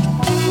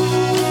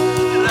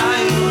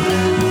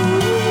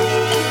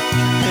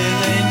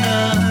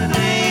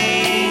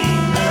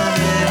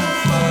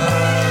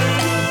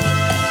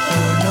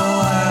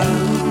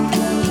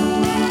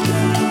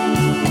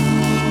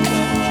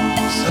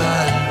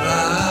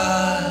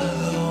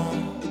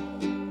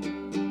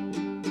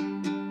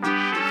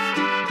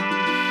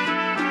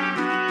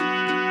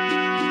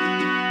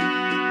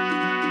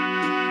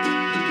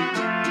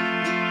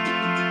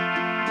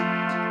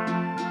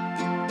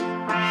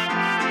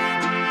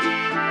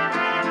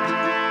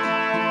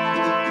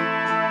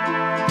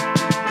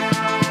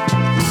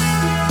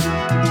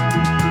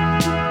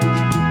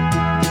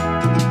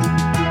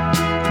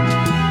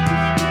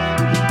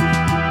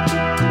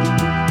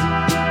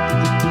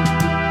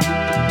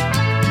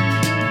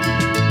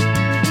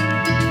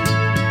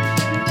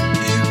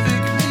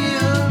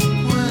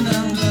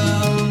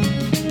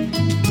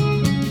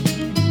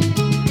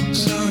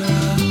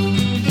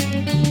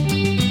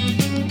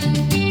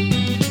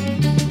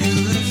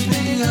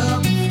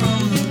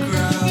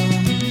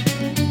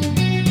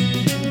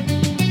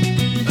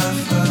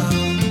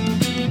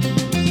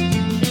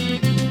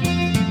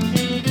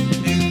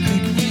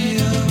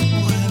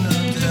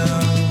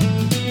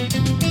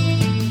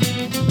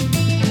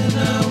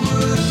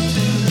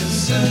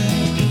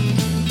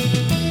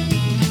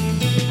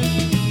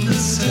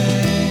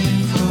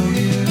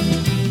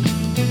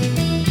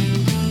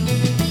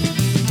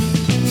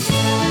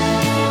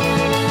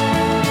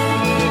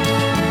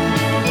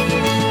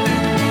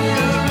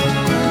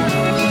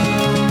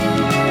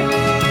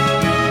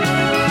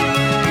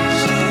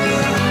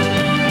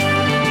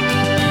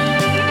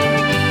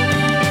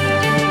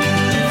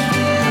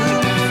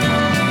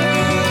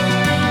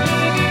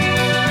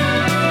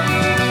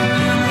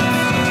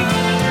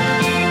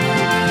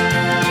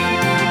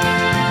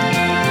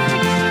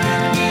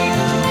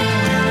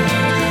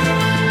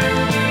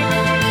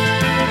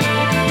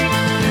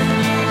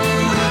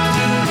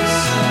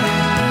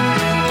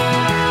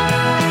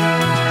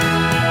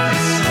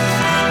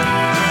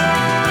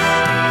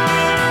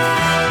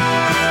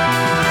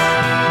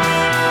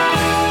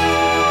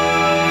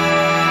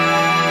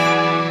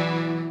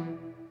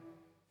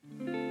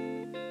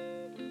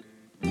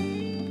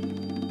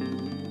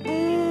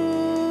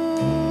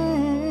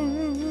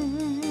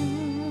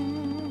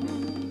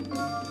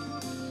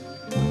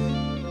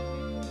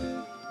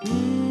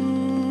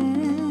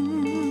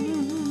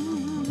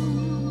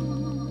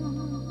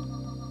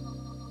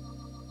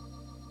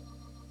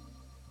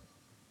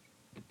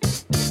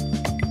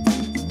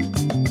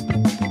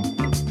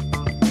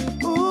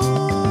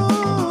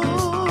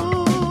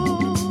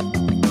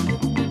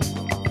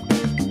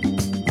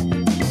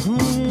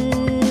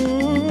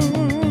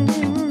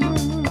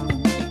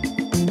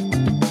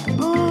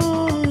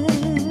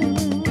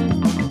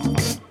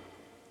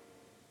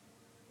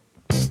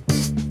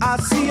I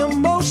see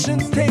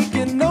emotions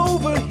taking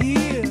over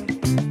here.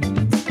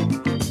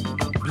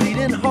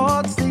 Bleeding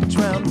hearts, they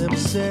drown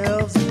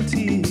themselves in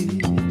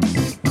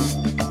tears.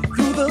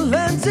 Through the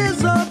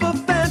lenses of a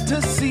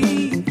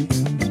fantasy,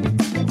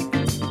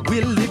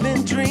 we're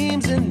living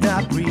dreams and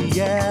not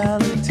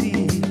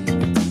reality.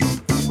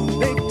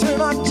 They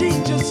turn on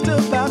cheek just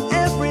about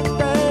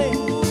everything,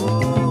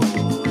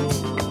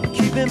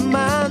 keeping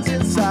minds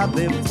inside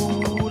their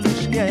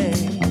foolish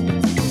game.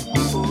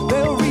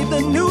 They'll read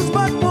the news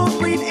but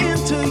won't read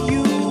into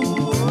you.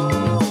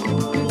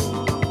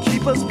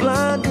 Keep us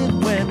blinded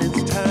when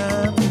it's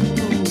time to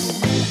move.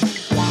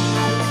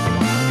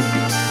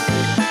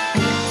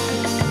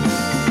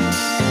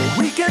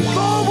 We can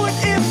forward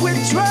if we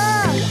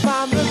try,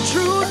 find the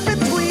truth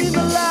between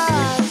the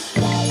lies.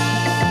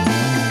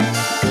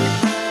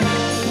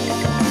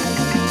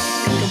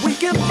 And we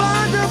can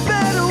find a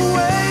better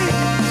way.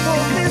 For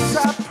this I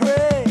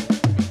pray.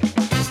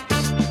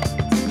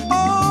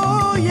 Oh,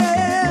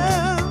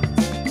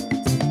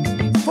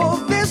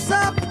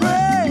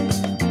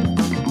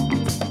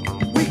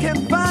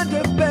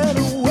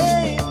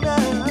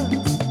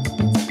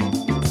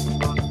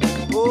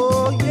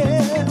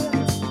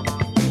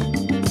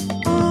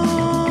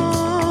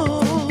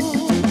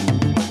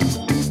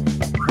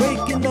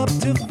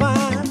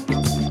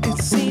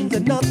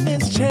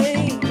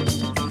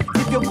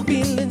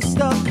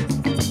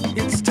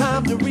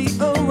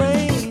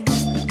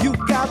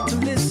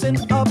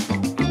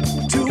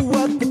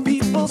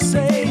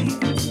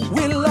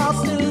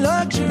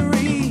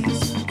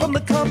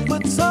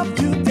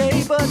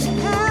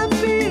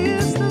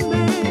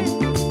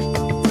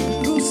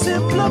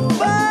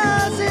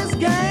 nullifies his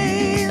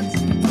gains.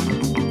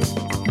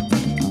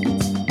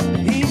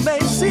 He may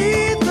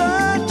see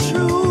the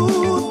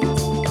truth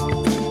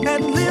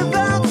and live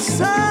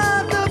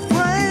outside the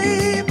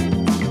frame.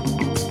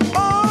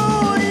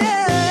 Oh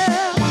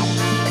yeah.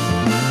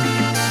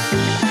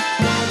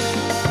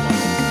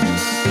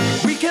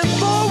 We can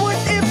forward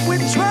if we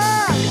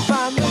try,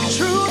 find the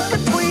truth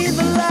between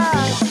the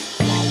lies.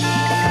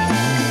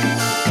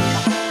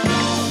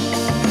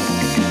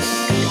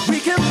 We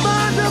can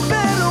find a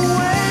better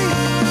way,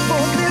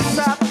 for this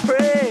I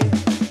pray.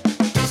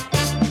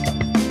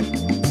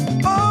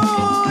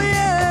 Oh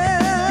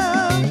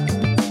yeah.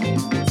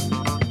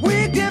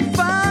 We can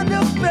find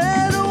a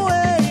better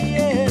way,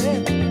 yeah.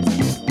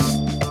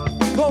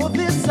 For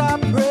this I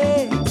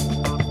pray.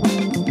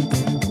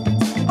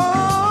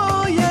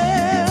 Oh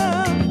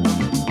yeah.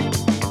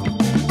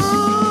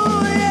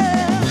 Oh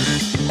yeah.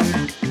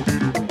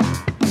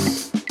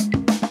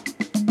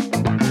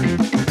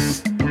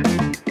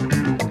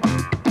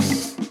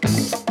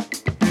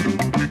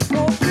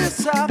 For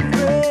this I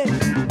pray.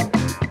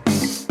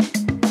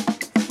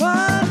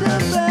 Find a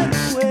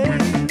better way.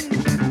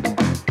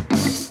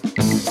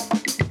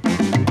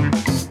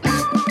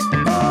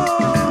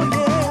 Oh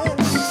yeah.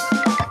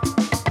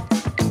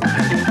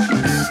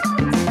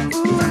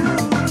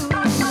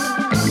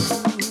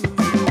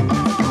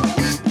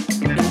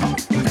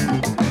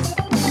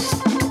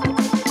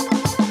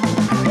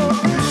 For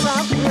this I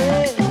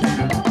pray.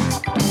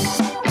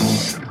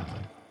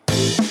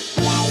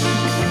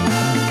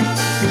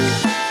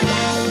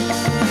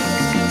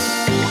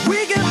 We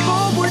get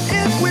forward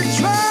if we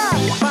try,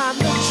 find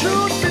the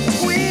truth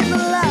between the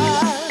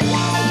lies.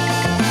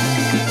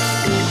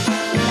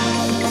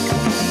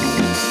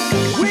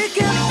 We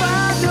can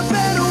find a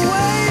better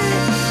way,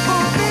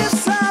 for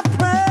this I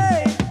pray.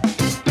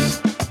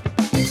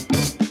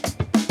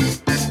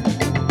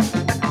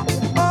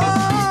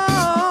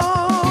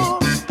 Oh,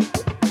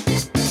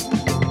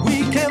 we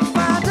can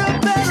find a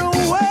better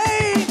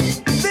way,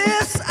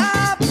 this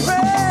I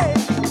pray.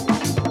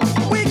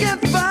 We can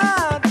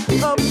find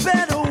a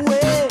better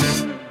way.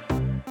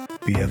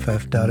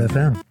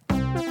 BFF.FM.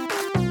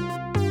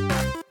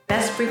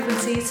 Best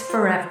frequencies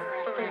forever.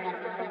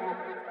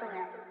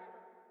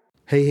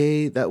 Hey,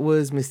 hey, that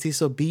was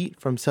Mestizo Beat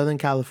from Southern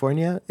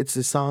California. It's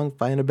the song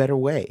Find a Better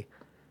Way.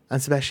 I'm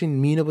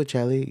Sebastian Mina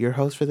Bocelli, your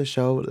host for the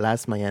show,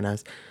 Las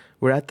Mañanas.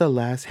 We're at the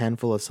last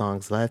handful of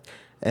songs left,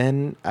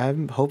 and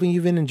I'm hoping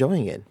you've been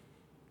enjoying it.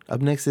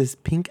 Up next is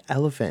Pink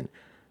Elephant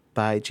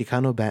by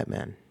Chicano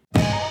Batman.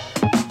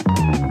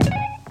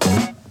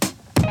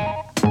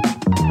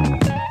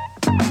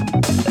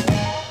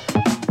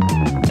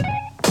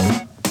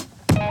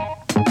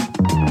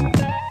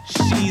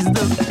 She's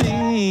the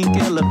pink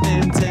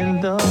elephant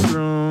in the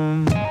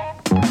room.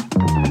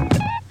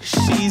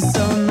 She's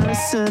so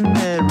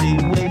mercenary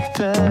with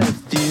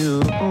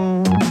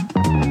perfume.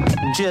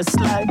 Just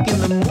like in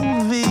the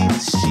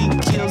movies, she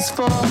kills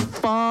for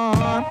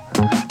fun.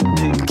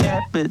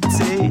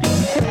 Decapitating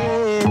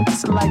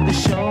heads like the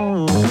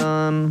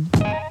Shogun.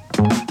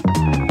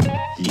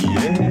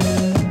 Yeah.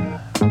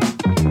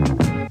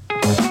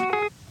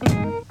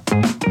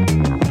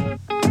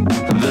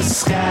 The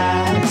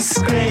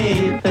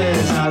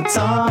skyscrapers are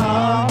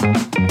tall.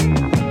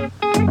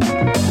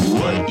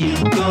 What you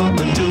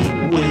gonna do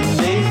when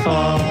they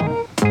fall?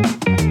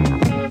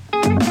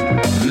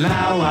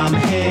 Now I'm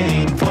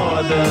heading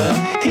for the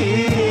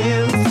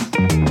hills.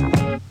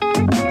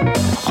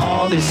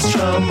 All this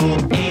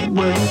trouble ain't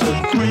worth the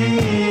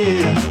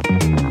thrill.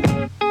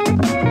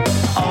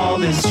 All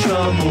this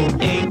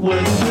trouble ain't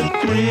worth the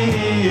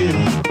thrill.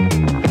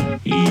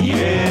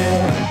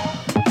 Yeah.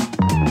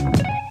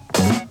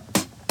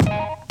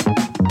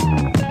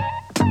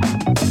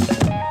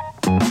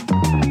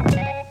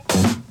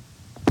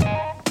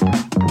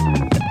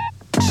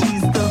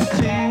 She's the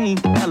pink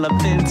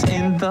elephant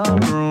in the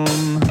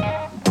room.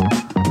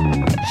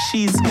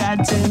 She's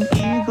got 10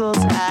 eagles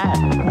eye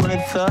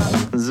with a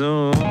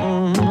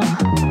zoom.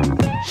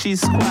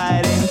 She's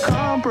quite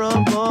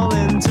incomparable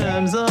in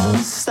terms of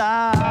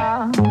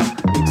style.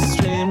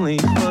 Extremely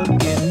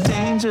fucking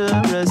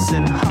dangerous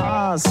and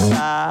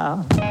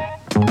hostile.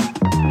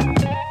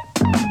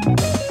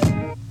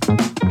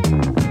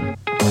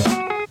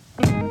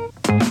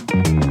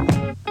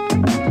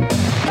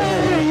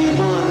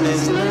 Everyone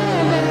is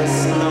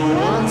nervous, no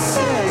one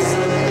says a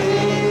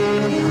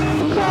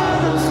thing.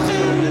 Cloud of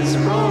steam is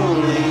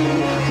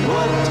rolling.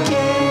 What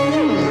can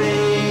you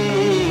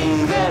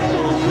bring that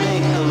will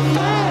make the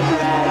fight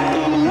right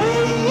the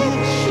way it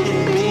should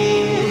be?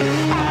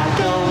 I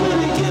don't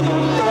really give a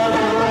fuck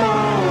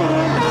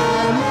anymore.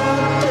 I'm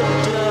out the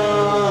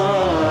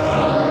door.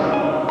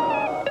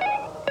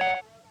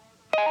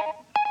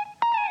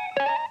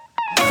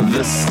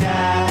 The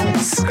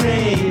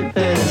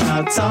skyscrapers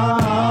are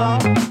tall.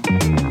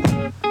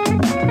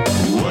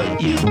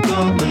 What you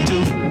gonna do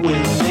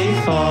when they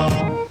fall?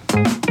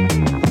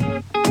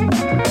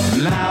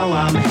 Now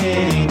I'm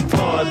heading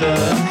for the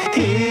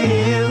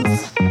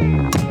hills.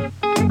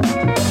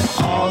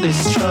 All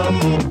this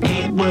trouble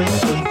ain't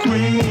worth the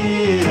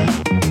thrill.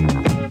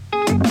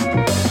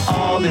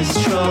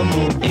 this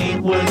trouble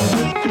ain't worth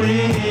the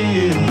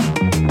thrill.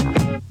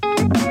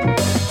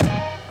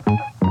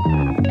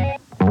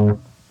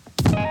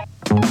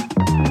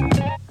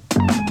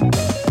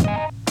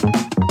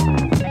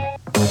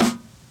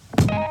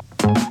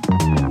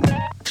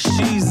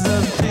 She's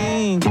a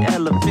pink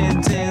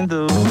elephant in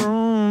the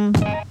room.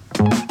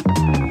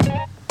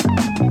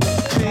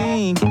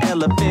 Pink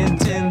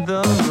elephant in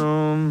the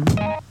room.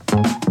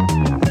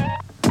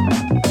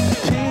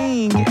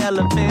 Pink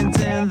elephant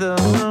in the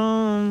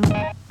room.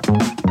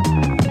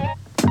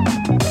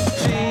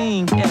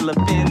 Pink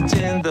elephant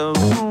in the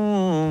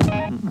room.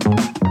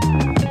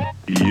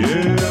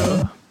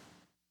 Yeah.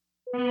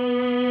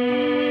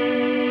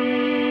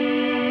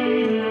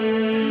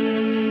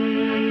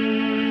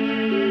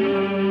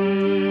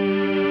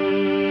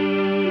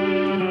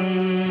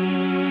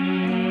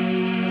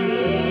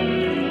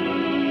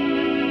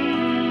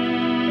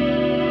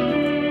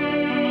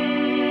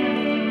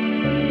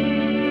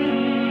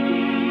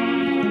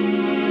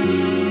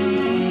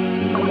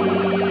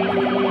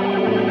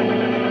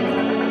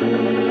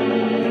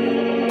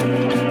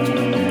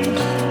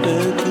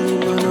 El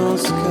clima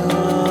nos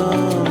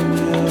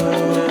cambia,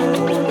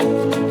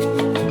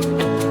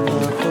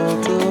 la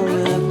foto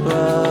me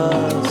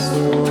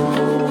pasó,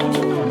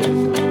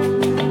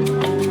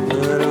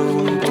 pero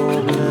un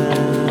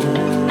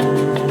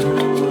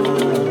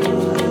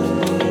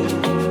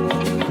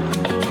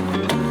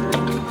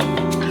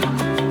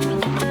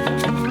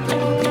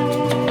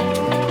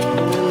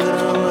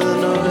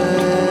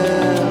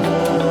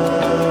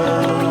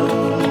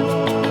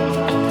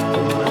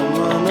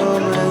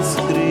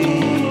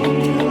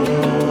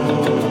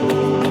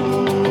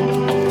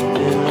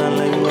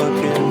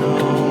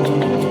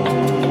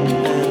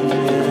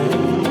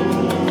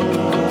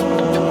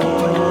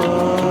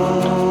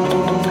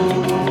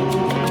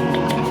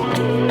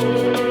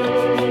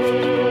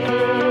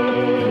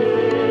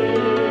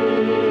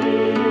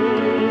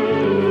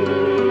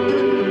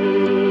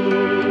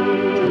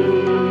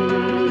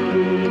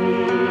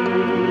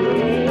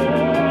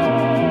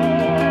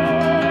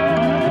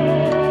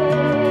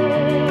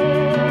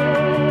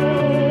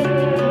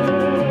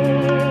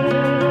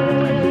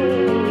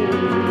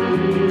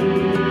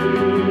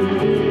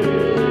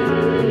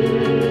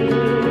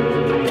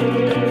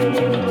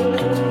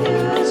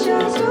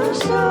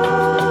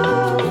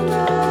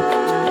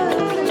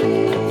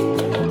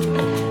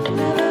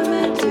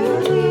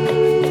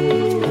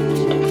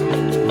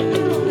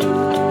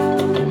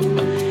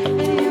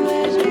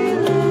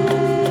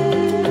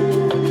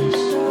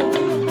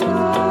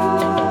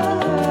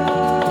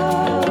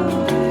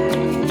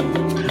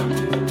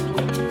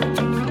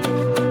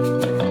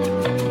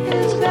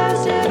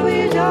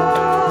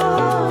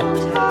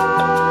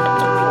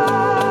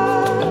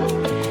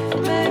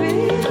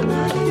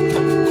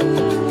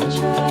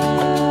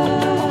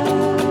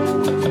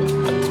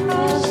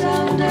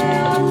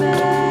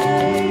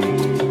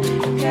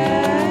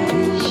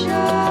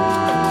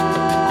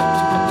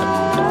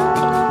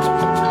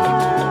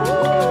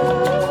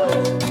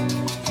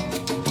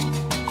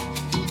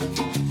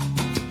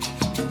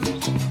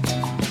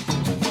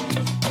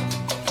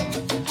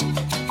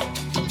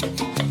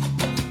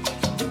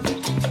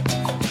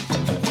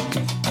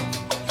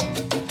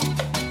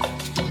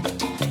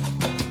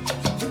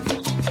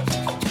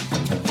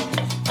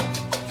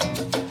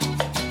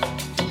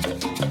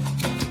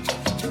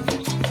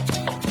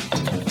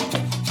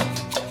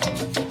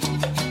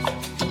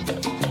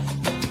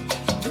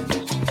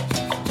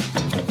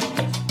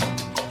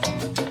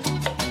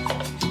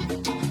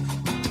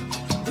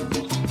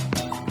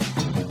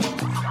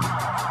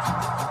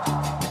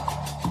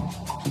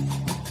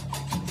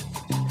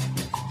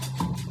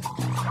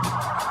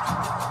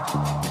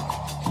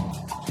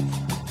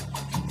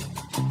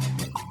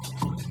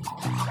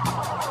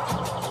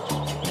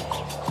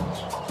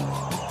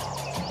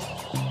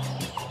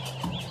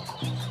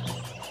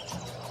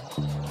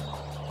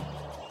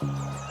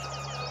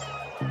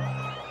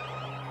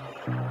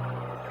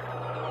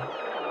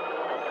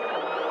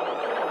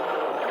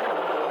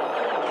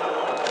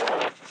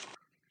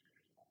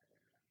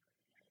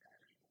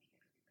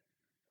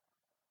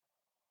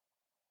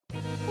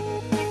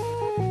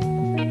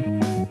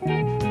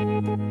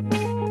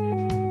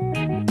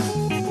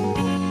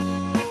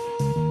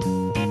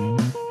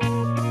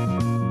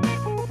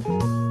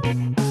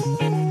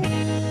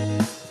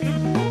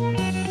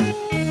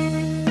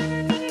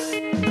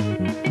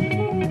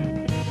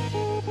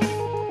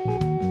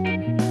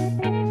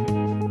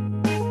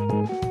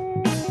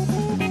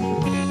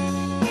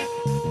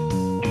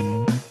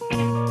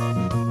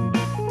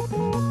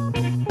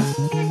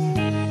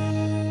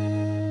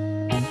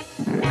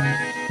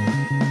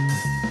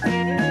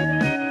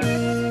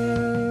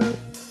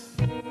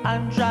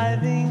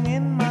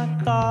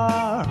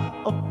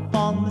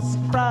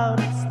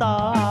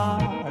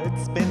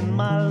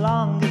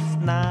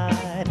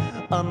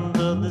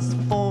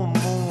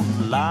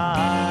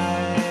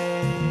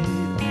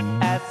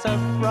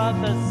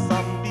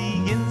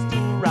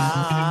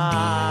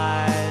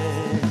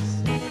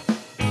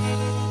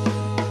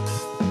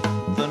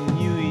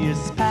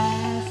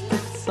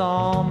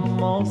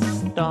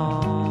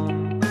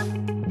dawn.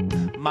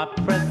 My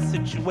present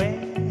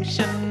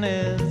situation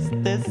is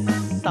this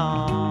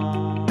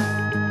song.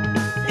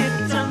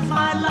 It turns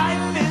my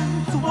life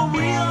into a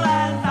reel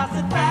as I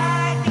sit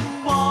back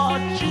and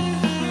watch it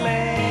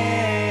play.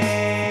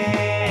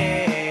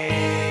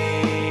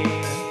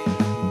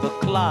 The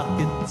clock,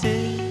 it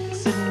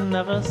ticks, it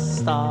never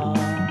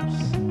stops,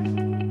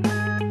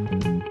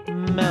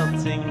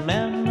 melting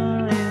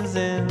memories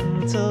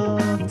into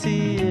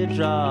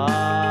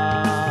teardrops,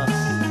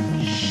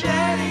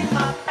 shedding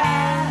my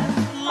past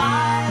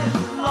life,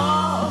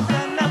 lost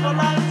and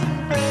everlasting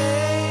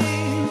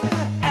pain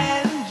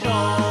and joy.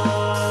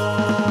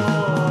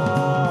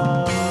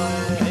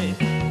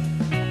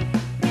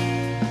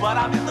 But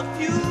I'm in the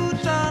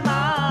future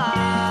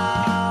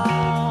now,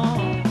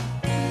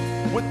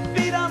 with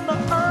feet on the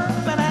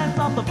earth and hands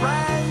on the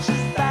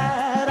branches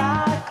that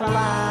I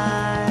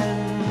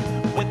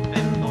climb,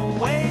 within the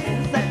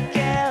waves that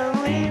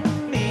carry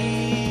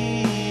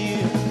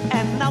me.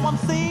 And now I'm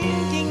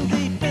sinking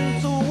deep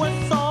into a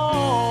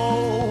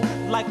soul,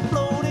 like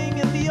floating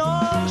in the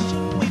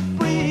ocean we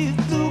breathe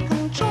to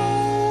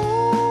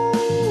control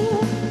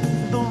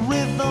the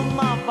rhythm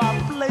of our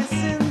place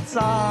in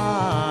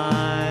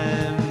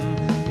time,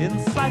 in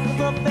cycles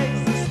of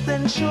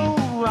existential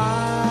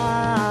rhyme.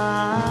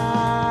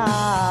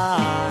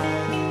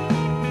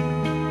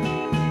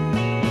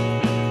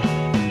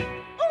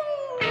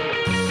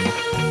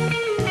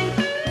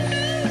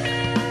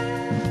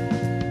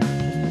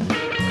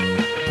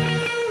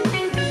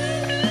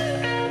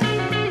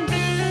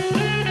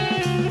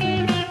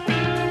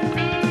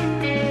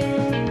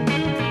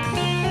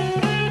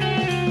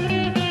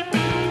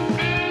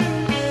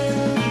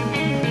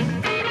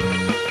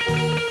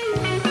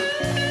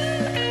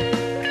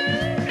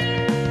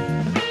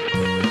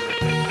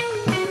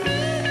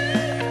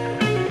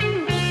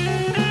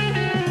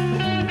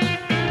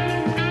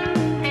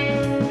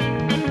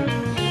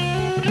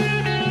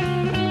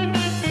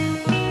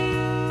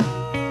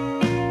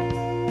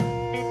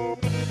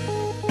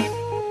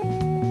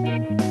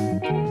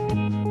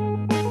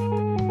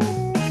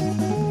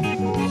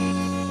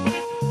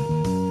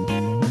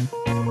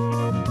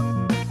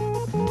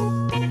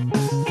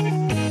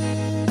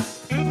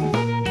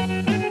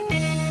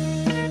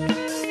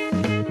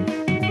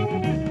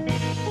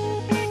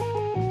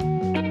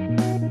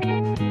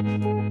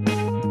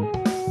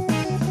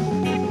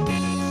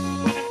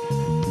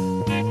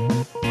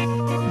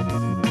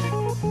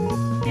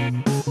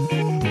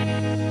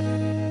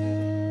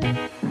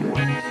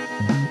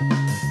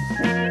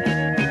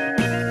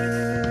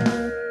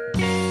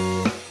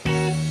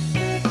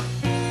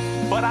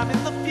 But I'm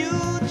in the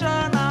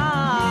future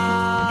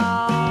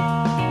now,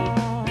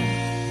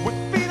 with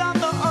feet on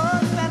the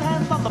earth and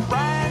hands on the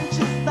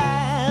branches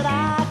that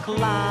I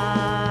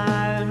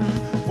climb,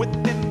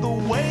 within the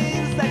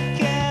waves that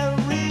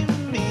carry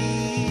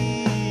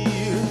me.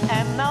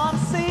 And now I'm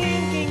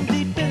sinking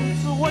deep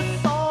into a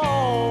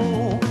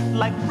soul,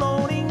 like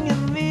floating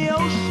in the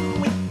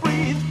ocean we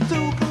breathe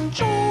to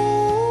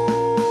control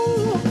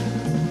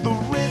the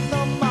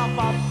rhythm of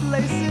our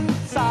place in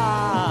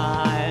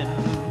time,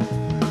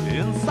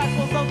 in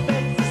cycles of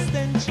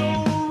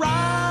existential rhyme.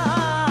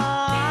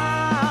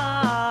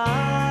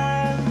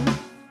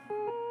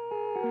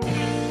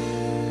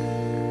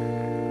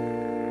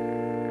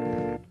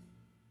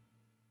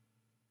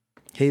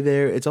 Hey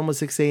there, it's almost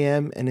 6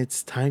 a.m. and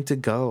it's time to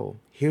go.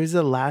 Here's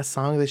the last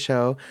song of the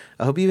show.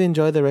 I hope you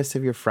enjoy the rest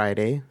of your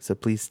Friday, so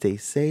please stay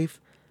safe,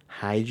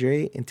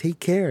 hydrate, and take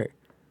care.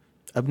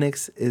 Up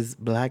next is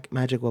Black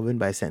Magic Woman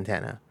by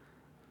Santana.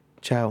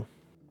 Ciao.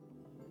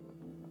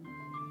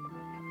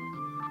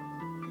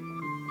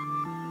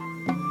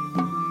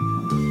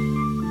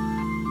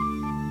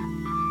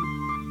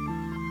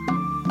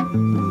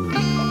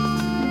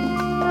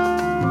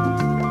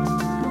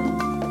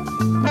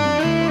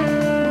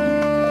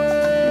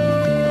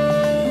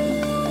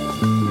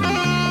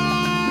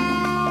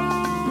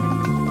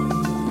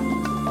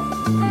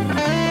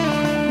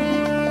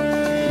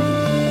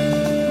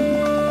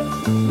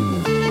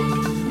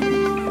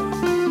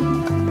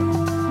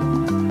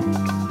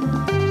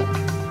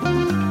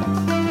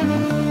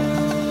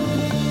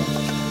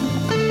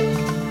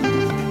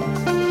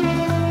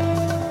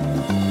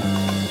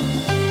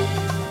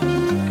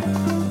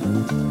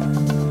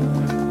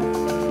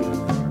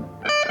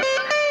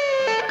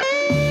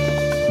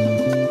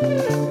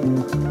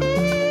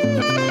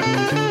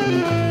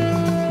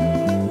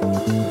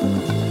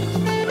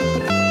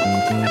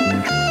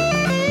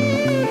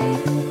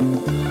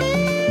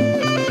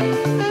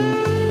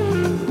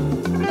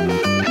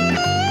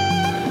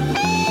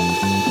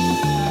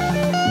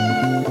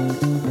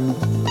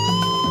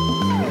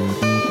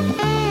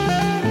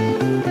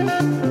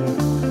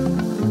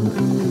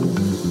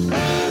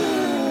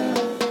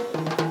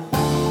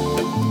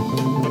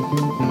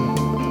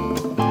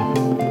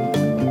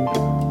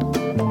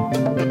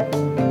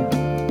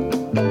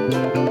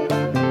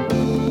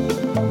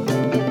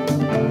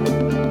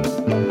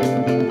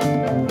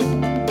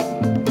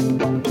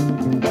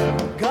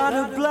 Got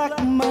a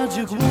black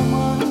magic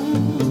woman.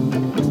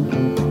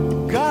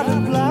 Got a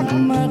black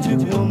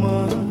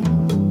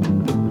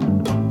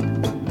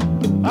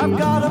I've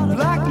got a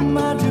black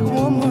magic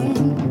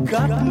woman,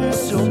 got me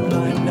so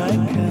blind I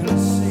can't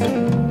see.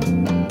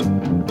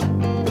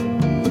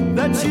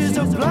 That she's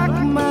a black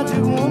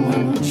magic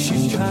woman,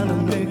 she's trying to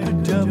make a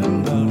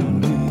devil out of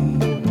me.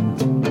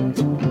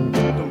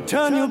 Don't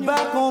turn your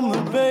back on me,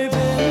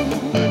 baby.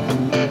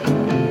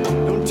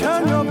 Don't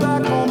turn your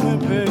back on me,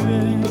 baby.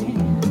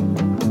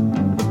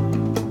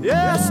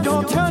 Yes,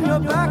 don't turn your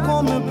back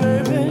on me,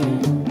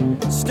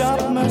 baby.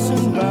 Stop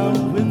messing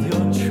around with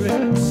your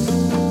tricks.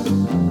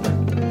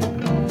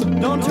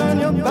 Don't turn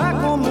your back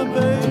on